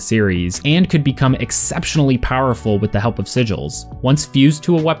point in the series, and could become exceptionally powerful with the help of sigils. Once fused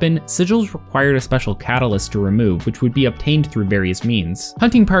to a weapon, sigils required a special catalyst to remove, which would be obtained through various means.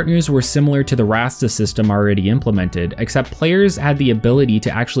 Hunting partners were similar to the Rasta system already implemented, except players had the ability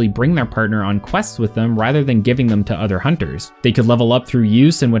to actually bring their partner on quests with them rather than giving them to other hunters. They could level up through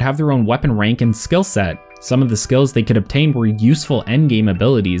use and would have their own weapon rank and skill set. Some of the skills they could obtain were useful endgame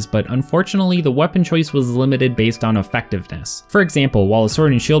abilities, but unfortunately the weapon choice was limited based on effectiveness. For example, while a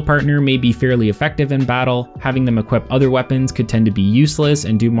sword and shield partner may be fairly effective in battle, having them equip other weapons could tend to be useless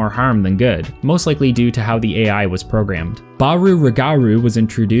and do more harm than good, most likely due to how the AI was programmed. Baru Ragaru was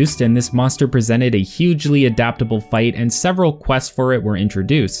introduced, and this monster presented a hugely adaptable fight, and several quests for it were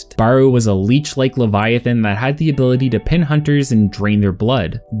introduced. Baru was a leech-like leviathan that had the ability to pin hunters and drain their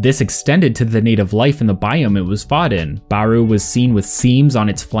blood. This extended to the native life in the biome it was fought in. Baru was seen with seams on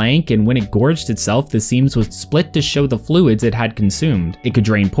its flank, and when it gorged itself, the seams would split to show the fluids it had consumed. It could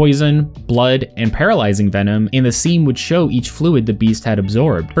drain poison, blood, and paralyzing venom, and the seam would show each fluid the beast had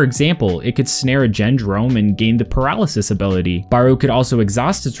absorbed. For example, it could snare a Gendrome and gain the paralysis ability. Baru could also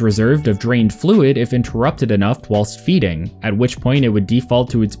exhaust its reserve of drained fluid if interrupted enough whilst feeding, at which point it would default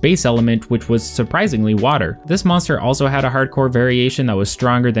to its base element, which was surprisingly water. This monster also had a hardcore variation that was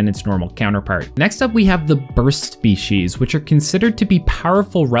stronger than its normal counterpart. Next up we have the burst species, which are considered to be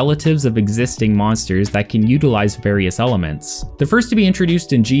powerful relatives of existing monsters that can utilize various elements. The first to be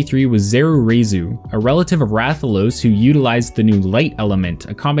introduced in G3 was Zeru Reizu, a relative of Rathalos who utilized the new light element,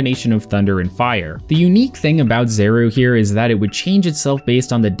 a combination of thunder and fire. The unique thing about Zeru here is that it would change itself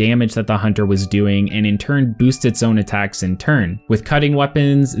based on the damage that the hunter was doing and in turn boost its own attacks in turn. With cutting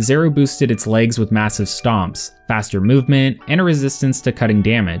weapons, Zeru boosted its legs with massive stomps, faster movement, and a resistance to cutting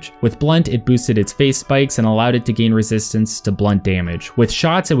damage. With blunt, it boosted its face spikes and allowed it to gain resistance to blunt damage. With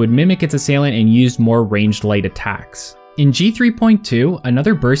shots, it would mimic its assailant and used more ranged light attacks. In G3.2,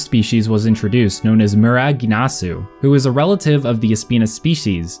 another burst species was introduced known as Muraginasu, who is a relative of the Espina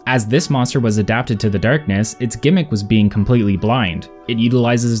species. As this monster was adapted to the darkness, its gimmick was being completely blind. It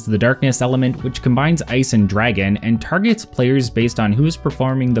utilizes the darkness element, which combines ice and dragon, and targets players based on who is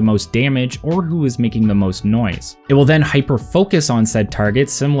performing the most damage or who is making the most noise. It will then hyper-focus on said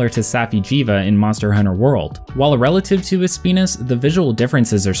targets, similar to Safi'jiiva in Monster Hunter World. While a relative to Espinas, the visual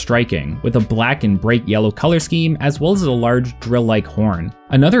differences are striking, with a black and bright yellow color scheme as well as a large drill-like horn.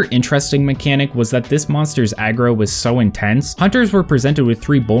 Another interesting mechanic was that this monster's aggro was so intense, hunters were presented with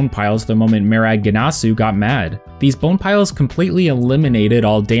 3 bone piles the moment Muraginasu got mad. These bone piles completely eliminated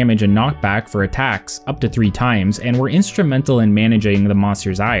all damage and knockback for attacks, up to 3 times, and were instrumental in managing the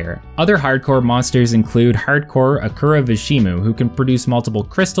monster's ire. Other hardcore monsters include hardcore Akura Vishimu, who can produce multiple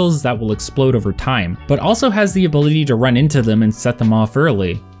crystals that will explode over time, but also has the ability to run into them and set them off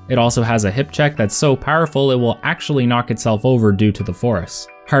early. It also has a hip check that's so powerful it will actually knock itself over due to the force.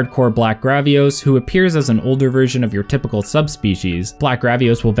 Hardcore Black Gravios, who appears as an older version of your typical subspecies. Black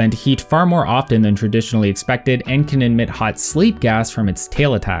Gravios will vent heat far more often than traditionally expected and can emit hot sleep gas from its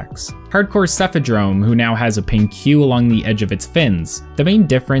tail attacks. Hardcore Cephadrome, who now has a pink hue along the edge of its fins. The main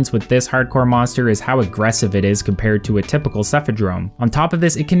difference with this hardcore monster is how aggressive it is compared to a typical Cephadrome. On top of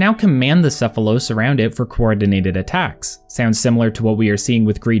this, it can now command the Cephalos around it for coordinated attacks. Sounds similar to what we are seeing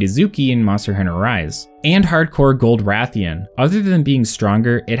with Great Izuki in Monster Hunter Rise. And hardcore Gold Rathian. Other than being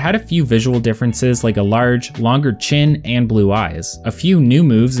stronger, it had a few visual differences like a large, longer chin and blue eyes. A few new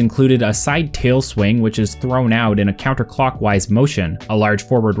moves included a side tail swing, which is thrown out in a counterclockwise motion, a large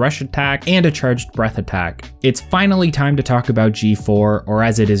forward rush attack, and a charged breath attack. It's finally time to talk about G4, or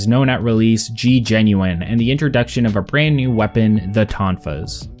as it is known at release, G Genuine, and the introduction of a brand new weapon, the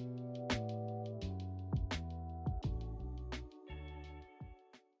Tonfas.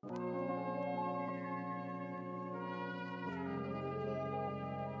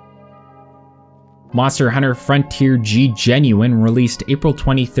 Monster Hunter Frontier G Genuine released April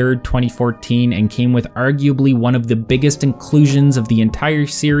 23, 2014 and came with arguably one of the biggest inclusions of the entire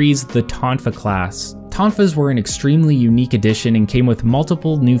series, the Tonfa class. Tonfas were an extremely unique addition and came with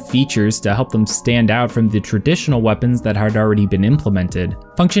multiple new features to help them stand out from the traditional weapons that had already been implemented.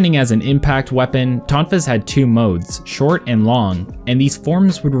 Functioning as an impact weapon, Tonfas had two modes, short and long, and these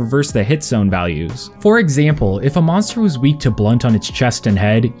forms would reverse the hit zone values. For example, if a monster was weak to blunt on its chest and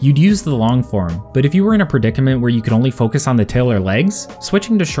head, you'd use the long form, but if you were in a predicament where you could only focus on the tail or legs,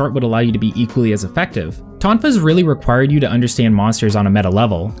 switching to short would allow you to be equally as effective. Tonfas really required you to understand monsters on a meta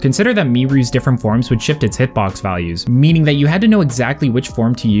level. Consider that Miru's different forms would shift its hitbox values, meaning that you had to know exactly which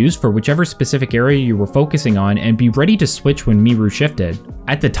form to use for whichever specific area you were focusing on and be ready to switch when Miru shifted.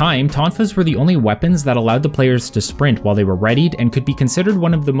 At the time, Tonfas were the only weapons that allowed the players to sprint while they were readied and could be considered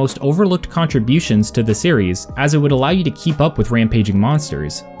one of the most overlooked contributions to the series, as it would allow you to keep up with rampaging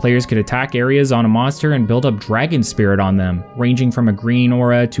monsters. Players could attack areas on a monster and build up Dragon Spirit on them, ranging from a green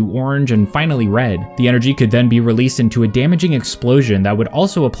aura to orange and finally red. The energy could then be released into a damaging explosion that would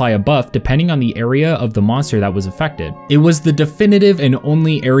also apply a buff depending on the area of the monster that was affected. It was the definitive and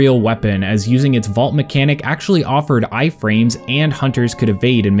only aerial weapon, as using its vault mechanic actually offered iframes and hunters could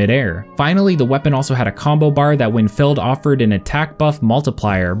evade in midair. Finally, the weapon also had a combo bar that when filled offered an attack buff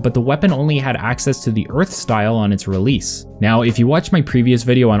multiplier, but the weapon only had access to the earth style on its release. Now, if you watched my previous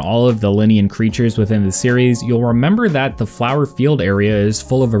video on all of the Linian creatures within the series, you'll remember that the flower field area is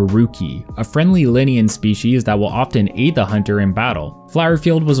full of Aruki, a friendly Linian species that will often aid the hunter in battle.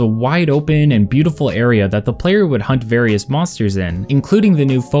 Flowerfield was a wide open and beautiful area that the player would hunt various monsters in, including the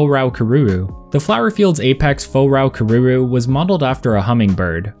new Fōrao Karuru. The Flowerfield's apex Fōrao Karuru was modeled after a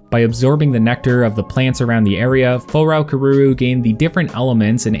hummingbird. By absorbing the nectar of the plants around the area, Fōrao Karuru gained the different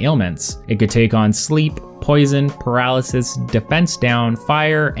elements and ailments. It could take on sleep, poison, paralysis, defense down,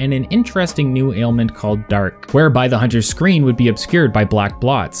 fire, and an interesting new ailment called dark, whereby the hunter's screen would be obscured by black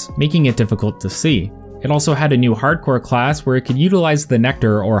blots, making it difficult to see. It also had a new hardcore class where it could utilize the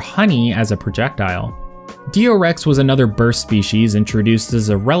nectar or honey as a projectile. Diorex was another burst species introduced as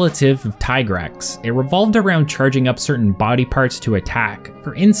a relative of Tigrex. It revolved around charging up certain body parts to attack.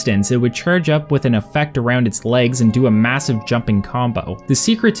 For instance, it would charge up with an effect around its legs and do a massive jumping combo. The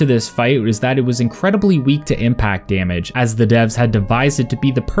secret to this fight was that it was incredibly weak to impact damage, as the devs had devised it to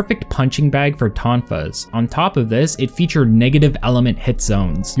be the perfect punching bag for Tonfas. On top of this, it featured negative element hit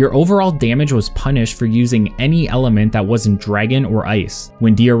zones. Your overall damage was punished for using any element that wasn't dragon or ice.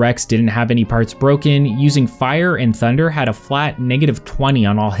 When Diorex didn't have any parts broken, using fire and thunder had a flat -20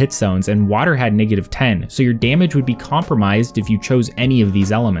 on all hit zones, and water had -10, so your damage would be compromised if you chose any of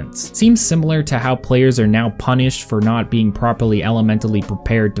these elements. Seems similar to how players are now punished for not being properly elementally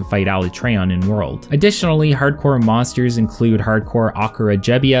prepared to fight Alatreon in World. Additionally, hardcore monsters include hardcore Akira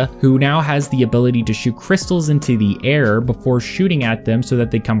Jebbia, who now has the ability to shoot crystals into the air before shooting at them so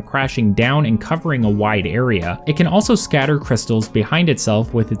that they come crashing down and covering a wide area. It can also scatter crystals behind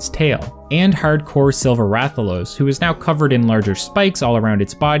itself with its tail. And hardcore Silver Rathalos, who is now covered in larger spikes all around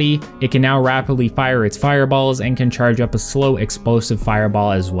its body. It can now rapidly fire its fireballs and can charge up a slow explosive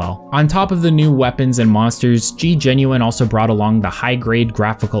fireball as well. On top of the new weapons and monsters, G Genuine also brought along the high-grade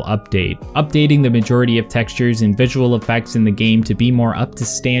graphical update, updating the majority of textures and visual effects in the game to be more up to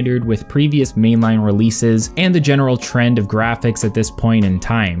standard with previous mainline releases and the general trend of graphics at this point in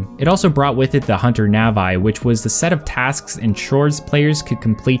time. It also brought with it the Hunter Navi, which was the set of tasks and chores players could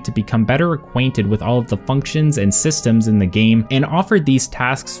complete to become better acquainted with all of the functions and systems in the game, and offered these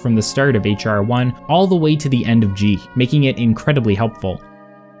tasks from the start of HR1 all the way to the end of G, making it incredibly helpful.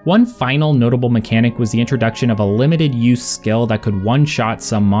 One final notable mechanic was the introduction of a limited use skill that could one-shot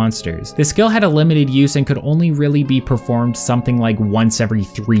some monsters. The skill had a limited use and could only really be performed something like once every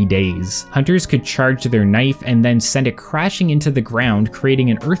 3 days. Hunters could charge their knife and then send it crashing into the ground, creating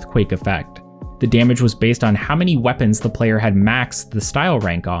an earthquake effect. The damage was based on how many weapons the player had maxed the style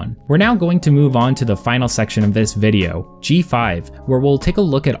rank on. We're now going to move on to the final section of this video, G5, where we'll take a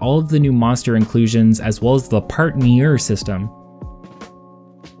look at all of the new monster inclusions as well as the partner system.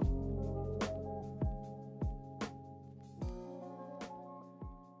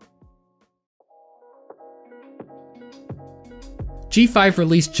 G5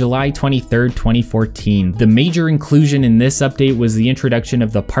 released July 23rd, 2014. The major inclusion in this update was the introduction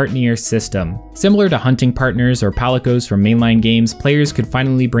of the partner system. Similar to hunting partners or palicos from mainline games, players could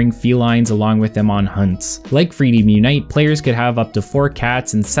finally bring felines along with them on hunts. Like Freedom Unite, players could have up to 4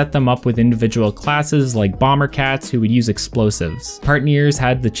 cats and set them up with individual classes like bomber cats who would use explosives. Partners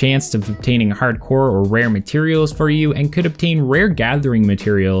had the chance of obtaining hardcore or rare materials for you and could obtain rare gathering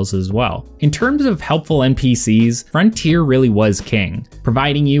materials as well. In terms of helpful NPCs, Frontier really was king,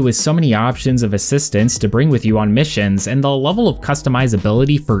 providing you with so many options of assistance to bring with you on missions, and the level of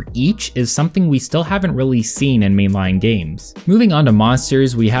customizability for each is something we still haven't really seen in mainline games. Moving on to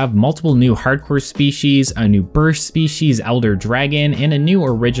monsters, we have multiple new hardcore species, a new burst species Elder Dragon, and a new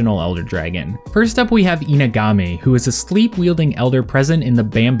original Elder Dragon. First up we have Inagami, who is a sleep-wielding elder present in the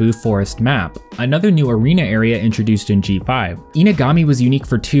Bamboo Forest map, another new arena area introduced in G5. Inagami was unique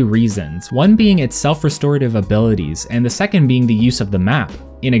for 2 reasons, one being its self-restorative abilities, and the second being the use of the map.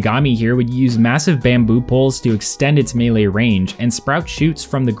 Inagami here would use massive bamboo poles to extend its melee range and sprout shoots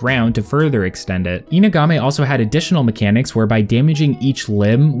from the ground to further extend it. Inagami also had additional mechanics whereby damaging each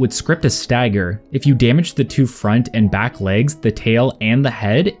limb would script a stagger. If you damaged the 2 front and back legs, the tail, and the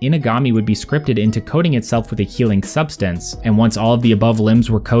head, Inagami would be scripted into coating itself with a healing substance, and once all of the above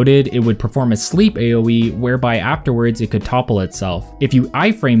limbs were coated, it would perform a sleep AoE whereby afterwards it could topple itself. If you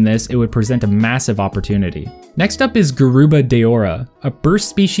iframe this, it would present a massive opportunity. Next up is Garuba Deora, a burst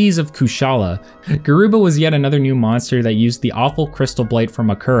species of Kushala. Garuba was yet another new monster that used the awful crystal blight from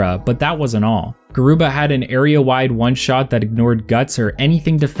Akura, but that wasn't all. Garuba had an area-wide one-shot that ignored guts or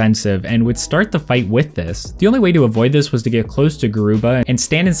anything defensive and would start the fight with this. The only way to avoid this was to get close to Garuba and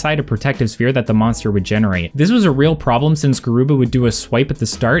stand inside a protective sphere that the monster would generate. This was a real problem since Garuba would do a swipe at the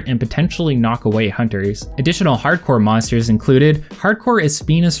start and potentially knock away hunters. Additional hardcore monsters included Hardcore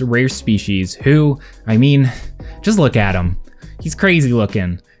Espinus rare species, who, I mean, just look at him. He's crazy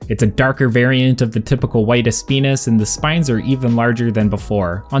looking. It's a darker variant of the typical white Espinus, and the spines are even larger than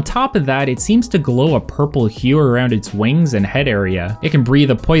before. On top of that, it seems to glow a purple hue around its wings and head area. It can breathe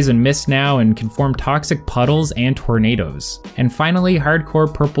a poison mist now and can form toxic puddles and tornadoes. And finally,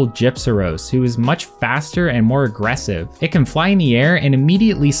 hardcore purple Gypsaros, who is much faster and more aggressive. It can fly in the air and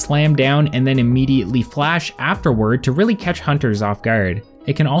immediately slam down and then immediately flash afterward to really catch hunters off guard.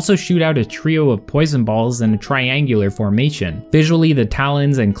 It can also shoot out a trio of poison balls in a triangular formation. Visually, the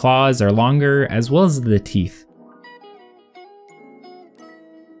talons and claws are longer, as well as the teeth.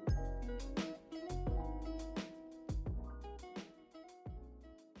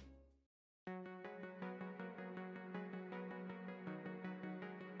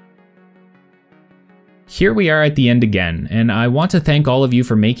 Here we are at the end again, and I want to thank all of you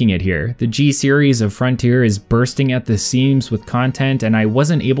for making it here. The G series of Frontier is bursting at the seams with content, and I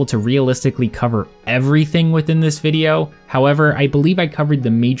wasn't able to realistically cover everything within this video. However, I believe I covered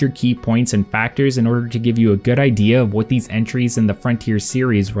the major key points and factors in order to give you a good idea of what these entries in the Frontier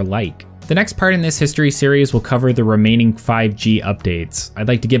series were like. The next part in this history series will cover the remaining 5G updates. I'd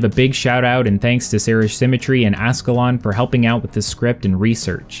like to give a big shout out and thanks to Sarah Symmetry and Ascalon for helping out with the script and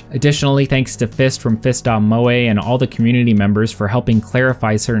research. Additionally, thanks to Fist from Fist.moe and all the community members for helping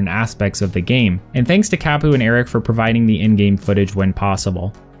clarify certain aspects of the game. And thanks to Kapu and Eric for providing the in-game footage when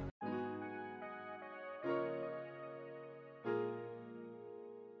possible.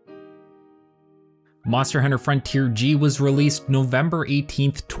 Monster Hunter Frontier G was released November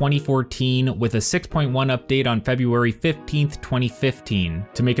 18th, 2014 with a 6.1 update on February 15th, 2015.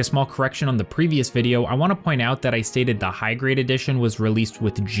 To make a small correction on the previous video, I want to point out that I stated the high grade edition was released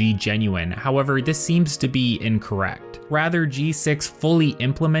with G Genuine. However, this seems to be incorrect. Rather, G6 fully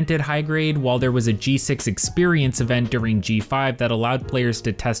implemented high grade, while there was a G6 experience event during G5 that allowed players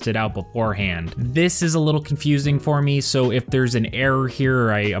to test it out beforehand. This is a little confusing for me, so if there's an error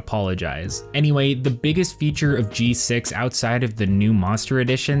here, I apologize. Anyway, the biggest feature of G6 outside of the new monster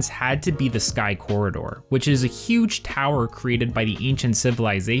editions had to be the Sky Corridor, which is a huge tower created by the ancient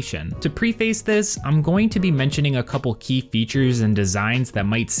civilization. To preface this, I'm going to be mentioning a couple key features and designs that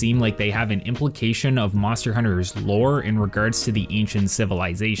might seem like they have an implication of Monster Hunter's lore in regards to the ancient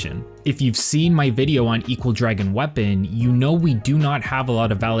civilization. If you've seen my video on Equal Dragon Weapon, you know we do not have a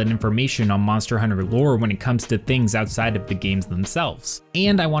lot of valid information on Monster Hunter lore when it comes to things outside of the games themselves.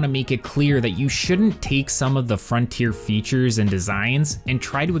 And I want to make it clear that you shouldn't take some of the Frontier features and designs and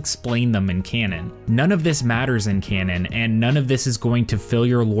try to explain them in canon. None of this matters in canon, and none of this is going to fill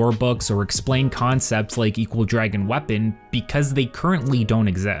your lore books or explain concepts like Equal Dragon Weapon because they currently don't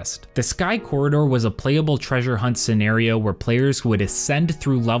exist. The Sky Corridor was a playable treasure hunt scenario where players would ascend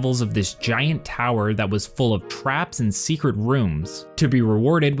through levels of this giant tower that was full of traps and secret rooms to be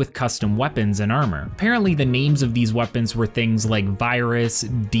rewarded with custom weapons and armor. Apparently the names of these weapons were things like Virus,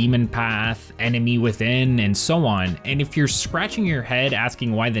 Demon Path, Enemy Within, and so on, and if you're scratching your head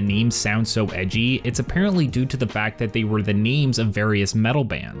asking why the names sound so edgy, it's apparently due to the fact that they were the names of various metal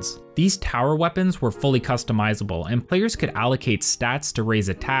bands. These tower weapons were fully customizable, and players could allocate stats to raise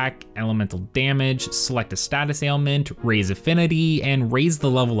attack, elemental damage, select a status ailment, raise affinity, and raise the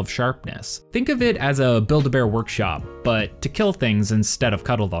level of sharpness. Think of it as a Build-A-Bear workshop, but to kill things instead of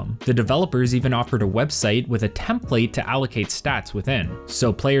cuddle them. The developers even offered a website with a template to allocate stats within,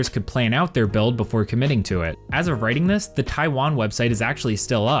 so players could plan out their build before committing to it. As of writing this, the Taiwan website is actually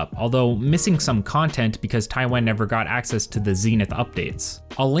still up, although missing some content because Taiwan never got access to the Zenith updates.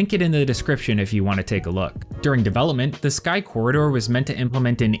 I'll link it in the description if you want to take a look. During development, the Sky Corridor was meant to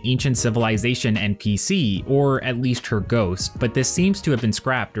implement an ancient civilization NPC, or at least her ghost, but this seems to have been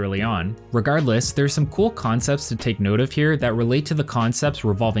scrapped early on. Regardless, there's some cool concepts to take note of here that relate to the concepts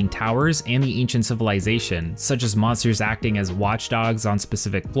revolving towers and the ancient civilization, such as monsters acting as watchdogs on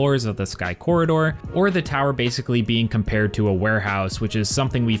specific floors of the Sky Corridor, or the tower basically being compared to a warehouse, which is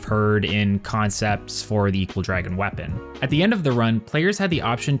something we've heard in concepts for the Equal Dragon Weapon. At the end of the run, players had the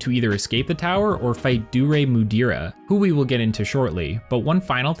option to either escape the tower or fight Dayz Mudira, who we will get into shortly, but one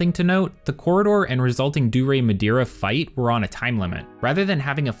final thing to note, the corridor and resulting Dayz Mudira fight were on a time limit. Rather than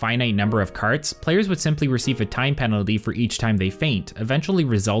having a finite number of carts, players would simply receive a time penalty for each time they faint, eventually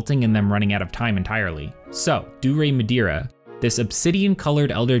resulting in them running out of time entirely. So, Dayz Mudira, this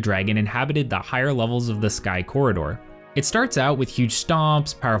obsidian-colored elder dragon inhabited the higher levels of the Sky Corridor. It starts out with huge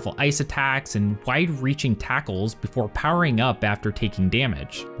stomps, powerful ice attacks, and wide-reaching tackles before powering up after taking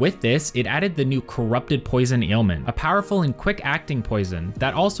damage. With this, it added the new Corrupted Poison ailment, a powerful and quick-acting poison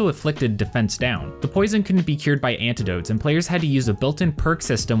that also afflicted defense down. The poison couldn't be cured by antidotes, and players had to use a built-in perk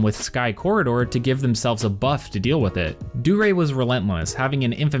system with Sky Corridor to give themselves a buff to deal with it. Dayz was relentless, having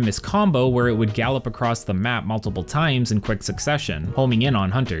an infamous combo where it would gallop across the map multiple times in quick succession, homing in on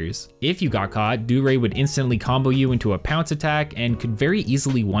hunters. If you got caught, Dayz would instantly combo you into a pounce attack and could very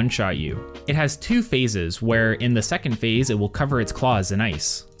easily one-shot you. It has two phases, where in the second phase it will cover its claws in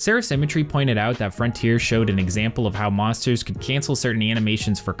ice. Sarah Symmetry pointed out that Frontier showed an example of how monsters could cancel certain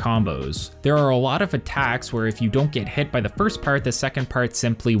animations for combos. There are a lot of attacks where if you don't get hit by the first part, the second part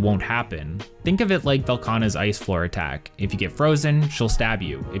simply won't happen. Think of it like Velkhana's ice floor attack. If you get frozen, she'll stab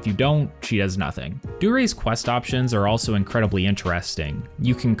you. If you don't, she does nothing. Dayz's quest options are also incredibly interesting.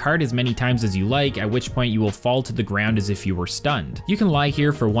 You can cart as many times as you like, at which point you will fall to the ground as if you were stunned. You can lie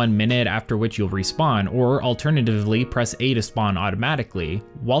here for 1 minute, after which you'll respawn, or alternatively press A to spawn automatically.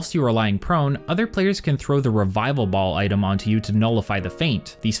 Whilst you are lying prone, other players can throw the revival ball item onto you to nullify the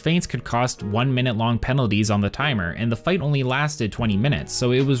feint. These feints could cost 1 minute long penalties on the timer, and the fight only lasted 20 minutes,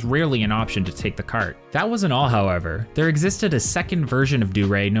 so it was rarely an option to take the cart. That wasn't all, however. There existed a second version of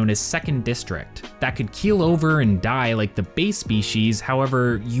Dayz known as Second District that could keel over and die like the base species.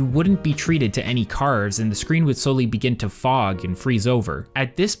 However, you wouldn't be treated to any carves and the screen would slowly begin to fog and freeze over.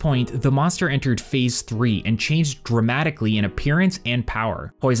 At this point, the monster entered phase 3 and changed dramatically in appearance and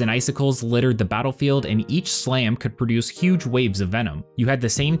power. Poison icicles littered the battlefield, and each slam could produce huge waves of venom. You had the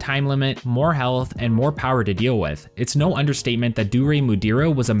same time limit, more health, and more power to deal with. It's no understatement that Dayz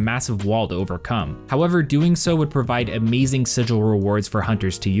Mudira was a massive wall to overcome. However, doing so would provide amazing sigil rewards for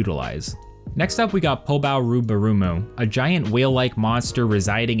hunters to utilize. Next up, we got Pobao Rubarumu, a giant whale-like monster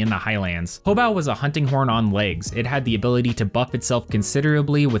residing in the highlands. Pobao was a hunting horn on legs. It had the ability to buff itself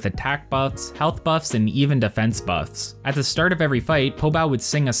considerably with attack buffs, health buffs, and even defense buffs. At the start of every fight, Pobao would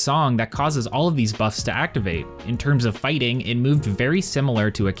sing a song that causes all of these buffs to activate. In terms of fighting, it moved very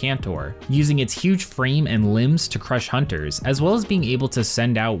similar to a Cantor, using its huge frame and limbs to crush hunters, as well as being able to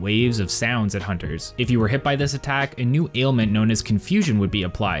send out waves of sounds at hunters. If you were hit by this attack, a new ailment known as Confusion would be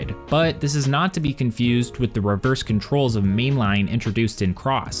applied, but this is not to be confused with the reverse controls of mainline introduced in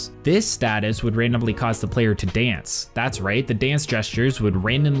Cross. This status would randomly cause the player to dance. That's right, the dance gestures would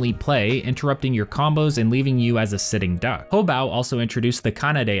randomly play, interrupting your combos and leaving you as a sitting duck. Pobao also introduced the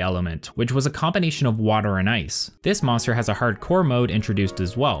Kanade element, which was a combination of water and ice. This monster has a hardcore mode introduced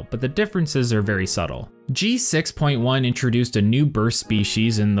as well, but the differences are very subtle. G6.1 introduced a new burst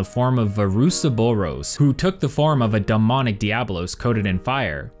species in the form of Varusaboros, who took the form of a demonic Diablos coated in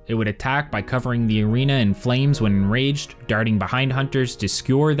fire. It would attack by covering the arena in flames when enraged, darting behind hunters to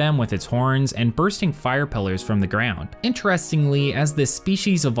skewer them with its horns, and bursting fire pillars from the ground. Interestingly, as this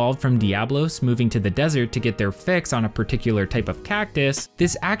species evolved from Diablos moving to the desert to get their fix on a particular type of cactus,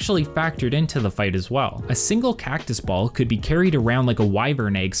 this actually factored into the fight as well. A single cactus ball could be carried around like a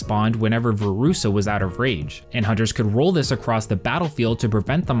wyvern egg spawned whenever Verusa was out of rage, and hunters could roll this across the battlefield to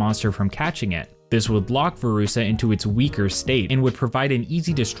prevent the monster from catching it. This would lock Verusa into its weaker state and would provide an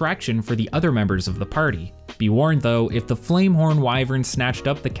easy distraction for the other members of the party. Be warned though, if the Flamehorn Wyvern snatched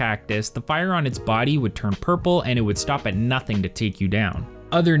up the cactus, the fire on its body would turn purple and it would stop at nothing to take you down.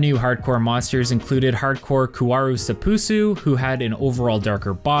 Other new hardcore monsters included hardcore Kuaru Sapusu, who had an overall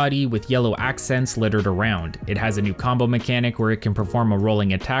darker body with yellow accents littered around. It has a new combo mechanic where it can perform a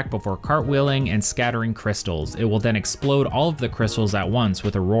rolling attack before cartwheeling and scattering crystals. It will then explode all of the crystals at once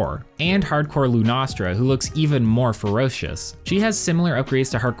with a roar. And hardcore Lunastra, who looks even more ferocious. She has similar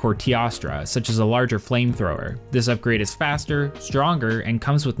upgrades to hardcore Teostra, such as a larger flamethrower. This upgrade is faster, stronger, and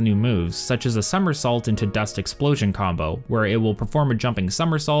comes with new moves, such as a somersault into dust explosion combo, where it will perform a jumping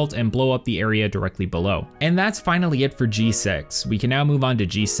somersault and blow up the area directly below. And that's finally it for G6. We can now move on to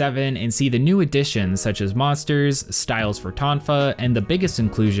G7 and see the new additions such as monsters, styles for Tonfa, and the biggest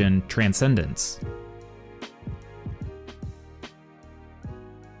inclusion, Transcendence.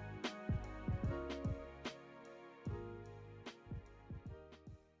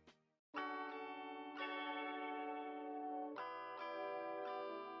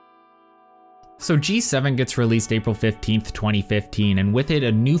 So G7 gets released April 15th, 2015, and with it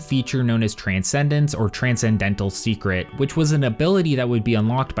a new feature known as Transcendence or Transcendental Secret, which was an ability that would be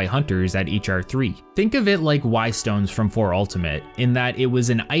unlocked by hunters at HR3. Think of it like Y-Stones from 4 Ultimate, in that it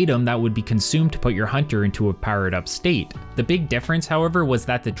was an item that would be consumed to put your hunter into a powered up state. The big difference, however, was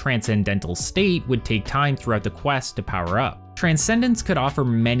that the Transcendental state would take time throughout the quest to power up. Transcendence could offer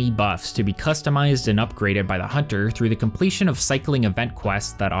many buffs to be customized and upgraded by the hunter through the completion of cycling event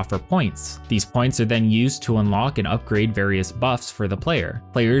quests that offer points. These points are then used to unlock and upgrade various buffs for the player.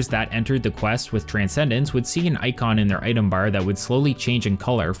 Players that entered the quest with Transcendence would see an icon in their item bar that would slowly change in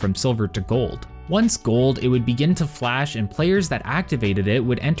color from silver to gold. Once gold, it would begin to flash and players that activated it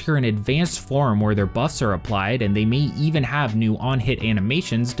would enter an advanced form where their buffs are applied and they may even have new on-hit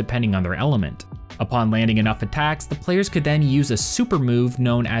animations depending on their element. Upon landing enough attacks, the players could then use a super move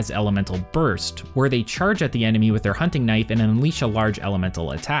known as Elemental Burst, where they charge at the enemy with their hunting knife and unleash a large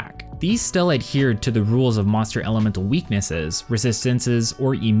elemental attack. These still adhered to the rules of monster elemental weaknesses, resistances,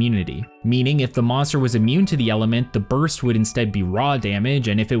 or immunity, meaning if the monster was immune to the element, the burst would instead be raw damage,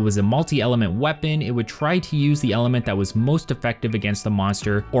 and if it was a multi-element weapon, it would try to use the element that was most effective against the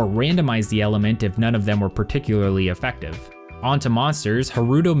monster, or randomize the element if none of them were particularly effective. Onto monsters,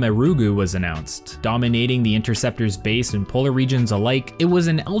 Haruto Merugu was announced. Dominating the Interceptor's base and polar regions alike, it was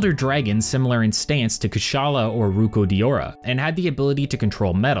an elder dragon similar in stance to Kushala or Ruko Diora, and had the ability to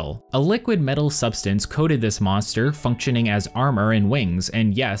control metal. A liquid metal substance coated this monster, functioning as armor and wings,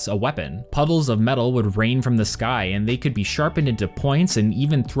 and yes, a weapon. Puddles of metal would rain from the sky, and they could be sharpened into points and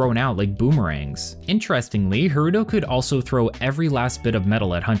even thrown out like boomerangs. Interestingly, Haruto could also throw every last bit of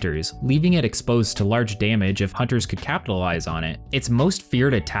metal at hunters, leaving it exposed to large damage if hunters could capitalize on it. Its most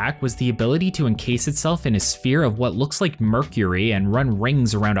feared attack was the ability to encase itself in a sphere of what looks like mercury and run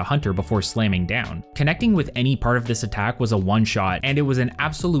rings around a hunter before slamming down. Connecting with any part of this attack was a one-shot, and it was an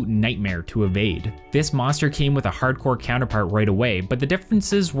absolute nightmare to evade. This monster came with a hardcore counterpart right away, but the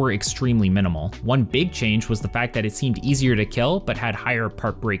differences were extremely minimal. One big change was the fact that it seemed easier to kill, but had higher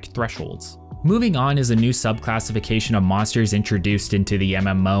part break thresholds. Moving on is a new subclassification of monsters introduced into the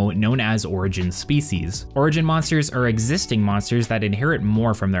MMO known as Origin Species. Origin monsters are existing monsters that inherit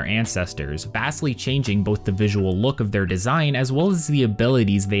more from their ancestors, vastly changing both the visual look of their design as well as the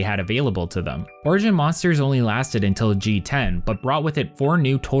abilities they had available to them. Origin monsters only lasted until G10, but brought with it 4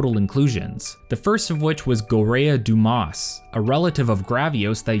 new total inclusions. The first of which was Gorea Dumas, a relative of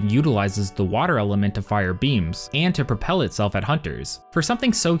Gravios that utilizes the water element to fire beams, and to propel itself at hunters. For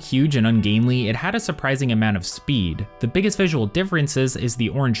something so huge and ungainly, it had a surprising amount of speed. The biggest visual differences is the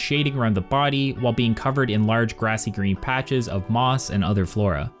orange shading around the body while being covered in large grassy green patches of moss and other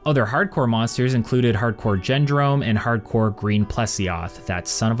flora. Other hardcore monsters included hardcore Gendrome and hardcore Green Plesioth, that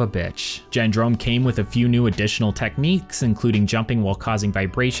son of a bitch. Gendrome came with a few new additional techniques, including jumping while causing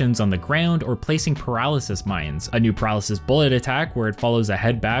vibrations on the ground or placing paralysis mines, a new paralysis bullet attack where it follows a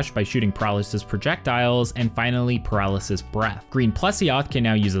head bash by shooting paralysis projectiles, and finally paralysis breath. Green Plesioth can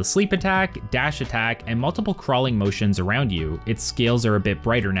now use a sleep attack, dash attack, and multiple crawling motions around you. Its scales are a bit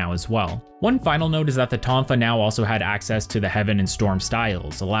brighter now as well. One final note is that the Tonfa now also had access to the Heaven and Storm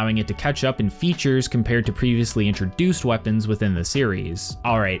styles, allowing it to catch up in features compared to previously introduced weapons within the series.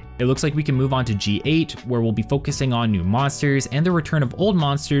 Alright, it looks like we can move on to G8, where we'll be focusing on new monsters and the return of old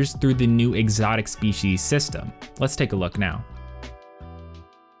monsters through the new exotic species system. Let's take a look now.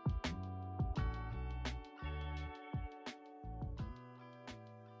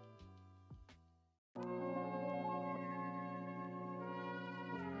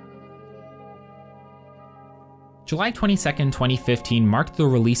 July 22nd, 2015 marked the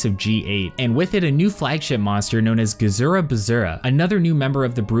release of G8, and with it a new flagship monster known as Gezura Bezura, another new member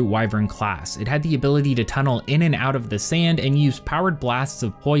of the Brute Wyvern class. It had the ability to tunnel in and out of the sand and use powered blasts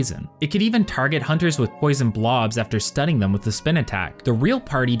of poison. It could even target hunters with poison blobs after stunning them with the spin attack. The real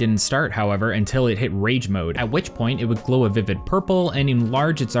party didn't start, however, until it hit rage mode, at which point it would glow a vivid purple and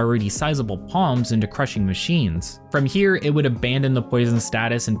enlarge its already sizable palms into crushing machines. From here, it would abandon the poison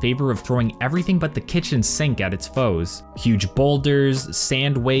status in favor of throwing everything but the kitchen sink at its foes. Huge boulders,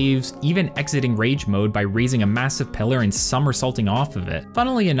 sand waves, even exiting rage mode by raising a massive pillar and somersaulting off of it.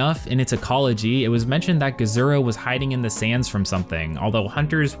 Funnily enough, in its ecology, it was mentioned that Gezura was hiding in the sands from something, although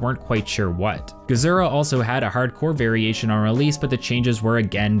hunters weren't quite sure what. Gezura also had a hardcore variation on release, but the changes were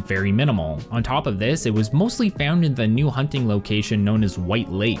again very minimal. On top of this, it was mostly found in the new hunting location known as White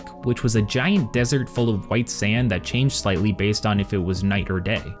Lake, which was a giant desert full of white sand that changed slightly based on if it was night or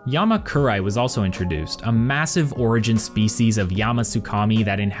day. Yamakurai was also introduced, a massive origin species of Yamasukami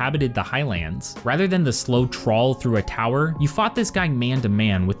that inhabited the highlands. Rather than the slow trawl through a tower, you fought this guy man to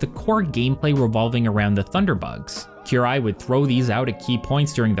man, with the core gameplay revolving around the thunderbugs. Kurai would throw these out at key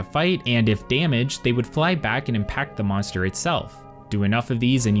points during the fight, and if damaged, they would fly back and impact the monster itself. Do enough of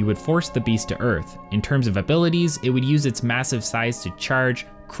these and you would force the beast to earth. In terms of abilities, it would use its massive size to charge,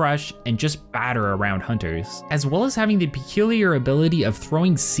 crush, and just batter around hunters, as well as having the peculiar ability of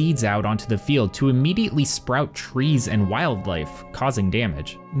throwing seeds out onto the field to immediately sprout trees and wildlife, causing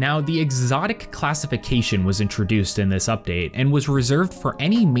damage. Now, the exotic classification was introduced in this update and was reserved for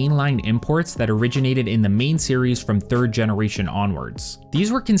any mainline imports that originated in the main series from 3rd generation onwards.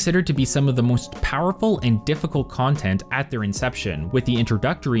 These were considered to be some of the most powerful and difficult content at their inception, with the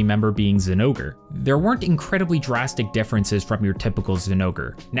introductory member being Zinogre. There weren't incredibly drastic differences from your typical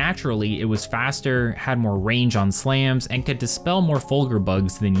Zinogre. Naturally, it was faster, had more range on slams, and could dispel more Fulgur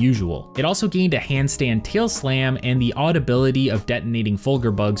bugs than usual. It also gained a handstand tail slam and the odd ability of detonating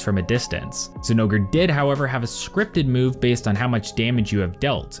Fulgur bugs from a distance. Zinogre did, however, have a scripted move based on how much damage you have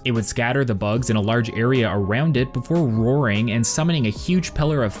dealt. It would scatter the bugs in a large area around it before roaring and summoning a huge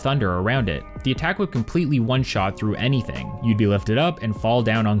pillar of thunder around it. The attack would completely one-shot through anything. You'd be lifted up and fall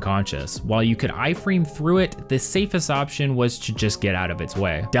down unconscious. While you could iframe through it, the safest option was to just get out of its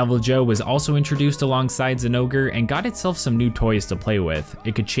way. Devil Joe was also introduced alongside Zinogre and got itself some new toys to play with.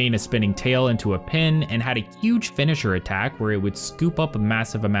 It could chain a spinning tail into a pin and had a huge finisher attack where it would scoop up a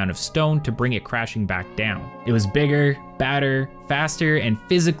massive amount of stone to bring it crashing back down. It was bigger, badder, faster, and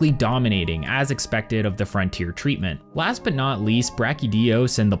physically dominating, as expected of the Frontier treatment. Last but not least,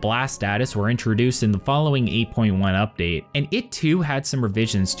 Brachydios and the Blast status were introduced in the following 8.1 update, and it too had some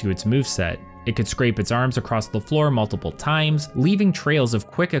revisions to its moveset. It could scrape its arms across the floor multiple times, leaving trails of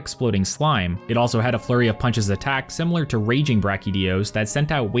quick exploding slime. It also had a flurry of punches attack similar to Raging Brachydios that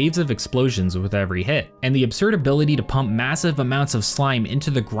sent out waves of explosions with every hit, and the absurd ability to pump massive amounts of slime into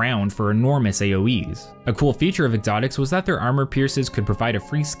the ground for enormous AoEs. A cool feature of exotics was that their armor pierces could provide a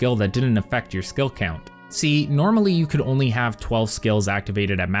free skill that didn't affect your skill count. See, normally you could only have 12 skills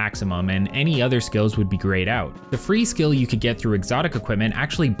activated at maximum and any other skills would be grayed out. The free skill you could get through exotic equipment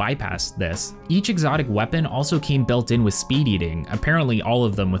actually bypassed this. Each exotic weapon also came built in with speed eating, apparently all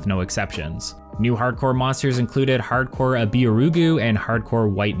of them with no exceptions. New hardcore monsters included Hardcore Abiarugu and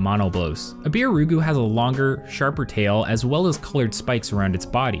Hardcore White Monoblos. Abiarugu has a longer, sharper tail as well as colored spikes around its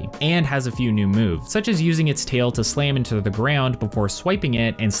body, and has a few new moves, such as using its tail to slam into the ground before swiping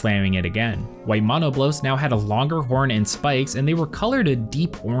it and slamming it again. White Monoblos now had a longer horn and spikes, and they were colored a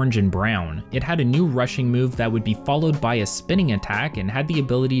deep orange and brown. It had a new rushing move that would be followed by a spinning attack and had the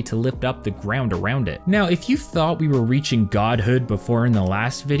ability to lift up the ground around it. Now, if you thought we were reaching godhood before in the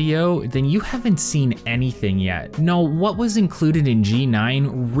last video, then you haven't seen anything yet. No, what was included in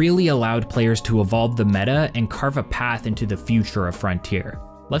G9 really allowed players to evolve the meta and carve a path into the future of Frontier.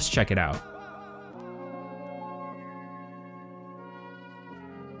 Let's check it out.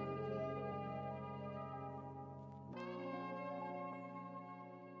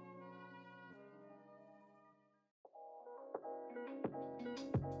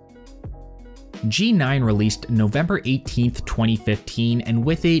 G9 released November 18th, 2015, and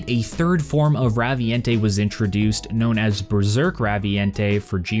with it, a third form of Raviente was introduced known as Berserk Raviente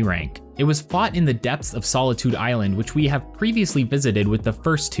for G rank. It was fought in the depths of Solitude Island, which we have previously visited with the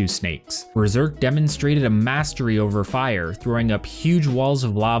first two snakes. Berserk demonstrated a mastery over fire, throwing up huge walls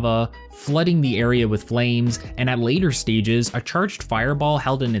of lava, flooding the area with flames, and at later stages, a charged fireball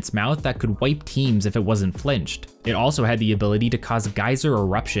held in its mouth that could wipe teams if it wasn't flinched. It also had the ability to cause geyser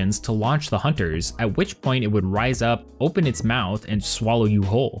eruptions to launch the hunters, at which point it would rise up, open its mouth, and swallow you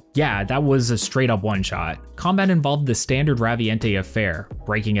whole. Yeah, that was a straight up one-shot. Combat involved the standard Raviente affair,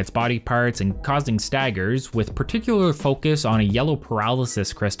 breaking its body parts and causing staggers, with particular focus on a yellow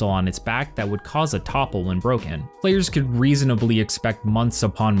paralysis crystal on its back that would cause a topple when broken. Players could reasonably expect months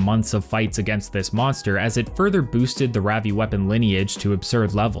upon months of fights against this monster, as it further boosted the Ravi weapon lineage to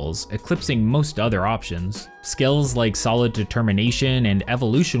absurd levels, eclipsing most other options. Skills like solid determination and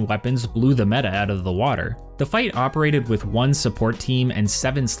evolution weapons blew the meta out of the water. The fight operated with 1 support team and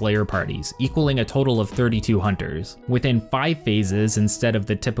 7 slayer parties, equaling a total of 32 hunters, within 5 phases instead of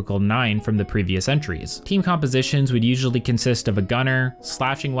the typical 9 from the previous entries. Team compositions would usually consist of a gunner,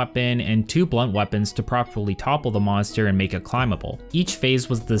 slashing weapon, and 2 blunt weapons to properly topple the monster and make it climbable. Each phase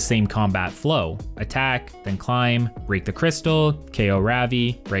was the same combat flow: attack, then climb, break the crystal, KO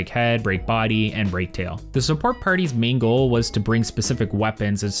Ravi, break head, break body, and break tail. The support party's main goal was to bring specific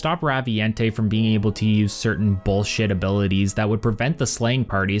weapons and stop Raviente from being able to use certain bullshit abilities that would prevent the slaying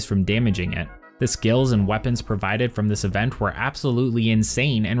parties from damaging it. The skills and weapons provided from this event were absolutely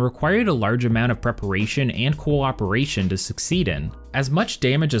insane and required a large amount of preparation and cooperation to succeed in. As much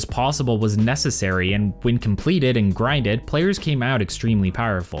damage as possible was necessary, and when completed and grinded, players came out extremely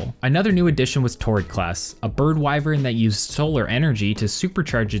powerful. Another new addition was Torridclus, a bird wyvern that used solar energy to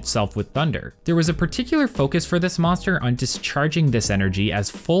supercharge itself with thunder. There was a particular focus for this monster on discharging this energy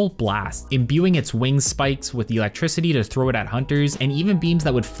as full blast, imbuing its wing spikes with electricity to throw it at hunters, and even beams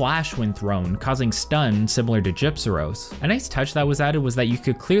that would flash when thrown, causing stun similar to Gypsyros. A nice touch that was added was that you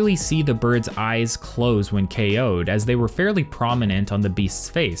could clearly see the bird's eyes close when KO'd, as they were fairly prominent on the beast's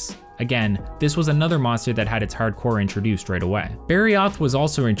face. Again, this was another monster that had its hardcore introduced right away. Barioth was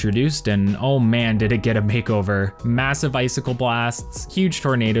also introduced, and oh man did it get a makeover. Massive icicle blasts, huge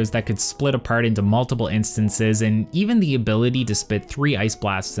tornadoes that could split apart into multiple instances, and even the ability to spit 3 ice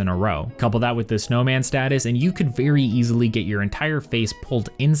blasts in a row. Couple that with the snowman status and you could very easily get your entire face pulled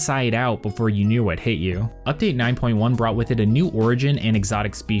inside out before you knew what hit you. Update 9.1 brought with it a new origin and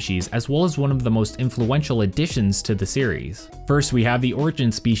exotic species, as well as one of the most influential additions to the series. First, we have the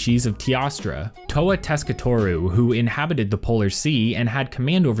origin species of Teostra, Toa Teskatoru, who inhabited the polar sea and had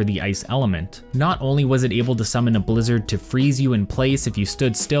command over the ice element. Not only was it able to summon a blizzard to freeze you in place if you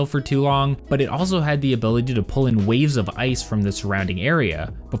stood still for too long, but it also had the ability to pull in waves of ice from the surrounding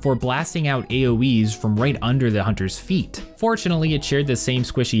area, before blasting out AoEs from right under the hunter's feet. Fortunately, it shared the same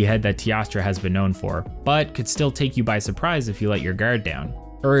squishy head that Teostra has been known for, but could still take you by surprise if you let your guard down.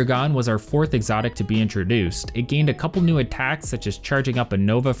 Uragan was our 4th exotic to be introduced. It gained a couple new attacks, such as charging up a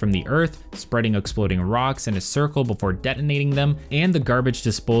nova from the earth, spreading exploding rocks in a circle before detonating them, and the garbage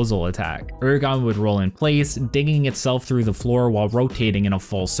disposal attack. Uragan would roll in place, digging itself through the floor while rotating in a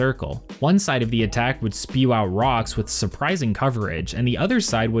full circle. One side of the attack would spew out rocks with surprising coverage, and the other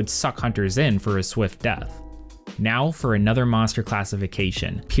side would suck hunters in for a swift death. Now for another monster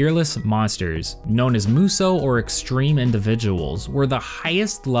classification. Peerless monsters, known as Muso or extreme individuals, were the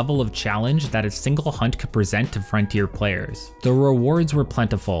highest level of challenge that a single hunt could present to Frontier players. The rewards were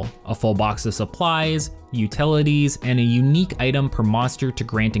plentiful, a full box of supplies, utilities, and a unique item per monster to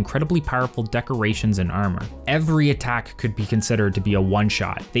grant incredibly powerful decorations and armor. Every attack could be considered to be a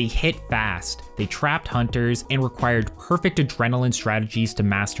one-shot. They hit fast, they trapped hunters, and required perfect adrenaline strategies to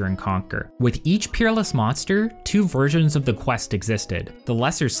master and conquer. With each peerless monster, 2 versions of the quest existed. The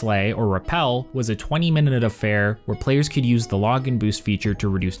Lesser Slay, or Repel, was a 20-minute affair where players could use the login boost feature to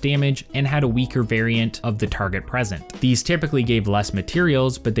reduce damage and had a weaker variant of the target present. These typically gave less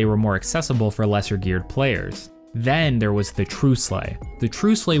materials, but they were more accessible for lesser geared players. Then there was the True Slay. The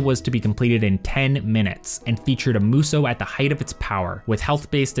True Slay was to be completed in 10 minutes and featured a Muso at the height of its power, with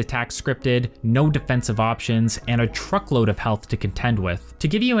health-based attacks scripted, no defensive options, and a truckload of health to contend with. To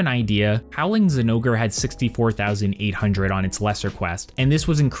give you an idea, Howling Zinogre had 64,800 on its lesser quest, and this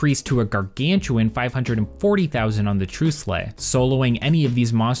was increased to a gargantuan 540,000 on the True Slay. Soloing any of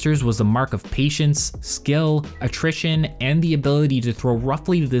these monsters was a mark of patience, skill, attrition, and the ability to throw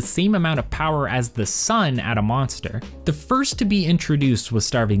roughly the same amount of power as the sun at a monster. The first to be introduced was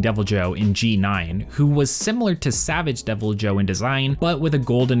Starving Deviljho in G9, who was similar to Savage Deviljho in design, but with a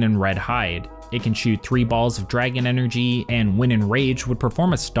golden and red hide. It can shoot 3 balls of dragon energy, and when enraged would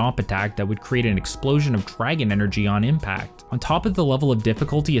perform a stomp attack that would create an explosion of dragon energy on impact. On top of the level of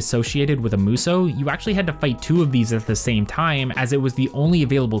difficulty associated with a Muso, you actually had to fight 2 of these at the same time, as it was the only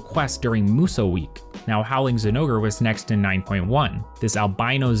available quest during Muso week. Now Howling Zinogre was next in 9.1. This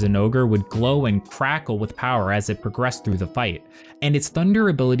albino Zinogre would glow and crackle with power as it progressed through the fight, and its thunder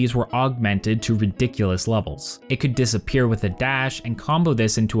abilities were augmented to ridiculous levels. It could disappear with a dash and combo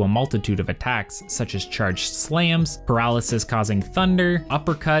this into a multitude of attacks, such as charged slams, paralysis causing thunder,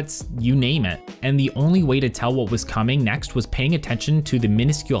 uppercuts, you name it. And the only way to tell what was coming next was paying attention to the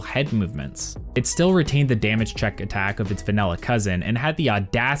minuscule head movements. It still retained the damage check attack of its vanilla cousin and had the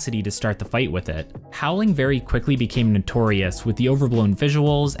audacity to start the fight with it. Howling very quickly became notorious with the overblown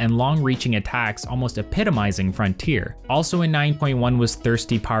visuals and long-reaching attacks almost epitomizing Frontier. Also in 9.1 was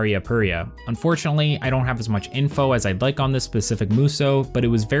Thirsty Paria Puria. Unfortunately, I don't have as much info as I'd like on this specific Muso, but it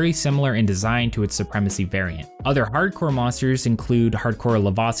was very similar in design to its Supremacy variant. Other hardcore monsters include Hardcore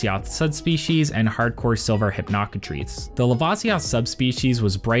Lavasiath subspecies and Hardcore Silver Hypnocatrice. The Lavasiath subspecies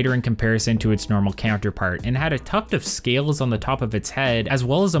was brighter in comparison to its normal counterpart and had a tuft of scales on the top of its head as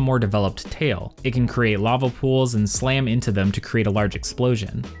well as a more developed tail. It can create lava pools and slam into them to create a large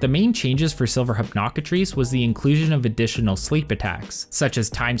explosion. The main changes for Silver Hypnocatrice was the inclusion of additional sleep attacks, such as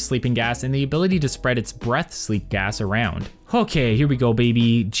timed sleeping gas and the ability to spread its breath sleep gas around. Okay, here we go,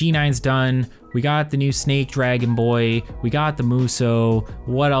 baby. G9's done. We got the new Snake Dragon Boy. We got the Muso.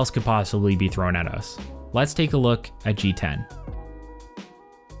 What else could possibly be thrown at us? Let's take a look at G10.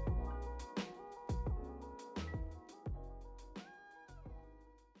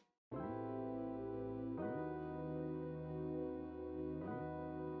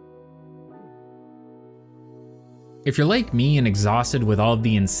 If you're like me and exhausted with all of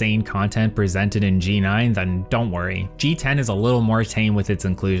the insane content presented in G9, then don't worry, G10 is a little more tame with its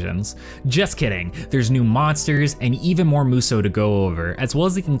inclusions. Just kidding, there's new monsters and even more Muso to go over, as well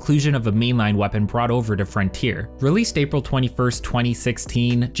as the inclusion of a mainline weapon brought over to Frontier. Released April 21st,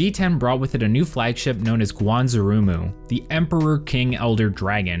 2016, G10 brought with it a new flagship known as Guanzurumu, the Emperor King Elder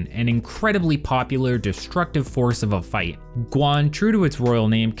Dragon, an incredibly popular, destructive force of a fight. Guan, true to its royal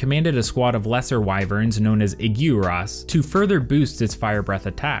name, commanded a squad of lesser wyverns known as Iguras to further boost its fire breath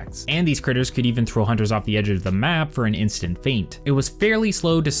attacks, and these critters could even throw hunters off the edge of the map for an instant feint. It was fairly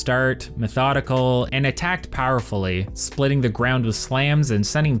slow to start, methodical, and attacked powerfully, splitting the ground with slams and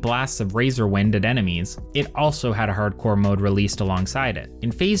sending blasts of razor wind at enemies. It also had a hardcore mode released alongside it.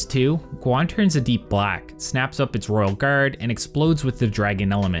 In phase 2, Guan turns a deep black, snaps up its royal guard, and explodes with the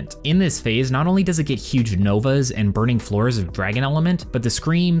dragon element. In this phase, not only does it get huge novas and burning floors of dragon element, but the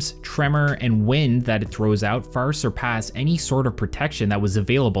screams, tremor, and wind that it throws out far surpass any sort of protection that was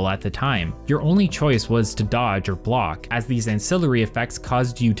available at the time. Your only choice was to dodge or block, as these ancillary effects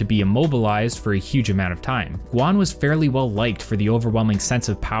caused you to be immobilized for a huge amount of time. Guan was fairly well liked for the overwhelming sense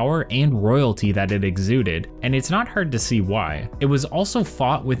of power and royalty that it exuded, and it's not hard to see why. It was also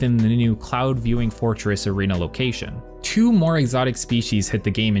fought within the new Cloud Viewing Fortress arena location. 2 more exotic species hit the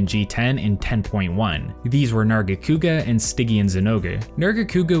game in G10 in 10.1. These were Nargacuga and Stygian Zinogre.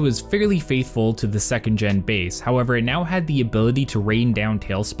 Nargacuga was fairly faithful to the 2nd gen base, however it now had the ability to rain down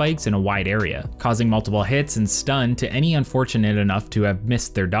tail spikes in a wide area, causing multiple hits and stun to any unfortunate enough to have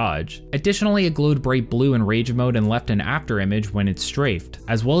missed their dodge. Additionally, it glowed bright blue in rage mode and left an after image when it strafed,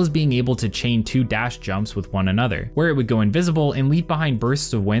 as well as being able to chain 2 dash jumps with one another, where it would go invisible and leave behind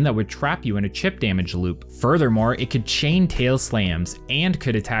bursts of wind that would trap you in a chip damage loop. Furthermore, it could chain tail slams and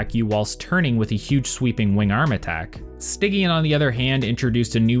could attack you whilst turning with a huge sweeping wing arm attack. Stygian, on the other hand,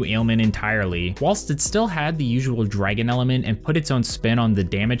 introduced a new ailment entirely. Whilst it still had the usual dragon element and put its own spin on the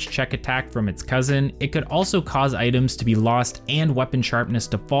damage check attack from its cousin, it could also cause items to be lost and weapon sharpness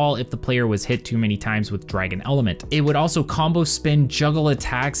to fall if the player was hit too many times with dragon element. It would also combo spin juggle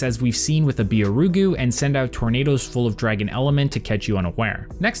attacks as we've seen with a Byarugu and send out tornadoes full of dragon element to catch you unaware.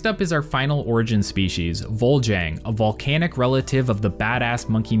 Next up is our final origin species, Vol'jang, a volcanic relative of the badass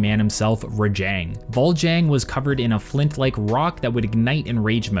monkey man himself, Rajang. Vol'jang was covered in a flint-like rock that would ignite in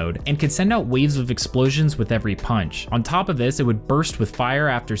rage mode and could send out waves of explosions with every punch. On top of this, it would burst with fire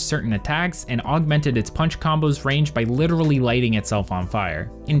after certain attacks and augmented its punch combos range by literally lighting itself on fire.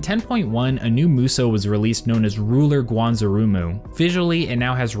 In 10.1, a new Muso was released known as Ruler Guanzurumu. Visually, it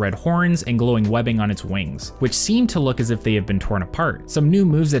now has red horns and glowing webbing on its wings, which seem to look as if they have been torn apart. Some new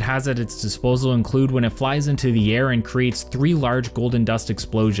moves it has at its disposal include when it flies into the air and creates 3 large golden dust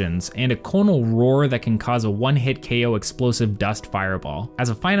explosions, and a conal roar that can cause a one-hit KO KO explosive dust fireball. As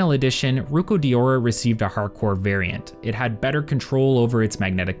a final addition, Ruko Diora received a hardcore variant. It had better control over its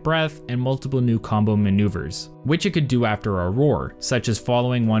magnetic breath and multiple new combo maneuvers, which it could do after a roar, such as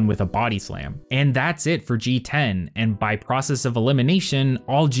following one with a body slam. And that's it for G10, and by process of elimination,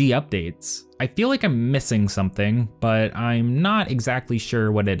 all G updates. I feel like I'm missing something, but I'm not exactly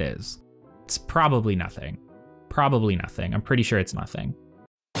sure what it is. It's probably nothing. Probably nothing. I'm pretty sure it's nothing.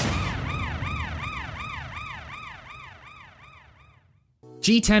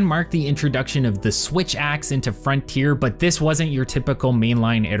 G10 marked the introduction of the Switch Axe into Frontier, but this wasn't your typical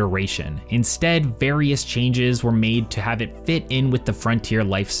mainline iteration. Instead, various changes were made to have it fit in with the Frontier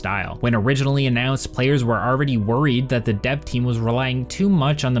lifestyle. When originally announced, players were already worried that the dev team was relying too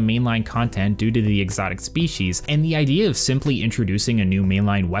much on the mainline content due to the exotic species, and the idea of simply introducing a new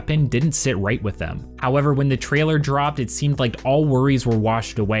mainline weapon didn't sit right with them. However, when the trailer dropped, it seemed like all worries were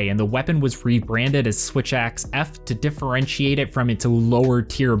washed away, and the weapon was rebranded as Switch Axe F to differentiate it from its lower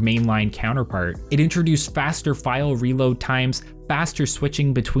tier mainline counterpart. It introduced faster file reload times, faster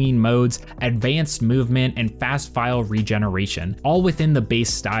switching between modes, advanced movement, and fast file regeneration, all within the base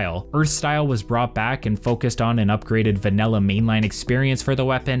style. Earth style was brought back and focused on an upgraded vanilla mainline experience for the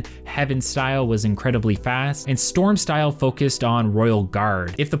weapon, Heaven style was incredibly fast, and Storm style focused on Royal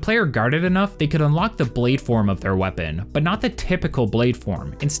Guard. If the player guarded enough, they could unlock the blade form of their weapon, but not the typical blade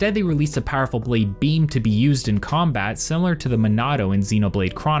form. Instead, they released a powerful blade beam to be used in combat, similar to the Masato in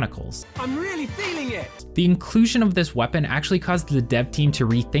Xenoblade Chronicles. I'm really feeling it! The inclusion of this weapon actually caused the dev team to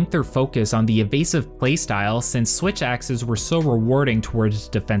rethink their focus on the evasive playstyle, since switch axes were so rewarding towards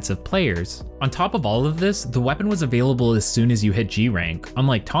defensive players. On top of all of this, the weapon was available as soon as you hit G rank,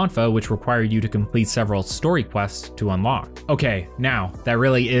 unlike Tonfa, which required you to complete several story quests to unlock. Okay, now that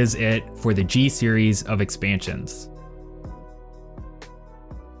really is it for the G series of expansions.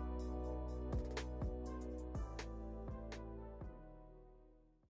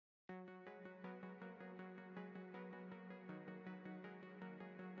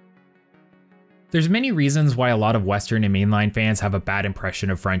 There's many reasons why a lot of Western and mainline fans have a bad impression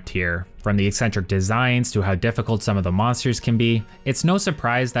of Frontier, from the eccentric designs to how difficult some of the monsters can be. It's no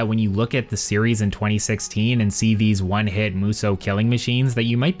surprise that when you look at the series in 2016 and see these one-hit Musou killing machines that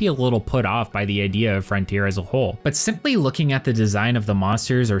you might be a little put off by the idea of Frontier as a whole. But simply looking at the design of the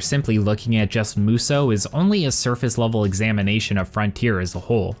monsters or simply looking at just Musou is only a surface level examination of Frontier as a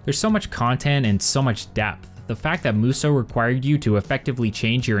whole. There's so much content and so much depth. The fact that Musou required you to effectively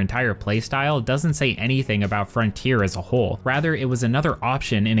change your entire playstyle doesn't say anything about Frontier as a whole. Rather, it was another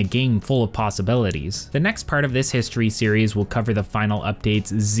option in a game full of possibilities. The next part of this history series will cover the final updates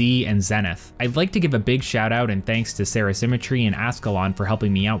Z and Zenith. I'd like to give a big shout out and thanks to Sarah Symmetry and Ascalon for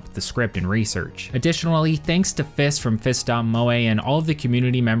helping me out with the script and research. Additionally, thanks to Fist from Fist.moe and all of the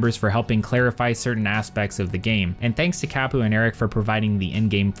community members for helping clarify certain aspects of the game, and thanks to Kapu and Eric for providing the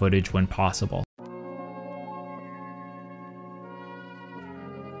in-game footage when possible.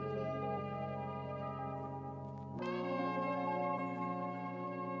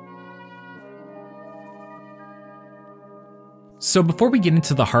 So before we get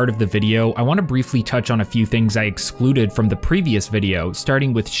into the heart of the video, I want to briefly touch on a few things I excluded from the previous video,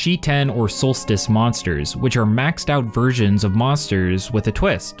 starting with Shiten or Solstice monsters, which are maxed out versions of monsters with a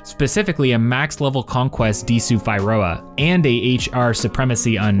twist, specifically a max level Conquest Disu Fyroa and a HR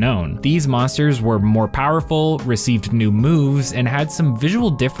Supremacy Unknown. These monsters were more powerful, received new moves, and had some visual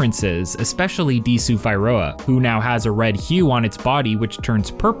differences, especially Disu Fyroa, who now has a red hue on its body which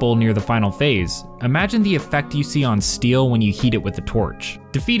turns purple near the final phase. Imagine the effect you see on steel when you heat it with a torch.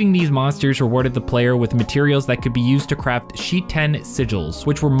 Defeating these monsters rewarded the player with materials that could be used to craft Shiten sigils,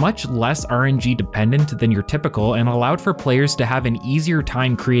 which were much less RNG dependent than your typical and allowed for players to have an easier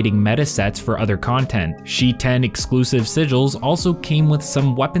time creating meta sets for other content. Shiten exclusive sigils also came with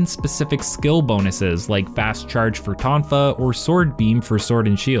some weapon specific skill bonuses like fast charge for Tonfa or sword beam for sword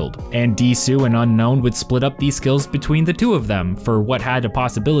and shield. And Disu and Unknown would split up these skills between the two of them for what had a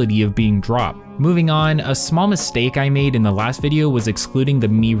possibility of being dropped. Moving on, a small mistake I made in the last video was excluding the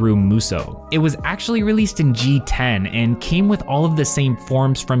Miru Musou. It was actually released in G10 and came with all of the same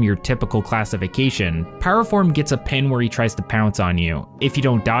forms from your typical classification. Power Form gets a pin where he tries to pounce on you. If you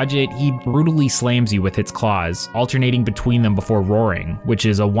don't dodge it, he brutally slams you with its claws, alternating between them before roaring, which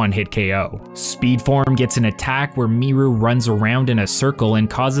is a one-hit KO. Speed Form gets an attack where Miru runs around in a circle and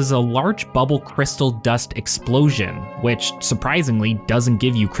causes a large bubble crystal dust explosion, which surprisingly doesn't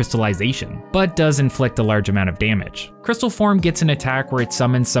give you crystallization, but does inflict a large amount of damage. Crystal Form gets an attack where it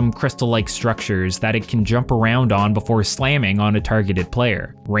summons some crystal-like structures that it can jump around on before slamming on a targeted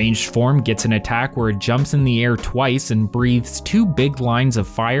player. Ranged Form gets an attack where it jumps in the air twice and breathes two big lines of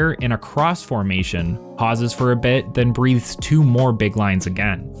fire in a cross formation, pauses for a bit, then breathes 2 more big lines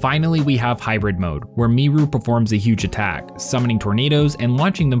again. Finally, we have hybrid mode, where Miru performs a huge attack, summoning tornadoes and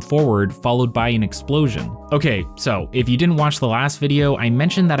launching them forward, followed by an explosion. Okay, so if you didn't watch the last video, I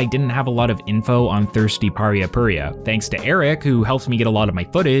mentioned that I didn't have a lot of info on Thirsty Paria Puria. Thanks to Eric, who helps me get a lot of my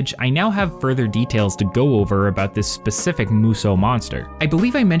footage, I now have further details to go over about this specific Musou monster. I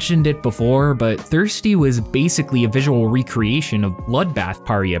believe I mentioned it before, but Thirsty was basically a visual recreation of Bloodbath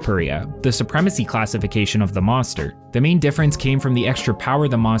Paria Puria, the supremacy classification of the monster. The main difference came from the extra power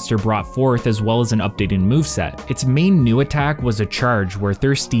the monster brought forth, as well as an updated moveset. Its main new attack was a charge, where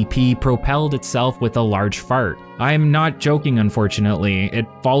Thirsty P propelled itself with a large fart. I'm not joking, unfortunately. It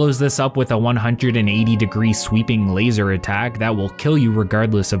follows this up with a 180-degree sweeping laser attack that will kill you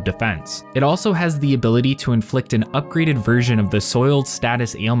regardless of defense. It also has the ability to inflict an upgraded version of the soiled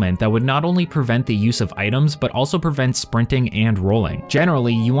status ailment that would not only prevent the use of items, but also prevent sprinting and rolling.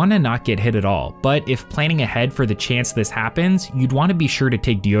 Generally, you want to not get hit at all, but if planning ahead for the chance this happens, you'd want to be sure to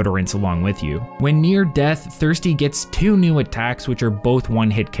take deodorants along with you. When near death, Thirsty gets 2 new attacks which are both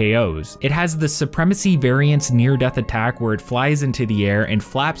one-hit KOs. It has the Supremacy variant's near-death attack where it flies into the air and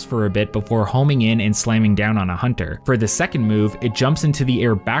flaps for a bit before homing in and slamming down on a hunter. For the second move, it jumps into the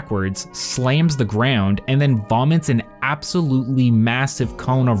air backwards, slams the ground, and then vomits an absolutely massive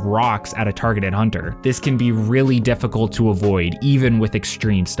cone of rocks at a targeted hunter. This can be really difficult to avoid, even with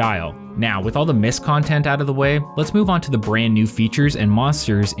extreme style. Now, with all the missed content out of the way, let's move on to the brand new features and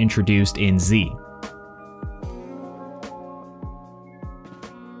monsters introduced in Z.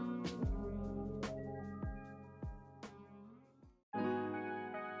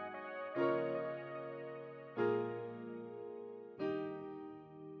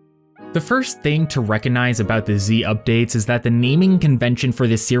 The first thing to recognize about the Z updates is that the naming convention for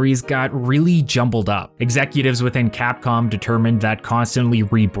this series got really jumbled up. Executives within Capcom determined that constantly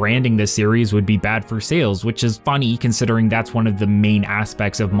rebranding the series would be bad for sales, which is funny considering that's one of the main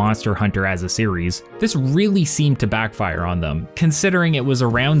aspects of Monster Hunter as a series. This really seemed to backfire on them, considering it was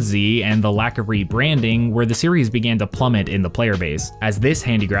around Z and the lack of rebranding where the series began to plummet in the player base, as this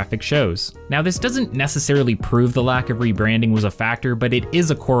handy graphic shows. Now, this doesn't necessarily prove the lack of rebranding was a factor, but it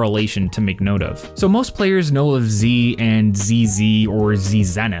is a correlation to make note of. So most players know of Z and ZZ or Z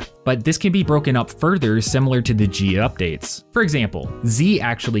Zenith, but this can be broken up further similar to the G updates. For example, Z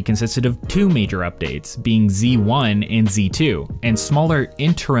actually consisted of 2 major updates, being Z1 and Z2, and smaller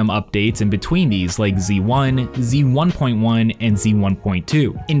interim updates in between these like Z1, Z1.1, and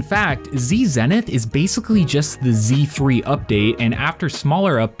Z1.2. In fact, Z Zenith is basically just the Z3 update, and after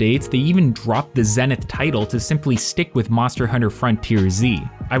smaller updates, they even dropped the Zenith title to simply stick with Monster Hunter Frontier Z.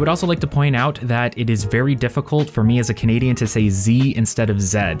 I would also like to point out that it is very difficult for me as a Canadian to say Z instead of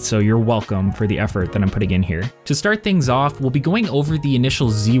Z, so you're welcome for the effort that I'm putting in here. To start things off, we'll be going over the initial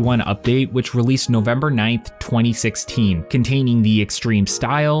Z1 update, which released November 9th, 2016, containing the extreme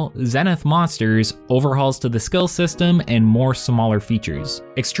style, Zenith monsters, overhauls to the skill system, and more smaller features.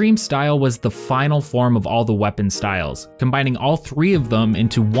 Extreme style was the final form of all the weapon styles, combining all 3 of them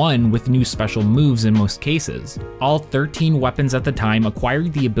into one with new special moves in most cases. All 13 weapons at the time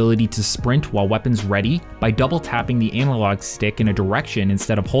acquired the ability to sprint while weapons ready by double tapping the analog stick in a direction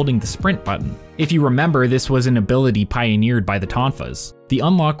instead of holding the sprint button. If you remember, this was an ability pioneered by the Tonfas. The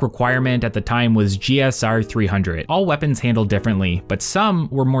unlock requirement at the time was GSR 300. All weapons handled differently, but some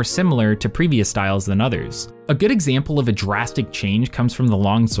were more similar to previous styles than others. A good example of a drastic change comes from the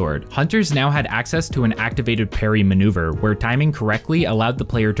longsword. Hunters now had access to an activated parry maneuver, where timing correctly allowed the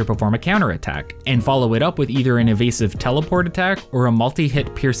player to perform a counterattack, and follow it up with either an evasive teleport attack or a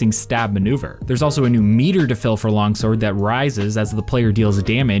multi-hit piercing stab maneuver. There's also a new meter to fill for longsword that rises as the player deals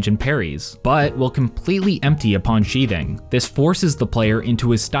damage and parries, but will completely empty upon sheathing. This forces the player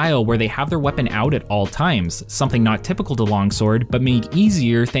into a style where they have their weapon out at all times, something not typical to longsword, but made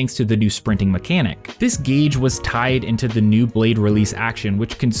easier thanks to the new sprinting mechanic. This gauge was tied into the new blade release action,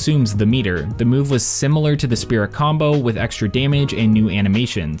 which consumes the meter. The move was similar to the spirit combo with extra damage and new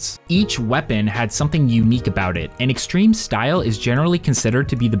animations. Each weapon had something unique about it, and extreme style is generally considered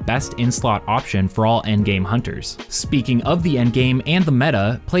to be the best in-slot option for all endgame hunters. Speaking of the endgame and the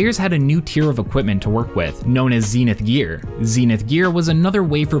meta, players had a new tier of equipment to work with, known as Zenith Gear. Zenith Gear was another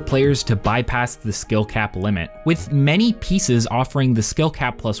way for players to bypass the skill cap limit, with many pieces offering the skill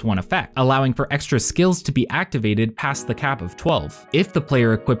cap +1 effect, allowing for extra skills to be activated past the cap of 12. If the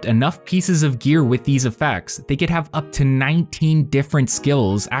player equipped enough pieces of gear with these effects, they could have up to 19 different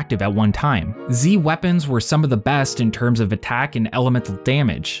skills active at one time. Z weapons were some of the best in terms of attack and elemental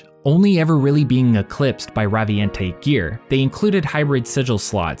damage, only ever really being eclipsed by Raviente gear. They included hybrid sigil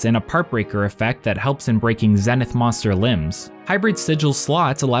slots and a part breaker effect that helps in breaking Zenith monster limbs. Hybrid sigil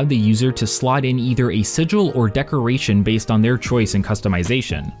slots allowed the user to slot in either a sigil or decoration based on their choice and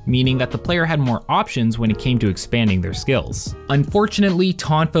customization, meaning that the player had more options when it came to expanding their skills. Unfortunately,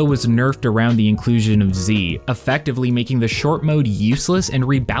 Tonfa was nerfed around the inclusion of Z, effectively making the short mode useless and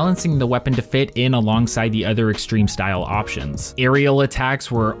rebalancing the weapon to fit in alongside the other extreme style options. Aerial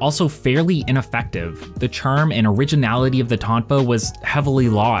attacks were also fairly ineffective. The charm and originality of the Tonfa was heavily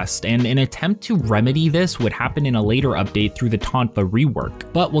lost, and an attempt to remedy this would happen in a later update through the Tonfa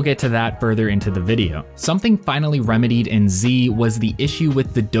rework, but we'll get to that further into the video. Something finally remedied in Z was the issue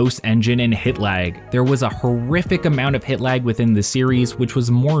with the dose engine and hit lag. There was a horrific amount of hit lag within the series, which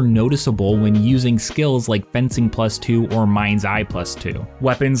was more noticeable when using skills like Fencing +2 or Mind's Eye +2.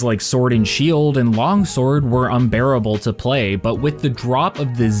 Weapons like Sword and Shield and Longsword were unbearable to play, but with the drop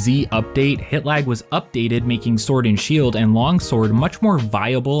of the Z update, hit lag was updated, making Sword and Shield and Longsword much more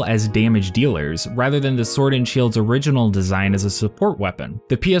viable as damage dealers, rather than the Sword and Shield's original design as a support weapon.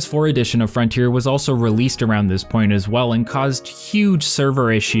 The PS4 edition of Frontier was also released around this point as well and caused huge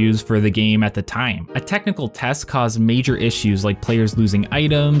server issues for the game at the time. A technical test caused major issues like players losing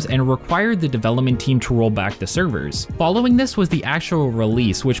items and required the development team to roll back the servers. Following this was the actual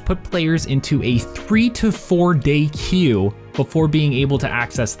release, which put players into a 3 to 4 day queue before being able to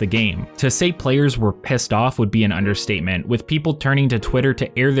access the game. To say players were pissed off would be an understatement, with people turning to Twitter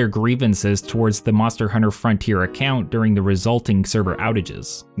to air their grievances towards the Monster Hunter Frontier account during the resulting server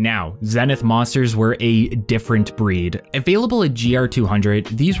outages. Now, Zenith monsters were a different breed. Available at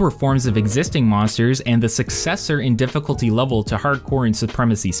GR200, these were forms of existing monsters and the successor in difficulty level to Hardcore and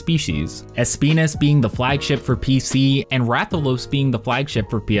Supremacy species, Espinus being the flagship for PC and Rathalos being the flagship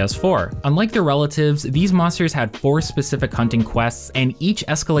for PS4. Unlike their relatives, these monsters had 4 specific hunting quests, and each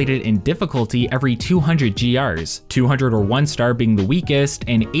escalated in difficulty every 200 GRs, 200 or 1 star being the weakest,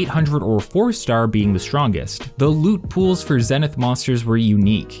 and 800 or 4 star being the strongest. The loot pools for Zenith monsters were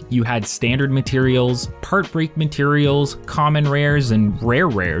unique. You had standard materials, part break materials, common rares, and rare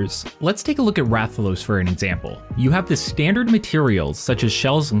rares. Let's take a look at Rathalos for an example. You have the standard materials such as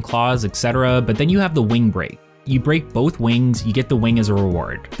shells and claws, etc., but then you have the wing break. You break both wings, you get the wing as a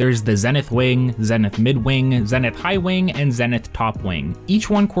reward. There's the Zenith Wing, Zenith Mid Wing, Zenith High Wing, and Zenith Top Wing, each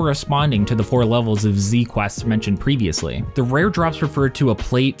one corresponding to the 4 levels of Z quests mentioned previously. The rare drops referred to a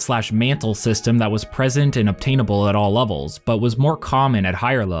plate/mantle system that was present and obtainable at all levels, but was more common at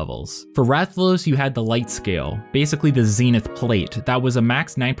higher levels. For Rathalos, you had the Light Scale, basically the Zenith Plate, that was a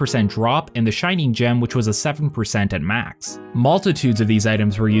max 9% drop, and the Shining Gem, which was a 7% at max. Multitudes of these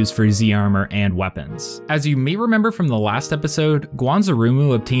items were used for Z armor and weapons. As you may remember from the last episode,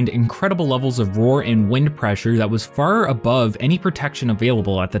 Guanzarumu obtained incredible levels of roar and wind pressure that was far above any protection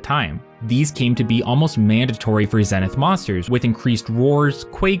available at the time. These came to be almost mandatory for Zenith monsters, with increased roars,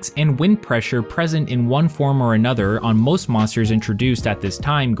 quakes, and wind pressure present in one form or another on most monsters introduced at this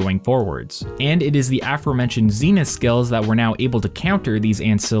time going forwards. And it is the aforementioned Zenith skills that were now able to counter these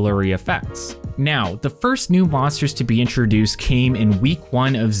ancillary effects. Now, the first new monsters to be introduced came in week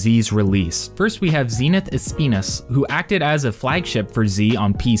 1 of Z's release. First we have Zenith Espinus, who acted as a flagship for Z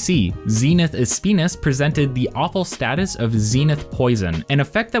on PC. Zenith Espinus presented the awful status of Zenith Poison, an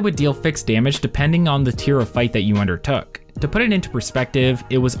effect that would deal fixed damage depending on the tier of fight that you undertook. To put it into perspective,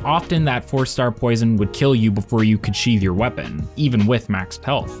 it was often that 4-star poison would kill you before you could sheathe your weapon, even with maxed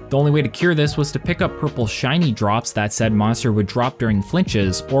health. The only way to cure this was to pick up purple shiny drops that said monster would drop during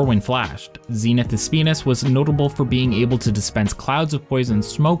flinches or when flashed. Zenith Espinus was notable for being able to dispense clouds of poison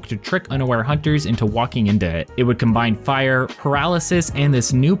smoke to trick unaware hunters into walking into it. It would combine fire, paralysis, and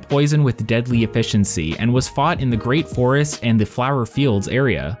this new poison with deadly efficiency, and was fought in the Great Forest and the Flower Fields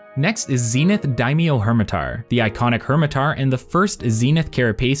area. Next is Zenith Daimyo Hermitar. The iconic Hermitar and the first Zenith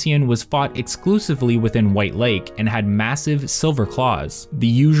Carapacian was fought exclusively within White Lake and had massive silver claws. The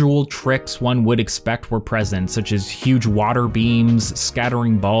usual tricks one would expect were present, such as huge water beams,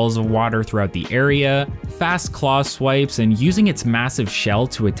 scattering balls of water throughout the area, fast claw swipes, and using its massive shell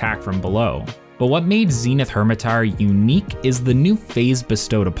to attack from below. But what made Zenith Hermitar unique is the new phase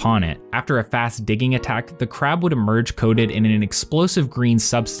bestowed upon it. After a fast digging attack, the crab would emerge coated in an explosive green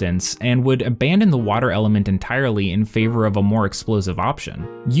substance and would abandon the water element entirely in favor of a more explosive option.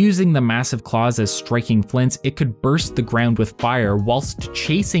 Using the massive claws as striking flints, it could burst the ground with fire whilst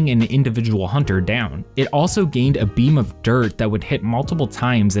chasing an individual hunter down. It also gained a beam of dirt that would hit multiple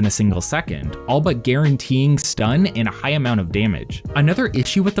times in a single second, all but guaranteeing stun and a high amount of damage. Another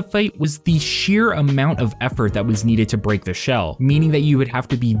issue with the fight was the sheer amount of effort that was needed to break the shell, meaning that you would have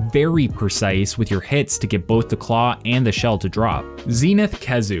to be very precise with your hits to get both the claw and the shell to drop. Zenith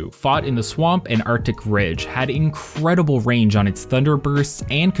Kezu, fought in the swamp and Arctic Ridge, had incredible range on its thunder bursts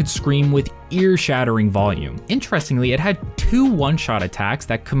and could scream with ear-shattering volume. Interestingly, it had 2 one-shot attacks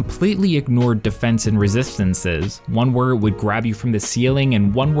that completely ignored defense and resistances, one where it would grab you from the ceiling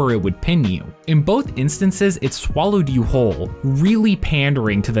and one where it would pin you. In both instances, it swallowed you whole, really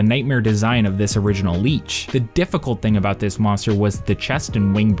pandering to the nightmare design of this original leech. The difficult thing about this monster was the chest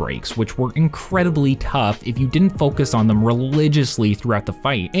and wing breaks, which were incredibly tough if you didn't focus on them religiously throughout the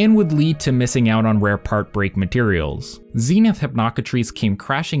fight, and would lead to missing out on rare part break materials. Zenith Hypnocatrice came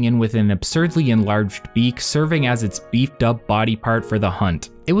crashing in with an absurdly enlarged beak, serving as its beefed up body part for the hunt.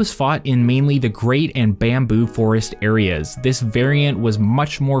 It was fought in mainly the Great and Bamboo Forest areas. This variant was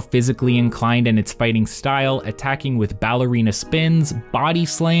much more physically inclined in its fighting style, attacking with ballerina spins, body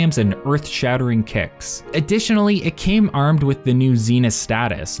slams, and earth-shattering kicks. Additionally, it came armed with the new Zenith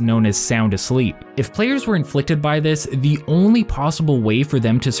status, known as Sound Asleep. If players were inflicted by this, the only possible way for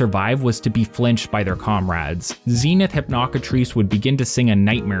them to survive was to be flinched by their comrades. Zenith Hypnocatrice would begin to sing a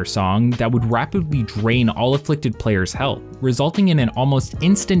nightmare song that would rapidly drain all afflicted players' health, resulting in an almost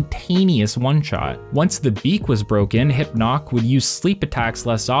instantaneous one-shot. Once the beak was broken, Hypnoc would use sleep attacks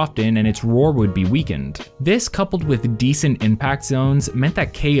less often and its roar would be weakened. This, coupled with decent impact zones, meant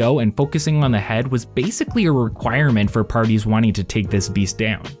that KO and focusing on the head was basically a requirement for parties wanting to take this beast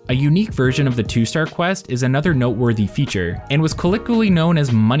down. A unique version of the 2-star quest is another noteworthy feature, and was colloquially known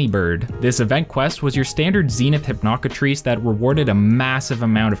as Moneybird. This event quest was your standard Zenith Hypnocatrice that rewarded a massive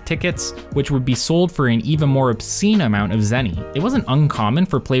amount of tickets, which would be sold for an even more obscene amount of zenny. It wasn't uncommon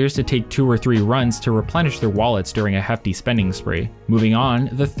for players to take 2 or 3 runs to replenish their wallets during a hefty spending spree. Moving on,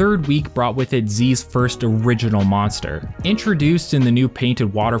 the 3rd week brought with it Z's first original monster. Introduced in the new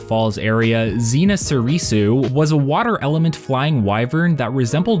Painted Waterfalls area, Xena Surisu was a water element flying wyvern that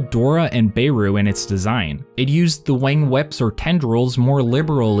resembled Dora and Beirut in its design. It used the wing whips or tendrils more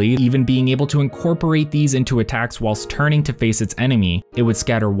liberally, even being able to incorporate these into attacks whilst turning to face its enemy. It would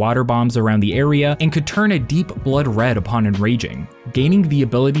scatter water bombs around the area and could turn a deep blood red upon enraging, gaining the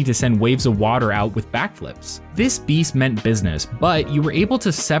ability to send waves of water out with backflips. This beast meant business, but you were able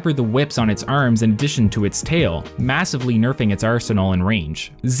to sever the whips on its arms in addition to its tail, massively nerfing its arsenal and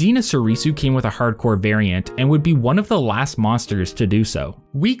range. Xena Surisu came with a hardcore variant and would be one of the last monsters to do so.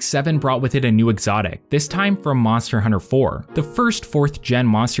 Week 7 brought with it a new exotic, this time from Monster Hunter 4. The first 4th gen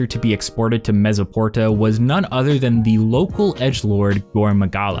monster to be exported to Mesoporta was none other than the local edgelord Gore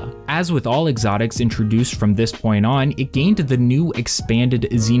Magala. As with all exotics introduced from this point on, it gained the new expanded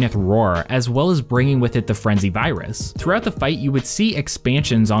Zenith Roar, as well as bringing with it the Frenzy Virus. Throughout the fight, you would see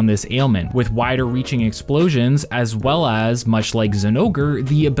expansions on this ailment, with wider reaching explosions, as well as, much like Zinogre,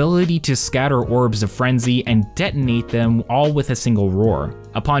 the ability to scatter orbs of frenzy and detonate them all with a single roar.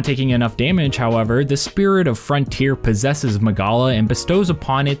 Upon taking enough damage, however, the Spirit of Frontier possesses Magala and bestows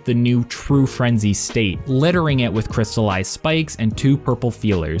upon it the new True Frenzy state, littering it with crystallized spikes and 2 purple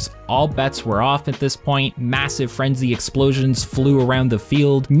feelers. All bets were off at this point, massive frenzy explosions flew around the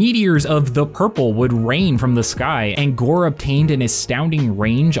field, meteors of the purple would rain from the sky, and Gore obtained an astounding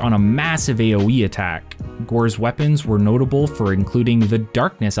range on a massive AoE attack. Gore's weapons were notable for including the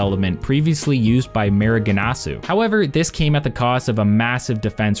darkness element previously used by Mariganasu. However, this came at the cost of a massive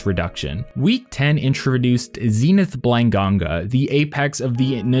defense reduction. Week 10 introduced Zenith Blanganga, the apex of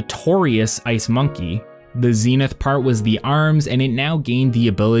the notorious Ice Monkey. The Zenith part was the arms, and it now gained the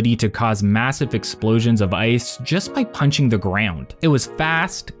ability to cause massive explosions of ice just by punching the ground. It was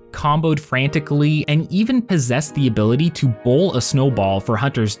fast, comboed frantically, and even possessed the ability to bowl a snowball for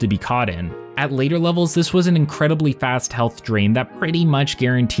hunters to be caught in. At later levels, this was an incredibly fast health drain that pretty much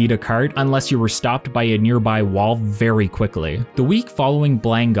guaranteed a cart unless you were stopped by a nearby wall very quickly. The week following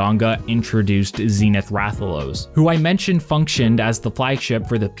Blanganga introduced Zenith Rathalos, who I mentioned functioned as the flagship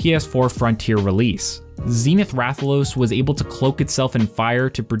for the PS4 Frontier release. Zenith Rathalos was able to cloak itself in fire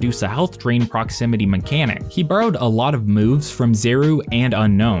to produce a health drain proximity mechanic. He borrowed a lot of moves from Zeru and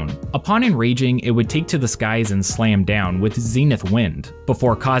Unknown. Upon enraging, it would take to the skies and slam down with Zenith Wind,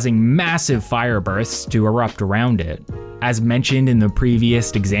 before causing massive fire bursts to erupt around it. As mentioned in the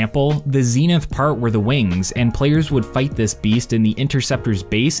previous example, the Zenith part were the wings, and players would fight this beast in the Interceptor's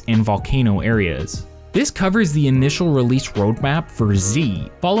base and volcano areas. This covers the initial release roadmap for Z.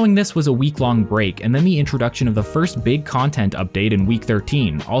 Following this was a week-long break, and then the introduction of the first big content update in week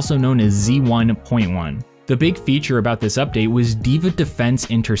 13, also known as Z1.1. The big feature about this update was Diva Defense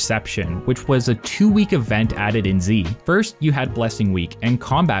Interception, which was a 2-week event added in Z. First, you had Blessing Week and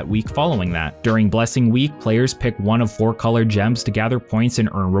Combat Week following that. During Blessing Week, players pick one of 4 colored gems to gather points and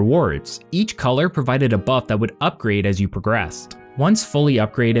earn rewards. Each color provided a buff that would upgrade as you progressed. Once fully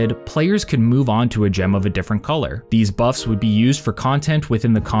upgraded, players could move on to a gem of a different color. These buffs would be used for content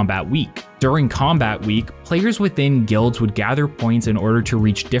within the Combat Week. During Combat Week, players within guilds would gather points in order to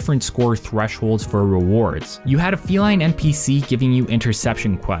reach different score thresholds for rewards. You had a feline NPC giving you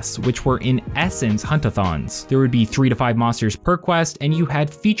interception quests, which were in essence hunt-a-thons. There would be 3 to 5 monsters per quest, and you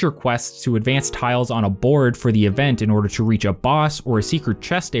had feature quests to advance tiles on a board for the event in order to reach a boss or a secret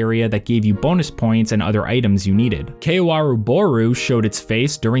chest area that gave you bonus points and other items you needed. Kaowaru Boru showed its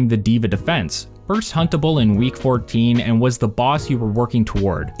face during the Diva Defense, first huntable in week 14 and was the boss you were working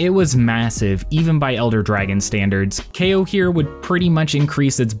toward. It was massive, even by Elder Dragon standards. KO here would pretty much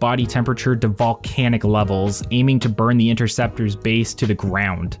increase its body temperature to volcanic levels, aiming to burn the Interceptor's base to the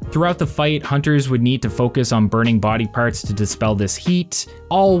ground. Throughout the fight, hunters would need to focus on burning body parts to dispel this heat,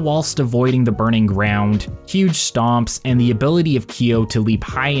 all whilst avoiding the burning ground, huge stomps, and the ability of Kyo to leap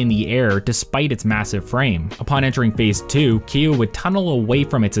high in the air despite its massive frame. Upon entering phase 2, Kyo would tunnel away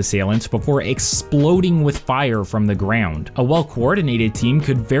from its assailants before exploding with fire from the ground. A well-coordinated team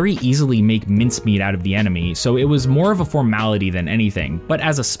could very easily make mincemeat out of the enemy, so it was more of a formality than anything, but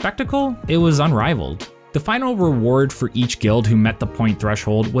as a spectacle, it was unrivaled. The final reward for each guild who met the point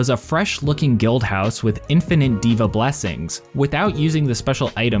threshold was a fresh-looking guild house with infinite diva blessings, without using the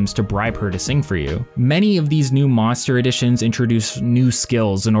special items to bribe her to sing for you. Many of these new monster editions introduce new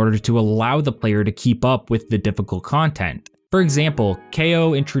skills in order to allow the player to keep up with the difficult content. For example,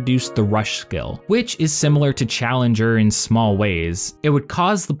 KO introduced the Rush skill, which is similar to Challenger in small ways. It would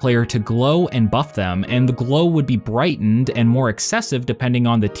cause the player to glow and buff them, and the glow would be brightened and more excessive depending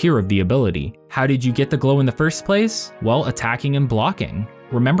on the tier of the ability. How did you get the glow in the first place? Well, attacking and blocking.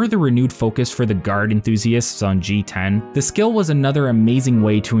 Remember the renewed focus for the guard enthusiasts on G10? The skill was another amazing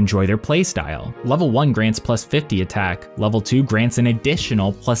way to enjoy their playstyle. Level 1 grants plus 50 attack, level 2 grants an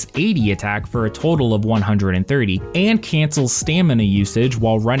additional plus 80 attack for a total of 130, and cancels stamina usage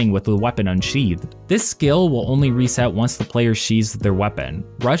while running with the weapon unsheathed. This skill will only reset once the player sheathes their weapon.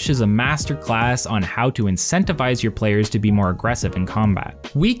 Rush is a master class on how to incentivize your players to be more aggressive in combat.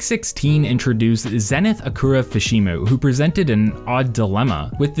 Week 16 introduced Zenith Akura Fishimu, who presented an odd dilemma.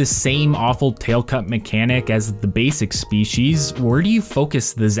 With the same awful tail cut mechanic as the basic species, where do you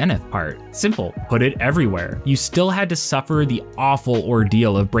focus the Zenith part? Simple, put it everywhere. You still had to suffer the awful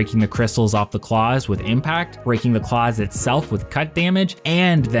ordeal of breaking the crystals off the claws with impact, breaking the claws itself with cut damage,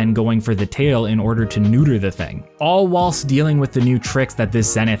 and then going for the tail in order to neuter the thing. All whilst dealing with the new tricks that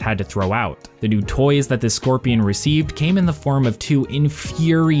this Zenith had to throw out. The new toys that the Scorpion received came in the form of 2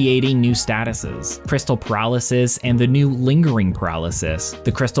 infuriating new statuses, Crystal Paralysis and the new Lingering Paralysis.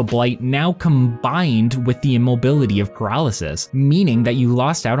 The Crystal Blight now combined with the immobility of Paralysis, meaning that you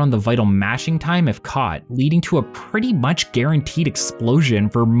lost out on the vital mashing time if caught, leading to a pretty much guaranteed explosion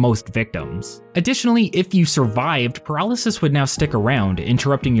for most victims. Additionally, if you survived, Paralysis would now stick around,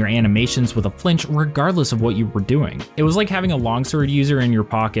 interrupting your animations with a flinch regardless of what you were doing. It was like having a longsword user in your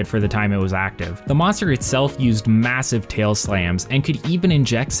pocket for the time it was active. The monster itself used massive tail slams and could even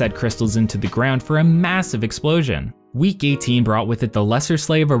inject said crystals into the ground for a massive explosion. Week 18 brought with it the Lesser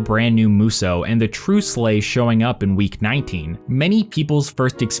Slay of a brand new Muso and the True Slay showing up in week 19. Many people's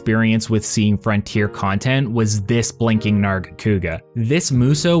first experience with seeing Frontier content was this blinking Nargacuga. This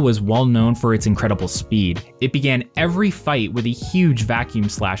Muso was well known for its incredible speed. It began every fight with a huge vacuum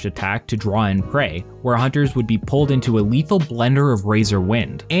slash attack to draw in prey, where hunters would be pulled into a lethal blender of Razor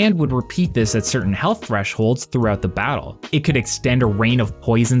Wind, and would repeat this at certain health thresholds throughout the battle. It could extend a rain of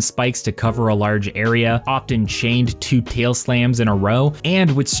poison spikes to cover a large area, often chained 2 tail slams in a row,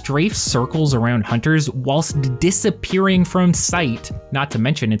 and would strafe circles around hunters whilst disappearing from sight, not to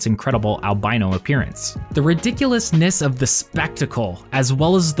mention its incredible albino appearance. The ridiculousness of the spectacle, as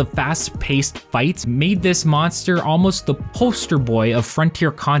well as the fast-paced fights, made this monster almost the poster boy of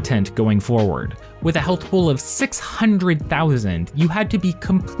Frontier content going forward. With a health pool of 600,000, you had to be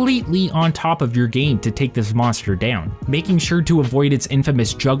completely on top of your game to take this monster down, making sure to avoid its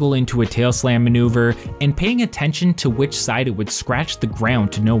infamous juggle into a tail slam maneuver, and paying attention to which side it would scratch the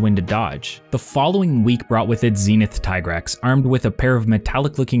ground to know when to dodge. The following week brought with it Zenith Tigrex, armed with a pair of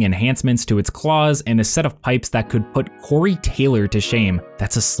metallic-looking enhancements to its claws and a set of pipes that could put Corey Taylor to shame.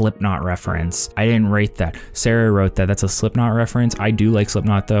 That's a Slipknot reference. I didn't write that. Sarah wrote that. That's a Slipknot reference. I do like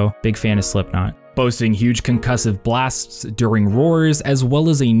Slipknot though. Big fan of Slipknot. Boasting huge concussive blasts during roars, as well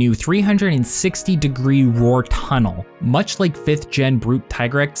as a new 360-degree roar tunnel. Much like 5th gen Brute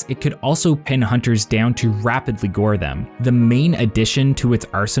Tigrex, it could also pin hunters down to rapidly gore them. The main addition to its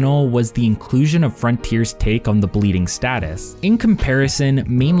arsenal was the inclusion of Frontier's take on the bleeding status. In comparison,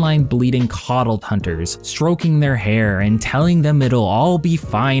 mainline bleeding coddled hunters, stroking their hair and telling them it'll all be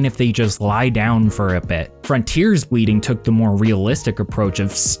fine if they just lie down for a bit. Frontier's bleeding took the more realistic approach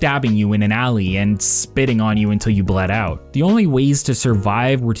of stabbing you in an alley and spitting on you until you bled out. The only ways to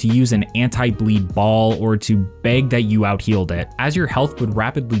survive were to use an anti-bleed ball or to beg that you out-healed it, as your health would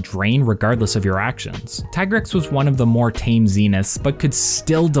rapidly drain regardless of your actions. Tigrex was one of the more tame Zeniths, but could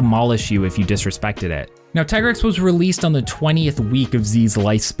still demolish you if you disrespected it. Now, Tigrex was released on the 20th week of Z's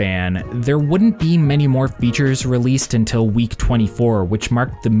lifespan. There wouldn't be many more features released until week 24, which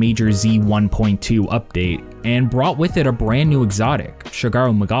marked the major Z 1.2 update, and brought with it a brand new exotic,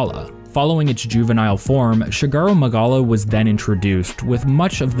 Shagaru Magala. Following its juvenile form, Shagaru Magala was then introduced, with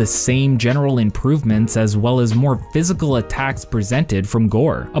much of the same general improvements as well as more physical attacks presented from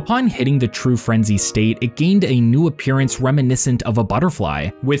Gore. Upon hitting the true frenzy state, it gained a new appearance reminiscent of a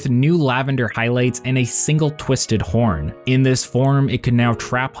butterfly, with new lavender highlights and a single twisted horn. In this form, it could now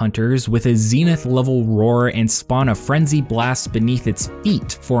trap hunters with a zenith level roar and spawn a frenzy blast beneath its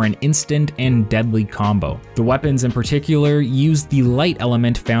feet for an instant and deadly combo. The weapons in particular used the light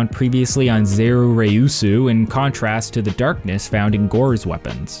element found previously on Zeru Ryusu, in contrast to the darkness found in Gore's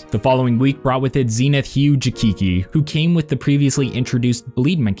weapons. The following week brought with it Zenith Hugh Jikiki, who came with the previously introduced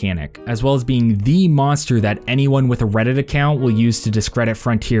bleed mechanic, as well as being the monster that anyone with a Reddit account will use to discredit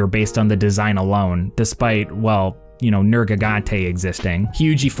Frontier based on the design alone, despite, well, Nergigante existing.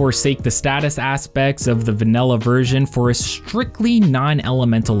 Hyuji forsake the status aspects of the vanilla version for a strictly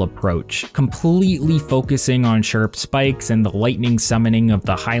non-elemental approach, completely focusing on sharp spikes and the lightning summoning of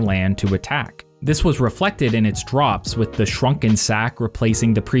the highland to attack. This was reflected in its drops, with the shrunken sack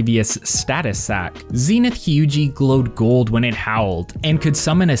replacing the previous status sack. Zenith Hyuji glowed gold when it howled, and could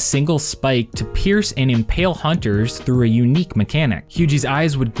summon a single spike to pierce and impale hunters through a unique mechanic. Hyuji's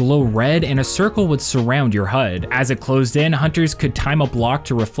eyes would glow red and a circle would surround your HUD. As it closed in, hunters could time a block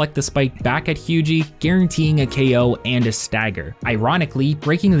to reflect the spike back at Hyuji, guaranteeing a KO and a stagger. Ironically,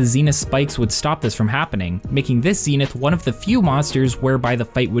 breaking the Zenith spikes would stop this from happening, making this Zenith one of the few monsters whereby the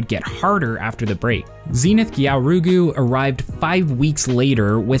fight would get harder after the break. Zenith Gyarugu arrived 5 weeks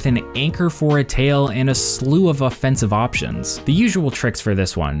later with an anchor for a tail and a slew of offensive options. The usual tricks for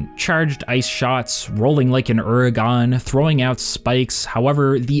this one: charged ice shots, rolling like an Uragan, throwing out spikes.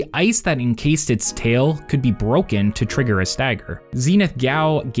 However, the ice that encased its tail could be broken to trigger a stagger. Zenith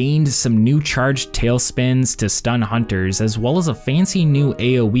Gao gained some new charged tail spins to stun hunters, as well as a fancy new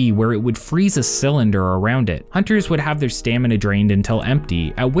AoE where it would freeze a cylinder around it. Hunters would have their stamina drained until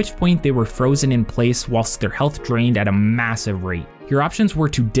empty, at which point they were frozen in place whilst their health drained at a massive rate. Your options were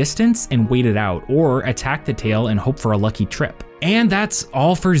to distance and wait it out, or attack the tail and hope for a lucky trip. And that's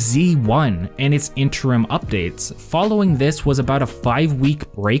all for Z1 and its interim updates. Following this was about a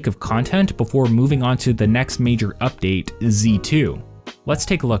 5-week break of content before moving on to the next major update, Z2. Let's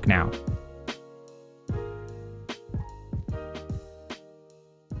take a look now.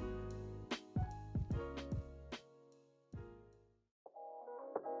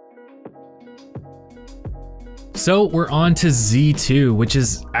 So we're on to Z2, which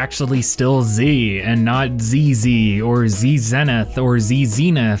is actually still Z and not ZZ or Z Zenith or Z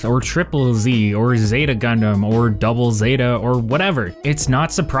Zenith or Triple Z or Zeta Gundam or Double Zeta or whatever. It's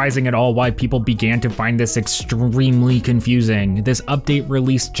not surprising at all why people began to find this extremely confusing. This update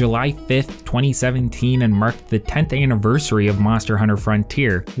released July 5th, 2017 and marked the 10th anniversary of Monster Hunter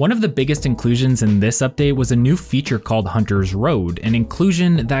Frontier. One of the biggest inclusions in this update was a new feature called Hunter's Road, an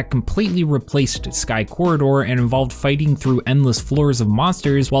inclusion that completely replaced Sky Corridor and involved fighting through endless floors of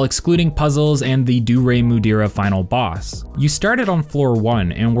monsters while excluding puzzles and the Durei Mudira final boss. You started on floor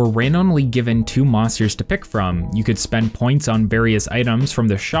 1 and were randomly given 2 monsters to pick from. You could spend points on various items from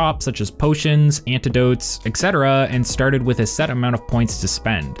the shop, such as potions, antidotes, etc., and started with a set amount of points to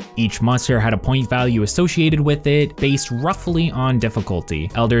spend. Each monster had a point value associated with it, based roughly on difficulty.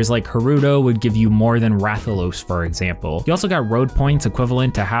 Elders like Haruto would give you more than Rathalos, for example. You also got road points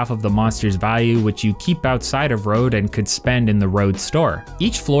equivalent to half of the monster's value, which you keep outside of road and could spend in the road store.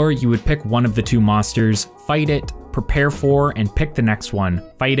 Each floor you would pick one of the 2 monsters, fight it, prepare for, and pick the next one,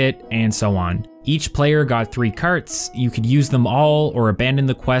 fight it, and so on. Each player got 3 carts. You could use them all or abandon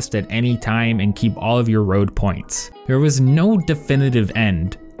the quest at any time and keep all of your road points. There was no definitive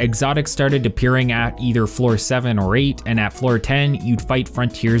end. Exotics started appearing at either floor 7 or 8, and at floor 10, you'd fight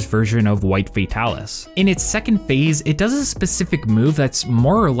Frontier's version of White Fatalis. In its second phase, it does a specific move that's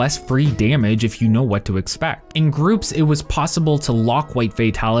more or less free damage if you know what to expect. In groups, it was possible to lock White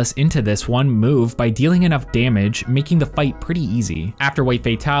Fatalis into this one move by dealing enough damage, making the fight pretty easy. After White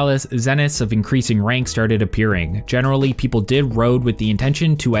Fatalis, Zeniths of increasing rank started appearing. Generally, people did road with the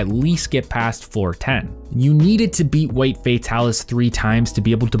intention to at least get past floor 10. You needed to beat White Fatalis 3 times to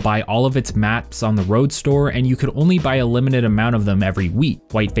be able to buy all of its maps on the road store, and you could only buy a limited amount of them every week.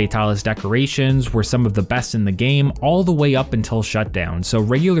 White Fatalis decorations were some of the best in the game all the way up until shutdown, so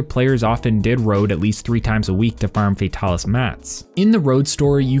regular players often did road at least 3 times a week to farm Fatalis mats. In the road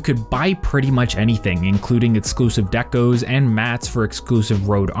store, you could buy pretty much anything, including exclusive decos and mats for exclusive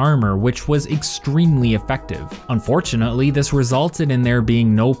road armor, which was extremely effective. Unfortunately, this resulted in there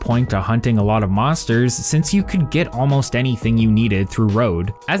being no point to hunting a lot of monsters since you could get almost anything you needed through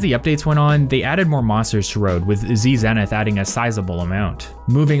road. As the updates went on, they added more monsters to road, with Z Zenith adding a sizable amount.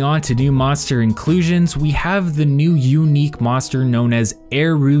 Moving on to new monster inclusions, we have the new unique monster known as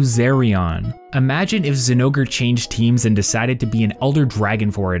Eruzerion. Imagine if Zinogre changed teams and decided to be an Elder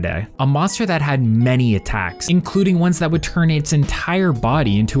Dragon for a day. A monster that had many attacks, including ones that would turn its entire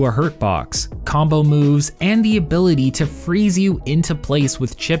body into a hurt box, combo moves, and the ability to freeze you into place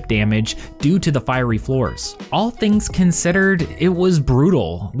with chip damage due to the fiery floors. All things considered, it was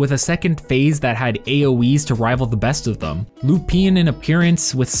brutal, with a second phase that had AoEs to rival the best of them. Lupin in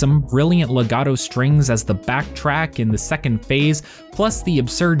appearance with some brilliant legato strings as the backtrack in the second phase, plus the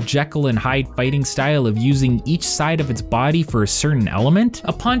absurd Jekyll and Hyde fighting style of using each side of its body for a certain element.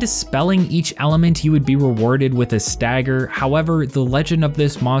 Upon dispelling each element, you would be rewarded with a stagger. However, the legend of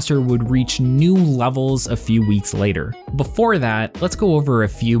this monster would reach new levels a few weeks later. Before that, let's go over a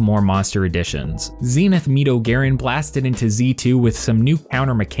few more monster additions. Zenith Mito Garen blasted into Z2 with some new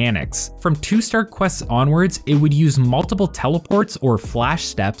counter mechanics. From 2-star quests onwards, it would use multiple teleports or flash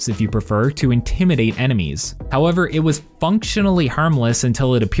steps if you prefer to intimidate enemies. However, it was functionally harmless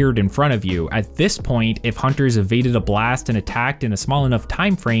until it appeared in front of you. At this point, if hunters evaded a blast and attacked in a small enough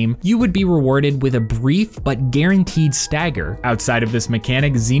time frame, you would be rewarded with a brief but guaranteed stagger. Outside of this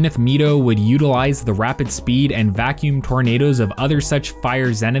mechanic, Zenith Mito would utilize the rapid speed and vacuum tornadoes of other such fire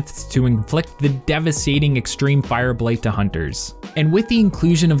zeniths to inflict the devastating extreme fire blight to hunters. And with the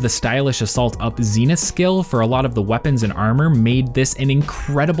inclusion of the stylish assault up zenith skill for a lot of the weapons and armor, made this an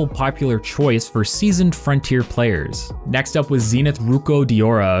incredible popular choice for seasoned frontier players. Next up was Zenith Ruko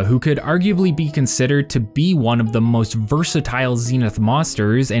Diora, who could arguably be considered to be one of the most versatile Zenith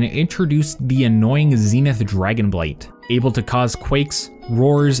monsters, and introduced the annoying Zenith Dragonblight. Able to cause quakes,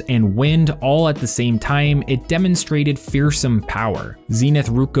 roars, and wind all at the same time, it demonstrated fearsome power. Zenith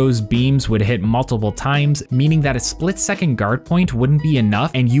Ruko's beams would hit multiple times, meaning that a split-second guard point wouldn't be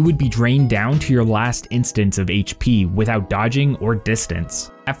enough and you would be drained down to your last instance of HP without dodging or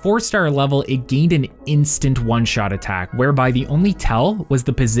distance. At 4-star level, it gained an instant one-shot attack, whereby the only tell was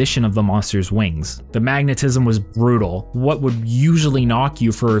the position of the monster's wings. The magnetism was brutal. What would usually knock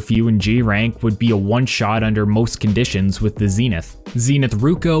you for a few in G rank would be a one-shot under most conditions with the Zenith. Zenith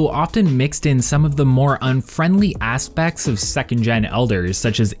Ruko often mixed in some of the more unfriendly aspects of 2nd gen Elders,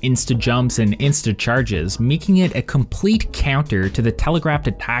 such as insta-jumps and insta-charges, making it a complete counter to the telegraphed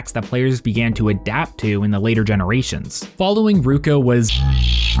attacks that players began to adapt to in the later generations. Following Ruko was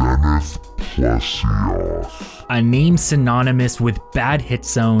Zenith Plesioth, a name synonymous with bad hit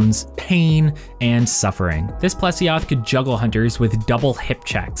zones, pain, and suffering. This Plesioth could juggle hunters with double hip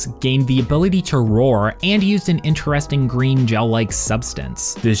checks, gained the ability to roar, and used an interesting green gel-like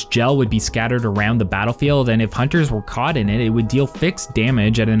substance. This gel would be scattered around the battlefield, and if hunters were caught in it, it would deal fixed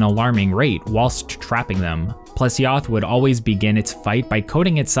damage at an alarming rate whilst trapping them. Plesioth would always begin its fight by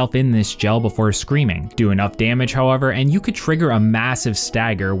coating itself in this gel before screaming. Do enough damage, however, and you could trigger a massive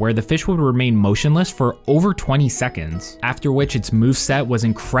stagger where the fish would remain motionless for over 20 seconds, after which its moveset was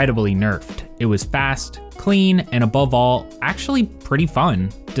incredibly nerfed. It was fast, clean, and above all, actually pretty fun,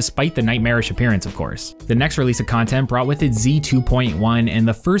 despite the nightmarish appearance, of course. The next release of content brought with it Z2.1, and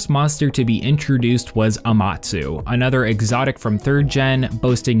the first monster to be introduced was Amatsu, another exotic from 3rd gen,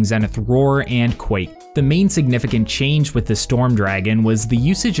 boasting Zenith Roar and Quake. The main significant change with the Storm Dragon was the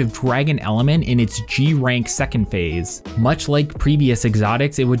usage of Dragon Element in its G rank 2nd phase. Much like previous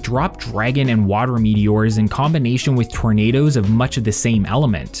exotics, it would drop Dragon and Water Meteors in combination with tornadoes of much of the same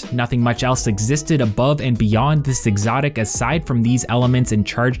element. Nothing much else existed above and beyond this exotic aside from these elements and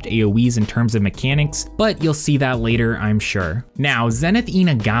charged AoEs in terms of mechanics, but you'll see that later, I'm sure. Now, Zenith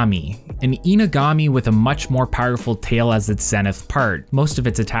Inagami. An Inagami with a much more powerful tail as its zenith part. Most of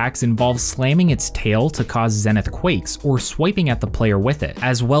its attacks involve slamming its tail to cause zenith quakes or swiping at the player with it,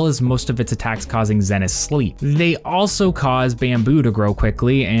 as well as most of its attacks causing zenith sleep. They also cause bamboo to grow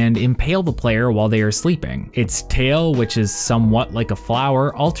quickly and impale the player while they are sleeping. Its tail, which is somewhat like a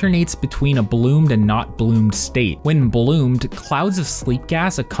flower, alternates between a a bloomed and not bloomed state. When bloomed, clouds of sleep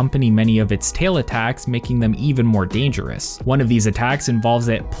gas accompany many of its tail attacks, making them even more dangerous. One of these attacks involves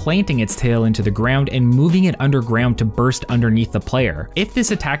it planting its tail into the ground and moving it underground to burst underneath the player. If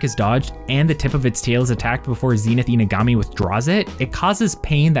this attack is dodged and the tip of its tail is attacked before Zenith Inagami withdraws it, it causes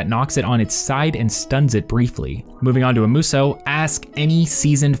pain that knocks it on its side and stuns it briefly. Moving on to a Musou, ask any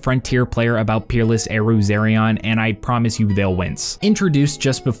seasoned Frontier player about Peerless Eru Zerion and I promise you they'll wince. Introduced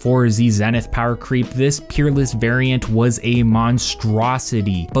just before Z Zenith power creep, this Peerless variant was a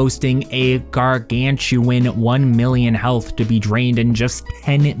monstrosity, boasting a gargantuan 1 million health to be drained in just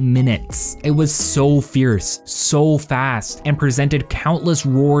 10 minutes. It was so fierce, so fast, and presented countless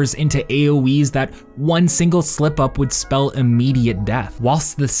roars into AoEs that one single slip up would spell immediate death.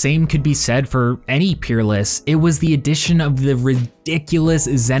 Whilst the same could be said for any Peerless, it was the addition of the ridiculous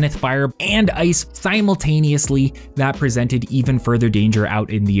Zenith Fire and Ice simultaneously that presented even further danger out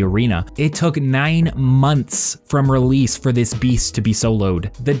in the arena. It took 9 months from release for this beast to be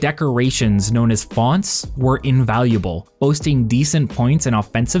soloed. The decorations known as fonts were invaluable, boasting decent points and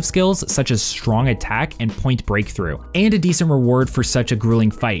offensive skills such as strong attack and point breakthrough, and a decent reward for such a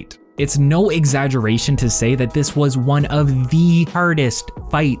grueling fight. It's no exaggeration to say that this was one of the hardest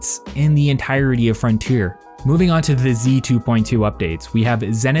fights in the entirety of Frontier. Moving on to the Z 2.2 updates, we have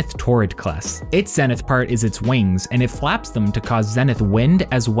Zenith Torrid Class. Its Zenith part is its wings, and it flaps them to cause Zenith Wind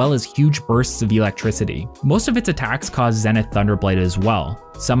as well as huge bursts of electricity. Most of its attacks cause Zenith Thunderblade as well.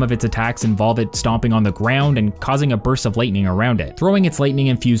 Some of its attacks involve it stomping on the ground and causing a burst of lightning around it, throwing its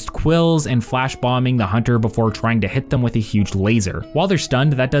lightning-infused quills and flash bombing the hunter before trying to hit them with a huge laser. While they're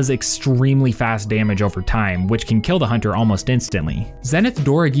stunned, that does extremely fast damage over time, which can kill the hunter almost instantly. Zenith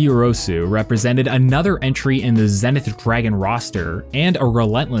Doragiorosu represented another entry in the Zenith Dragon roster, and a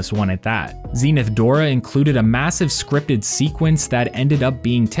relentless one at that. Zenith Dora included a massive scripted sequence that ended up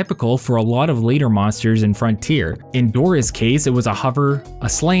being typical for a lot of later monsters in Frontier. In Dora's case, it was a hover,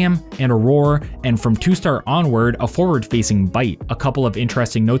 a slam, and a roar, and from 2-star onward, a forward-facing bite. A couple of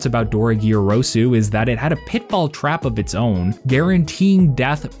interesting notes about Doragiorosu is that it had a pitfall trap of its own, guaranteeing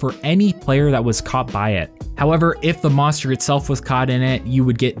death for any player that was caught by it. However, if the monster itself was caught in it, you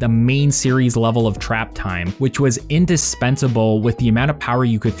would get the main series level of trap time, which was indispensable with the amount of power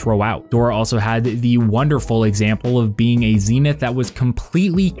you could throw out. Dora also had the wonderful example of being a Zenith that was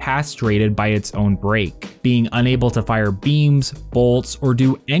completely castrated by its own break, being unable to fire beams, bolts, or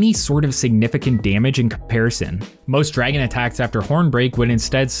do any sort of significant damage in comparison. Most dragon attacks after Hornbreak would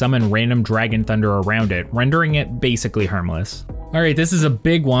instead summon random dragon thunder around it, rendering it basically harmless. Alright, this is a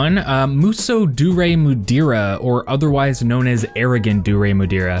big one. Musou Dure Mudira, or otherwise known as Arrogant Dure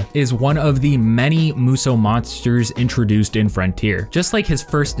Mudira, is one of the many Musou monsters introduced in Frontier. Just like his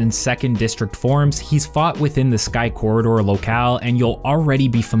first and second district forms, he's fought within the Sky Corridor locale, and you'll already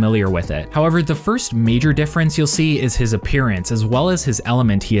be familiar with it. However, the first major difference you'll see is his appearance, as well as his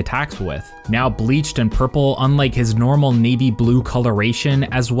element he attacks with. Now bleached and purple, unlike his normal navy blue coloration,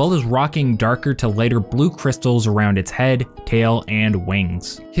 as well as rocking darker to lighter blue crystals around its head, tail, and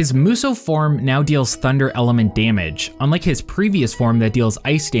wings. His Musou form now deals thunder element damage, unlike his previous form that deals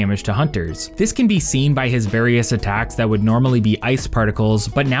ice damage to hunters. This can be seen by his various attacks that would normally be ice particles,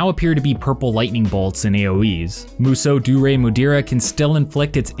 but now appear to be purple lightning bolts and AoEs. Musou Dure Mudira can still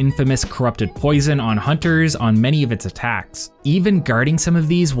inflict its infamous corrupted poison on hunters on many of its attacks. Even guarding some of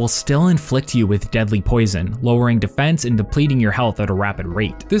these will still inflict you with deadly poison, lowering defense and depleting your health at a rapid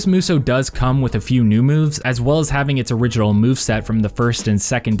rate. This Musou does come with a few new moves, as well as having its original moveset from the first and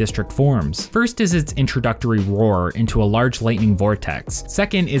second district forms. First is its introductory roar into a large lightning vortex.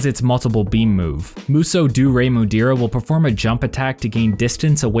 Second is its multiple beam move. Musou Dure Mudira will perform a jump attack to gain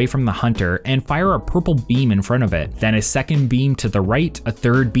distance away from the hunter and fire a purple beam in front of it, then a second beam to the right, a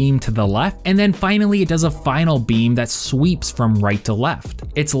third beam to the left, and then finally it does a final beam that sweeps from right to left.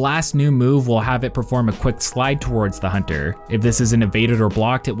 Its last new move will have it perform a quick slide towards the hunter. If this isn't evaded or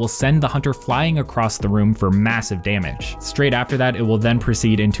blocked, it will send the hunter flying across the room for massive damage. Straight after that, it will then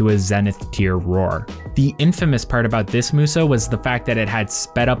proceed into a Zenith tier roar. The infamous part about this Musou was the fact that it had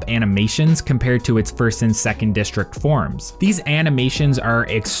sped up animations compared to its first and second district forms. These animations are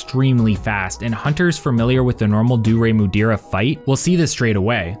extremely fast, and hunters familiar with the normal Dure Mudira fight will see this straight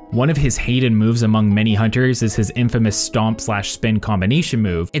away. One of his hated moves among many hunters is his infamous stomp/spin combination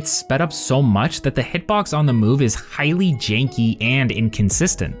move. It's sped up so much that the hitbox on the move is highly janky and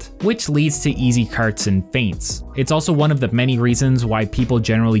inconsistent, which leads to easy carts and feints. It's also one of the many many reasons why people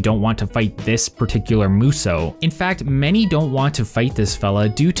generally don't want to fight this particular Muso. In fact, many don't want to fight this fella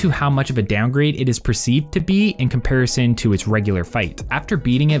due to how much of a downgrade it is perceived to be in comparison to its regular fight. After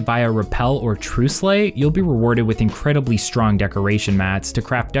beating it via Repel or True Slay, you'll be rewarded with incredibly strong decoration mats to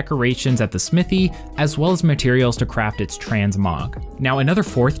craft decorations at the smithy, as well as materials to craft its transmog. Now another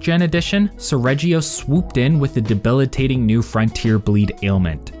 4th gen edition, Sergio swooped in with the debilitating new Frontier Bleed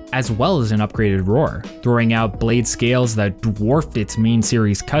ailment, as well as an upgraded roar. Throwing out blade scales that dwarfed its main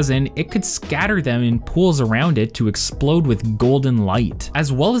series cousin, it could scatter them in pools around it to explode with golden light,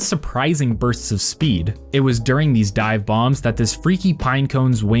 as well as surprising bursts of speed. It was during these dive bombs that this freaky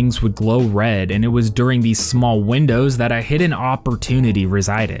pinecone's wings would glow red, and it was during these small windows that a hidden opportunity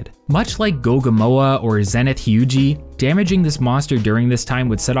resided. Much like Gogamoa or Zenith Hyuji, damaging this monster during this time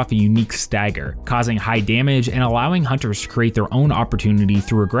would set off a unique stagger, causing high damage and allowing hunters to create their own opportunity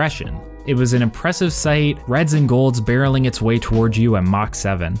through aggression. It was an impressive sight, reds and golds barreling its way towards you at Mach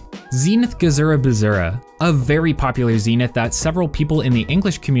 7. Zenith Gazura Bazura, a very popular Zenith that several people in the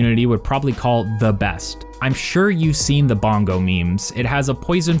English community would probably call the best. I'm sure you've seen the bongo memes. It has a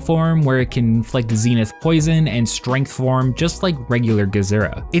poison form where it can inflict Zenith poison and strength form just like regular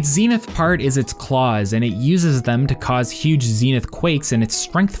Gazura. Its Zenith part is its claws, and it uses them to cause huge Zenith quakes in its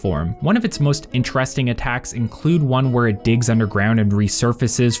strength form. One of its most interesting attacks include one where it digs underground and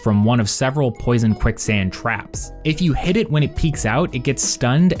resurfaces from one of several poison quicksand traps. If you hit it when it peeks out, it gets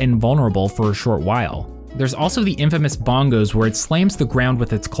stunned and vulnerable for a short while. There's also the infamous bongos where it slams the ground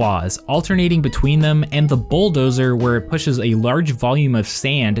with its claws, alternating between them, and the bulldozer where it pushes a large volume of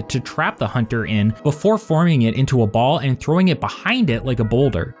sand to trap the hunter in before forming it into a ball and throwing it behind it like a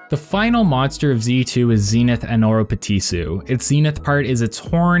boulder. The final monster of Z2 is Zenith Anoropatisu. Its Zenith part is its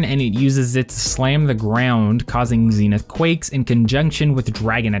horn, and it uses it to slam the ground, causing Zenith quakes in conjunction with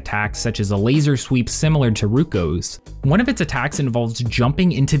dragon attacks such as a laser sweep similar to Ruko's. One of its attacks involves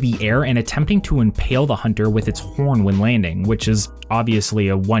jumping into the air and attempting to impale the hunter with its horn when landing, which is obviously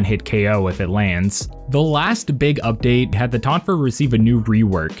a one-hit KO if it lands. The last big update had the Tonfa receive a new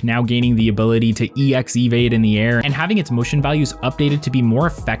rework, now gaining the ability to EX evade in the air and having its motion values updated to be more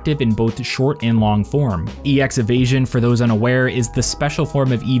effective in both short and long form. EX evasion, for those unaware, is the special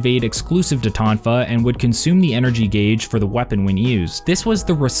form of evade exclusive to Tonfa and would consume the energy gauge for the weapon when used. This was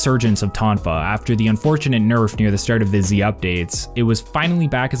the resurgence of Tonfa after the unfortunate nerf near the start of the Z updates. It was finally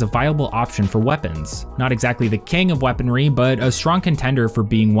back as a viable option for weapons. Not exactly the king of weaponry, but a strong contender for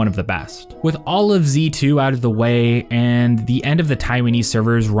being one of the best. With all of Z2 out of the way and the end of the Taiwanese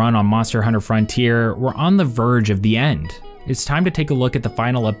servers run on Monster Hunter Frontier, we're on the verge of the end. It's time to take a look at the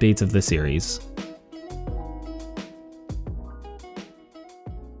final updates of the series.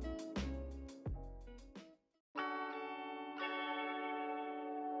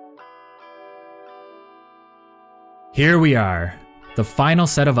 Here we are. The final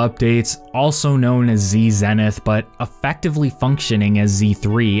set of updates, also known as Z Zenith, but effectively functioning as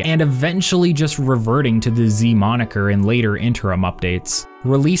Z3, and eventually just reverting to the Z moniker in later interim updates.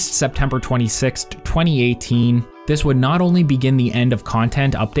 Released September 26, 2018, this would not only begin the end of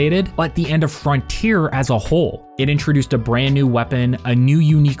content updated, but the end of Frontier as a whole. It introduced a brand new weapon, a new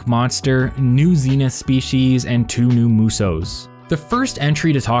unique monster, new Zenith species, and 2 new Musos. The first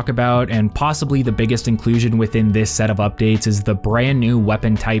entry to talk about, and possibly the biggest inclusion within this set of updates, is the brand new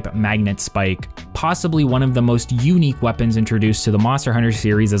weapon type Magnet Spike, possibly one of the most unique weapons introduced to the Monster Hunter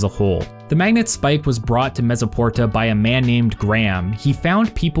series as a whole. The Magnet Spike was brought to Mesoporta by a man named Graham. He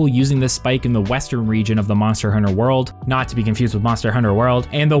found people using this spike in the western region of the Monster Hunter world, not to be confused with Monster Hunter World,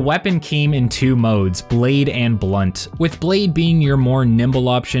 and the weapon came in 2 modes, Blade and Blunt, with Blade being your more nimble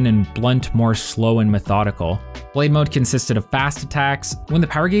option and Blunt more slow and methodical. Blade mode consisted of fast attacks. When the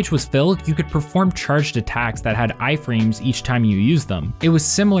power gauge was filled, you could perform charged attacks that had iframes each time you used them. It was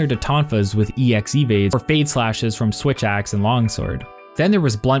similar to Tonfa's with EX evades or fade slashes from Switch Axe and Longsword. Then there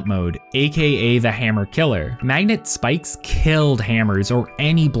was Blunt mode, aka the Hammer Killer. Magnet spikes killed hammers or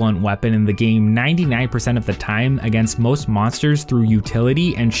any blunt weapon in the game 99% of the time against most monsters through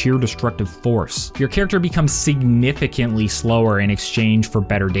utility and sheer destructive force. Your character becomes significantly slower in exchange for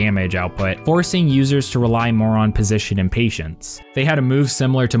better damage output, forcing users to rely more on position and patience. They had a move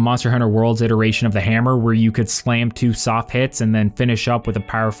similar to Monster Hunter World's iteration of the hammer, where you could slam 2 soft hits and then finish up with a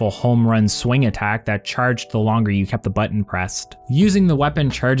powerful home run swing attack that charged the longer you kept the button pressed. Using Using the weapon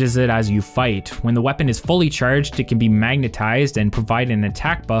charges it as you fight. When the weapon is fully charged, it can be magnetized and provide an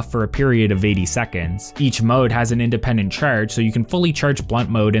attack buff for a period of 80 seconds. Each mode has an independent charge, so you can fully charge blunt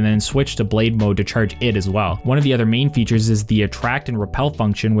mode and then switch to blade mode to charge it as well. One of the other main features is the attract and repel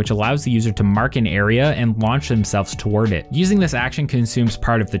function, which allows the user to mark an area and launch themselves toward it. Using this action consumes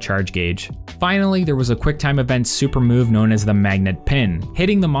part of the charge gauge. Finally, there was a quick time event super move known as the magnet pin.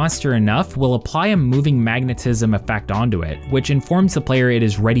 Hitting the monster enough will apply a moving magnetism effect onto it, which informs the player it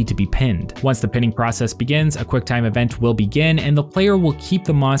is ready to be pinned. Once the pinning process begins, a quick time event will begin and the player will keep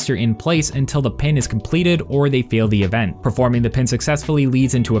the monster in place until the pin is completed or they fail the event. Performing the pin successfully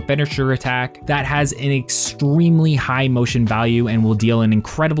leads into a finisher attack that has an extremely high motion value and will deal an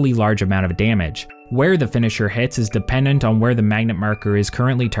incredibly large amount of damage. Where the finisher hits is dependent on where the magnet marker is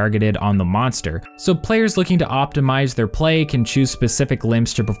currently targeted on the monster, so players looking to optimize their play can choose specific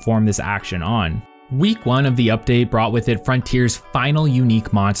limbs to perform this action on. Week 1 of the update brought with it Frontier's final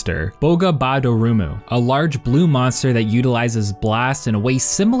unique monster, Boga Badorumu, a large blue monster that utilizes blast in a way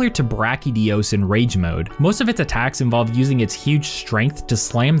similar to Brachydios in Rage mode. Most of its attacks involve using its huge strength to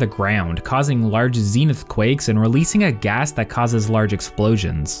slam the ground, causing large zenith quakes and releasing a gas that causes large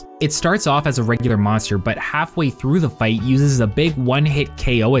explosions. It starts off as a regular monster, but halfway through the fight uses a big one-hit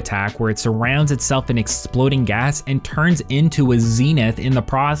KO attack where it surrounds itself in exploding gas and turns into a zenith in the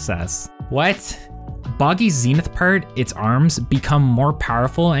process. What? Boggy's zenith part, its arms, become more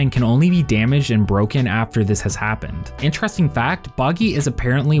powerful and can only be damaged and broken after this has happened. Interesting fact, Boggy is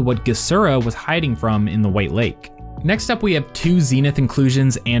apparently what Gesura was hiding from in the White Lake. Next up we have 2 Zenith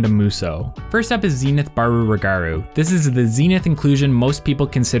inclusions and a Muso. First up is Zenith Barurugaru. This is the Zenith inclusion most people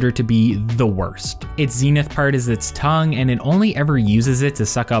consider to be the worst. Its Zenith part is its tongue and it only ever uses it to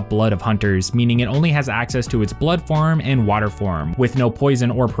suck up blood of hunters, meaning it only has access to its blood form and water form, with no poison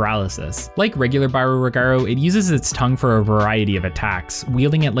or paralysis. Like regular Barurugaru, it uses its tongue for a variety of attacks,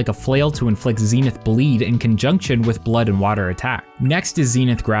 wielding it like a flail to inflict Zenith bleed in conjunction with blood and water attack. Next is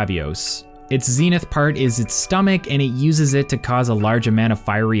Zenith Gravios. Its zenith part is its stomach and it uses it to cause a large amount of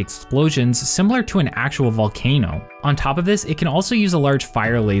fiery explosions similar to an actual volcano. On top of this, it can also use a large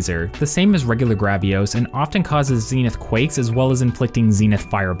fire laser, the same as regular Gravios, and often causes zenith quakes as well as inflicting zenith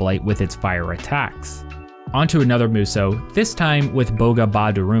fire blight with its fire attacks. On to another Muso, this time with Boga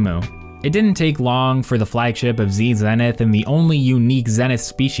Badorumu. It didn't take long for the flagship of Z Zenith and the only unique Zenith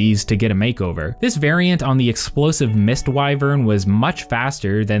species to get a makeover. This variant on the explosive Mist Wyvern was much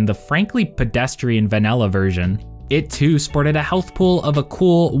faster than the frankly pedestrian vanilla version. It too sported a health pool of a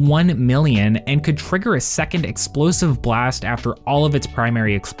cool 1 million and could trigger a second explosive blast after all of its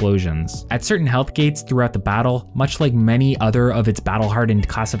primary explosions. At certain health gates throughout the battle, much like many other of its battle-hardened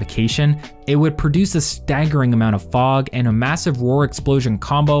classification, it would produce a staggering amount of fog and a massive roar explosion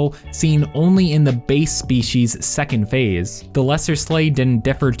combo seen only in the base species' second phase. The lesser Slay didn't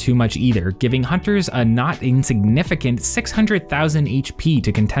differ too much either, giving hunters a not insignificant 600,000 HP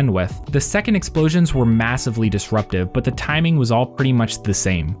to contend with. The second explosions were massively disruptive, but the timing was all pretty much the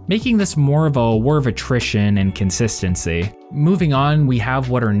same, making this more of a war of attrition and consistency. Moving on, we have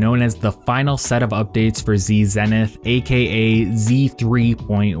what are known as the final set of updates for Z Zenith, aka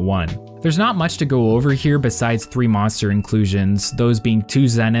Z3.1. There's not much to go over here besides 3 monster inclusions, those being 2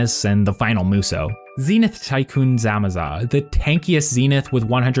 Zeniths and the final Muso. Zenith Tycoon Zamaza, the tankiest Zenith with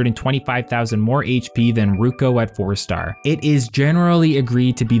 125,000 more HP than Ruko at 4-star. It is generally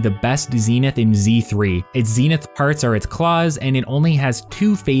agreed to be the best Zenith in Z3. Its Zenith parts are its claws, and it only has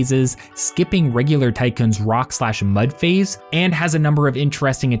 2 phases, skipping regular Tycoon's rock/mud phase, and has a number of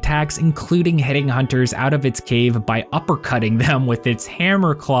interesting attacks, including hitting hunters out of its cave by uppercutting them with its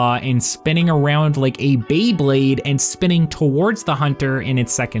hammer claw and spinning around like a Beyblade and spinning towards the hunter in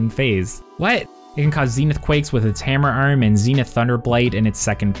its second phase. What? It can cause Zenith Quakes with its hammer arm and Zenith Thunderblight in its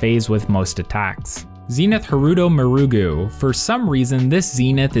second phase with most attacks. Zenith Haruto Marugu. For some reason, this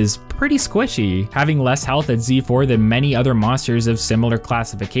Zenith is pretty squishy, having less health at Z4 than many other monsters of similar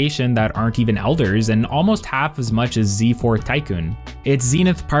classification that aren't even elders, and almost half as much as Z4 Tycoon. Its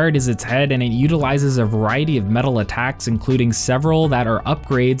Zenith part is its head, and it utilizes a variety of metal attacks, including several that are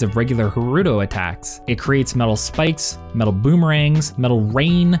upgrades of regular Haruto attacks. It creates metal spikes, metal boomerangs, metal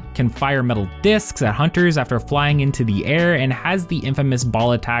rain, can fire metal discs at hunters after flying into the air, and has the infamous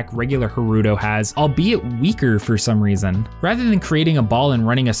ball attack regular Haruto has, albeit weaker for some reason. Rather than creating a ball and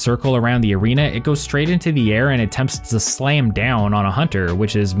running a circle around the arena, it goes straight into the air and attempts to slam down on a hunter,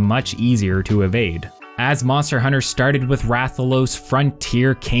 which is much easier to evade. As Monster Hunter started with Rathalos,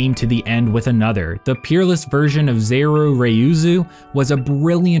 Frontier came to the end with another. The peerless version of Zero Ryuzu was a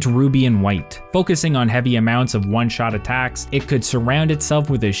brilliant ruby and white. Focusing on heavy amounts of one-shot attacks, it could surround itself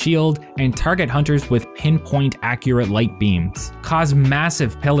with a shield and target hunters with pinpoint accurate light beams, cause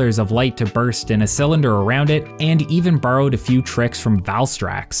massive pillars of light to burst in a cylinder around it, and even borrowed a few tricks from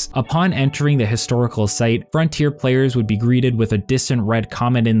Valstrax. Upon entering the historical site, Frontier players would be greeted with a distant red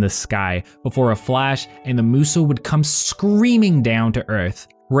comet in the sky before a flash, and the Muso would come screaming down to Earth.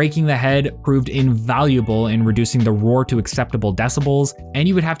 Raking the head proved invaluable in reducing the roar to acceptable decibels, and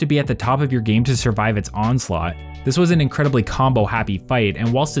you would have to be at the top of your game to survive its onslaught. This was an incredibly combo-happy fight,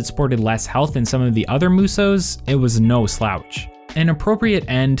 and whilst it sported less health than some of the other Musos, it was no slouch. An appropriate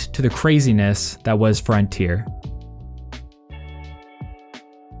end to the craziness that was Frontier.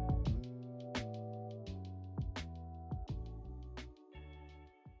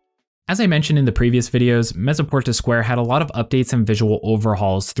 As I mentioned in the previous videos, Mesoporta Square had a lot of updates and visual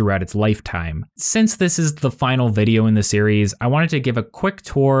overhauls throughout its lifetime. Since this is the final video in the series, I wanted to give a quick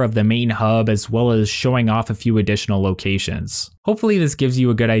tour of the main hub as well as showing off a few additional locations. Hopefully this gives you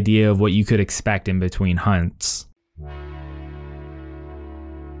a good idea of what you could expect in between hunts.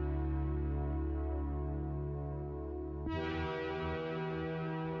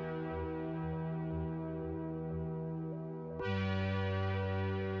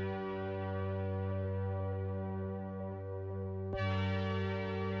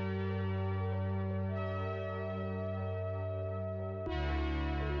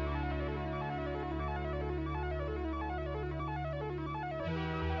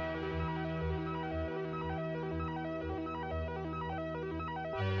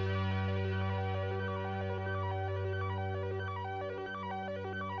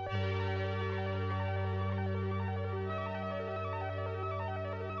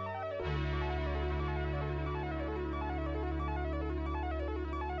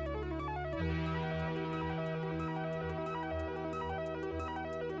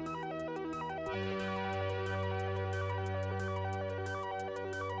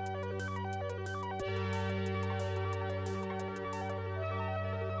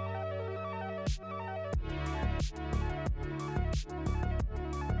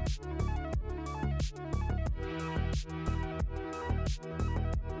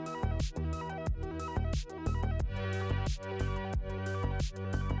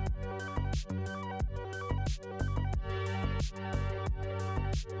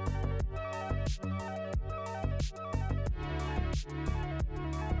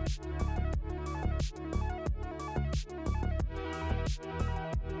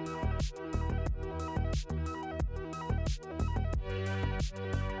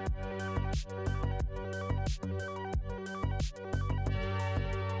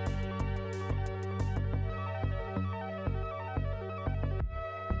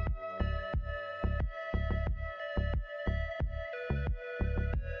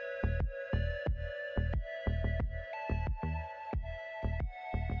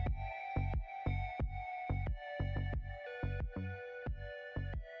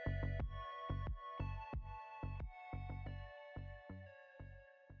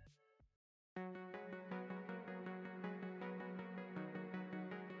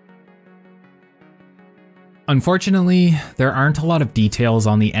 Unfortunately, there aren't a lot of details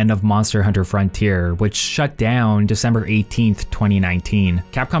on the end of Monster Hunter Frontier, which shut down December 18th, 2019.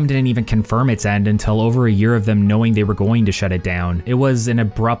 Capcom didn't even confirm its end until over a year of them knowing they were going to shut it down. It was an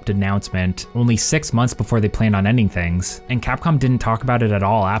abrupt announcement, only 6 months before they planned on ending things, and Capcom didn't talk about it at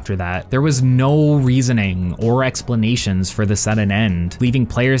all after that. There was no reasoning or explanations for the sudden end, leaving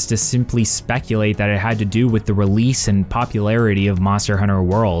players to simply speculate that it had to do with the release and popularity of Monster Hunter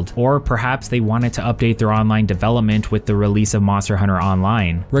World, or perhaps they wanted to update their online development with the release of Monster Hunter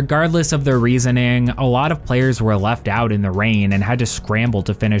Online. Regardless of their reasoning, a lot of players were left out in the rain and had to scramble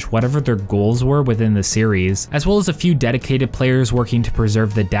to finish whatever their goals were within the series, as well as a few dedicated players working to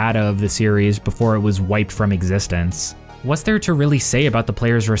preserve the data of the series before it was wiped from existence. What's there to really say about the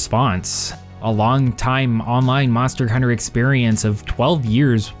players' response? A long-time online Monster Hunter experience of 12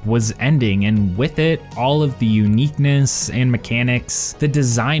 years was ending, and with it, all of the uniqueness and mechanics, the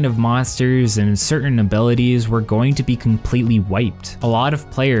design of monsters, and certain abilities were going to be completely wiped. A lot of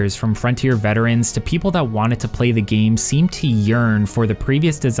players, from Frontier veterans to people that wanted to play the game, seemed to yearn for the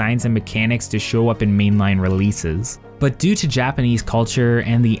previous designs and mechanics to show up in mainline releases. But due to Japanese culture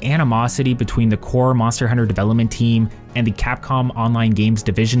and the animosity between the core Monster Hunter development team and the Capcom Online Games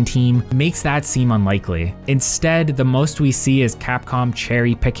division team, makes that seem unlikely. Instead, the most we see is Capcom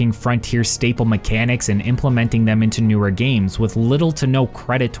cherry-picking Frontier staple mechanics and implementing them into newer games with little to no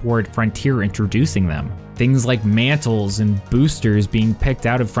credit toward Frontier introducing them. Things like mantles and boosters being picked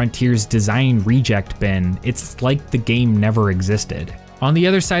out of Frontier's design reject bin. It's like the game never existed. On the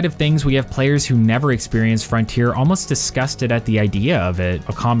other side of things, we have players who never experienced Frontier almost disgusted at the idea of it,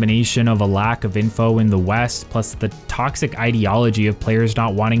 a combination of a lack of info in the West plus the toxic ideology of players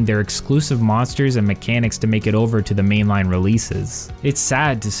not wanting their exclusive monsters and mechanics to make it over to the mainline releases. It's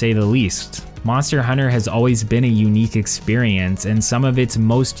sad to say the least. Monster Hunter has always been a unique experience, and some of its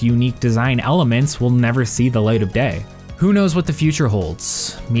most unique design elements will never see the light of day. Who knows what the future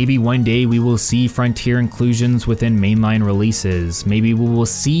holds? Maybe one day we will see Frontier inclusions within mainline releases. Maybe we will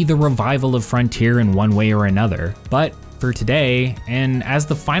see the revival of Frontier in one way or another. But for today, and as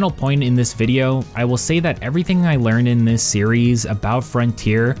the final point in this video, I will say that everything I learned in this series about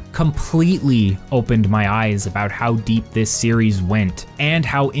Frontier completely opened my eyes about how deep this series went and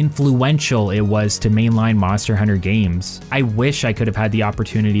how influential it was to mainline Monster Hunter games. I wish I could have had the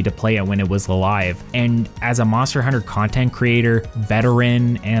opportunity to play it when it was alive, and as a Monster Hunter content creator,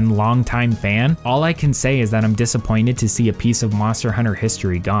 veteran, and longtime fan, all I can say is that I'm disappointed to see a piece of Monster Hunter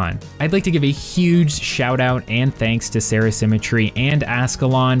history gone. I'd like to give a huge shout out and thanks to Sarah Symmetry and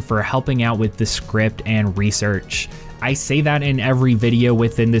Ascalon for helping out with the script and research. I say that in every video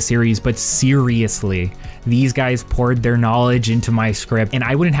within the series, but seriously, these guys poured their knowledge into my script, and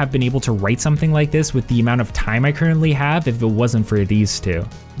I wouldn't have been able to write something like this with the amount of time I currently have if it wasn't for these two.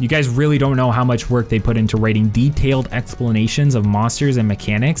 You guys really don't know how much work they put into writing detailed explanations of monsters and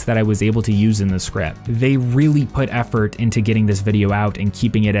mechanics that I was able to use in the script. They really put effort into getting this video out and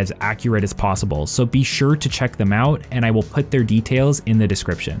keeping it as accurate as possible, so be sure to check them out, and I will put their details in the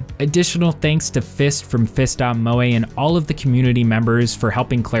description. Additional thanks to Fist from Fist.moe and all of the community members for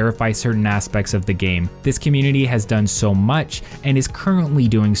helping clarify certain aspects of the game. This community has done so much and is currently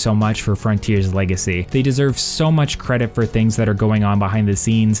doing so much for Frontier's legacy. They deserve so much credit for things that are going on behind the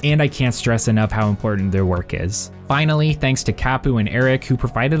scenes, and I can't stress enough how important their work is. Finally, thanks to Kapu and Eric, who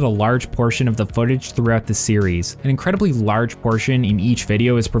provided a large portion of the footage throughout the series. An incredibly large portion in each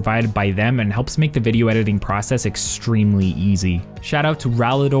video is provided by them and helps make the video editing process extremely easy. Shout out to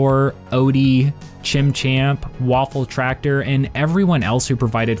Rallador, Odie, Chimchamp, Waffle Tractor, and everyone else who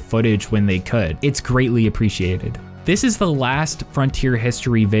provided footage when they could. It's greatly appreciated. This is the last Frontier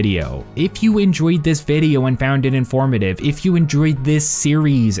history video. If you enjoyed this video and found it informative, if you enjoyed this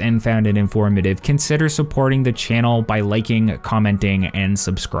series and found it informative, consider supporting the channel by liking, commenting, and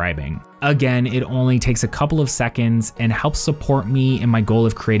subscribing. Again, it only takes a couple of seconds and helps support me in my goal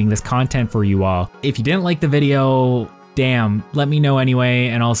of creating this content for you all. If you didn't like the video, damn, let me know anyway,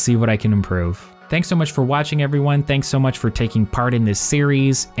 and I'll see what I can improve. Thanks so much for watching, everyone. Thanks so much for taking part in this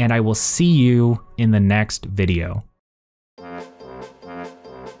series, and I will see you in the next video. "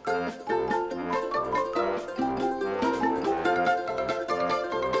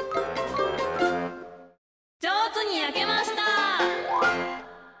上手に焼けました!"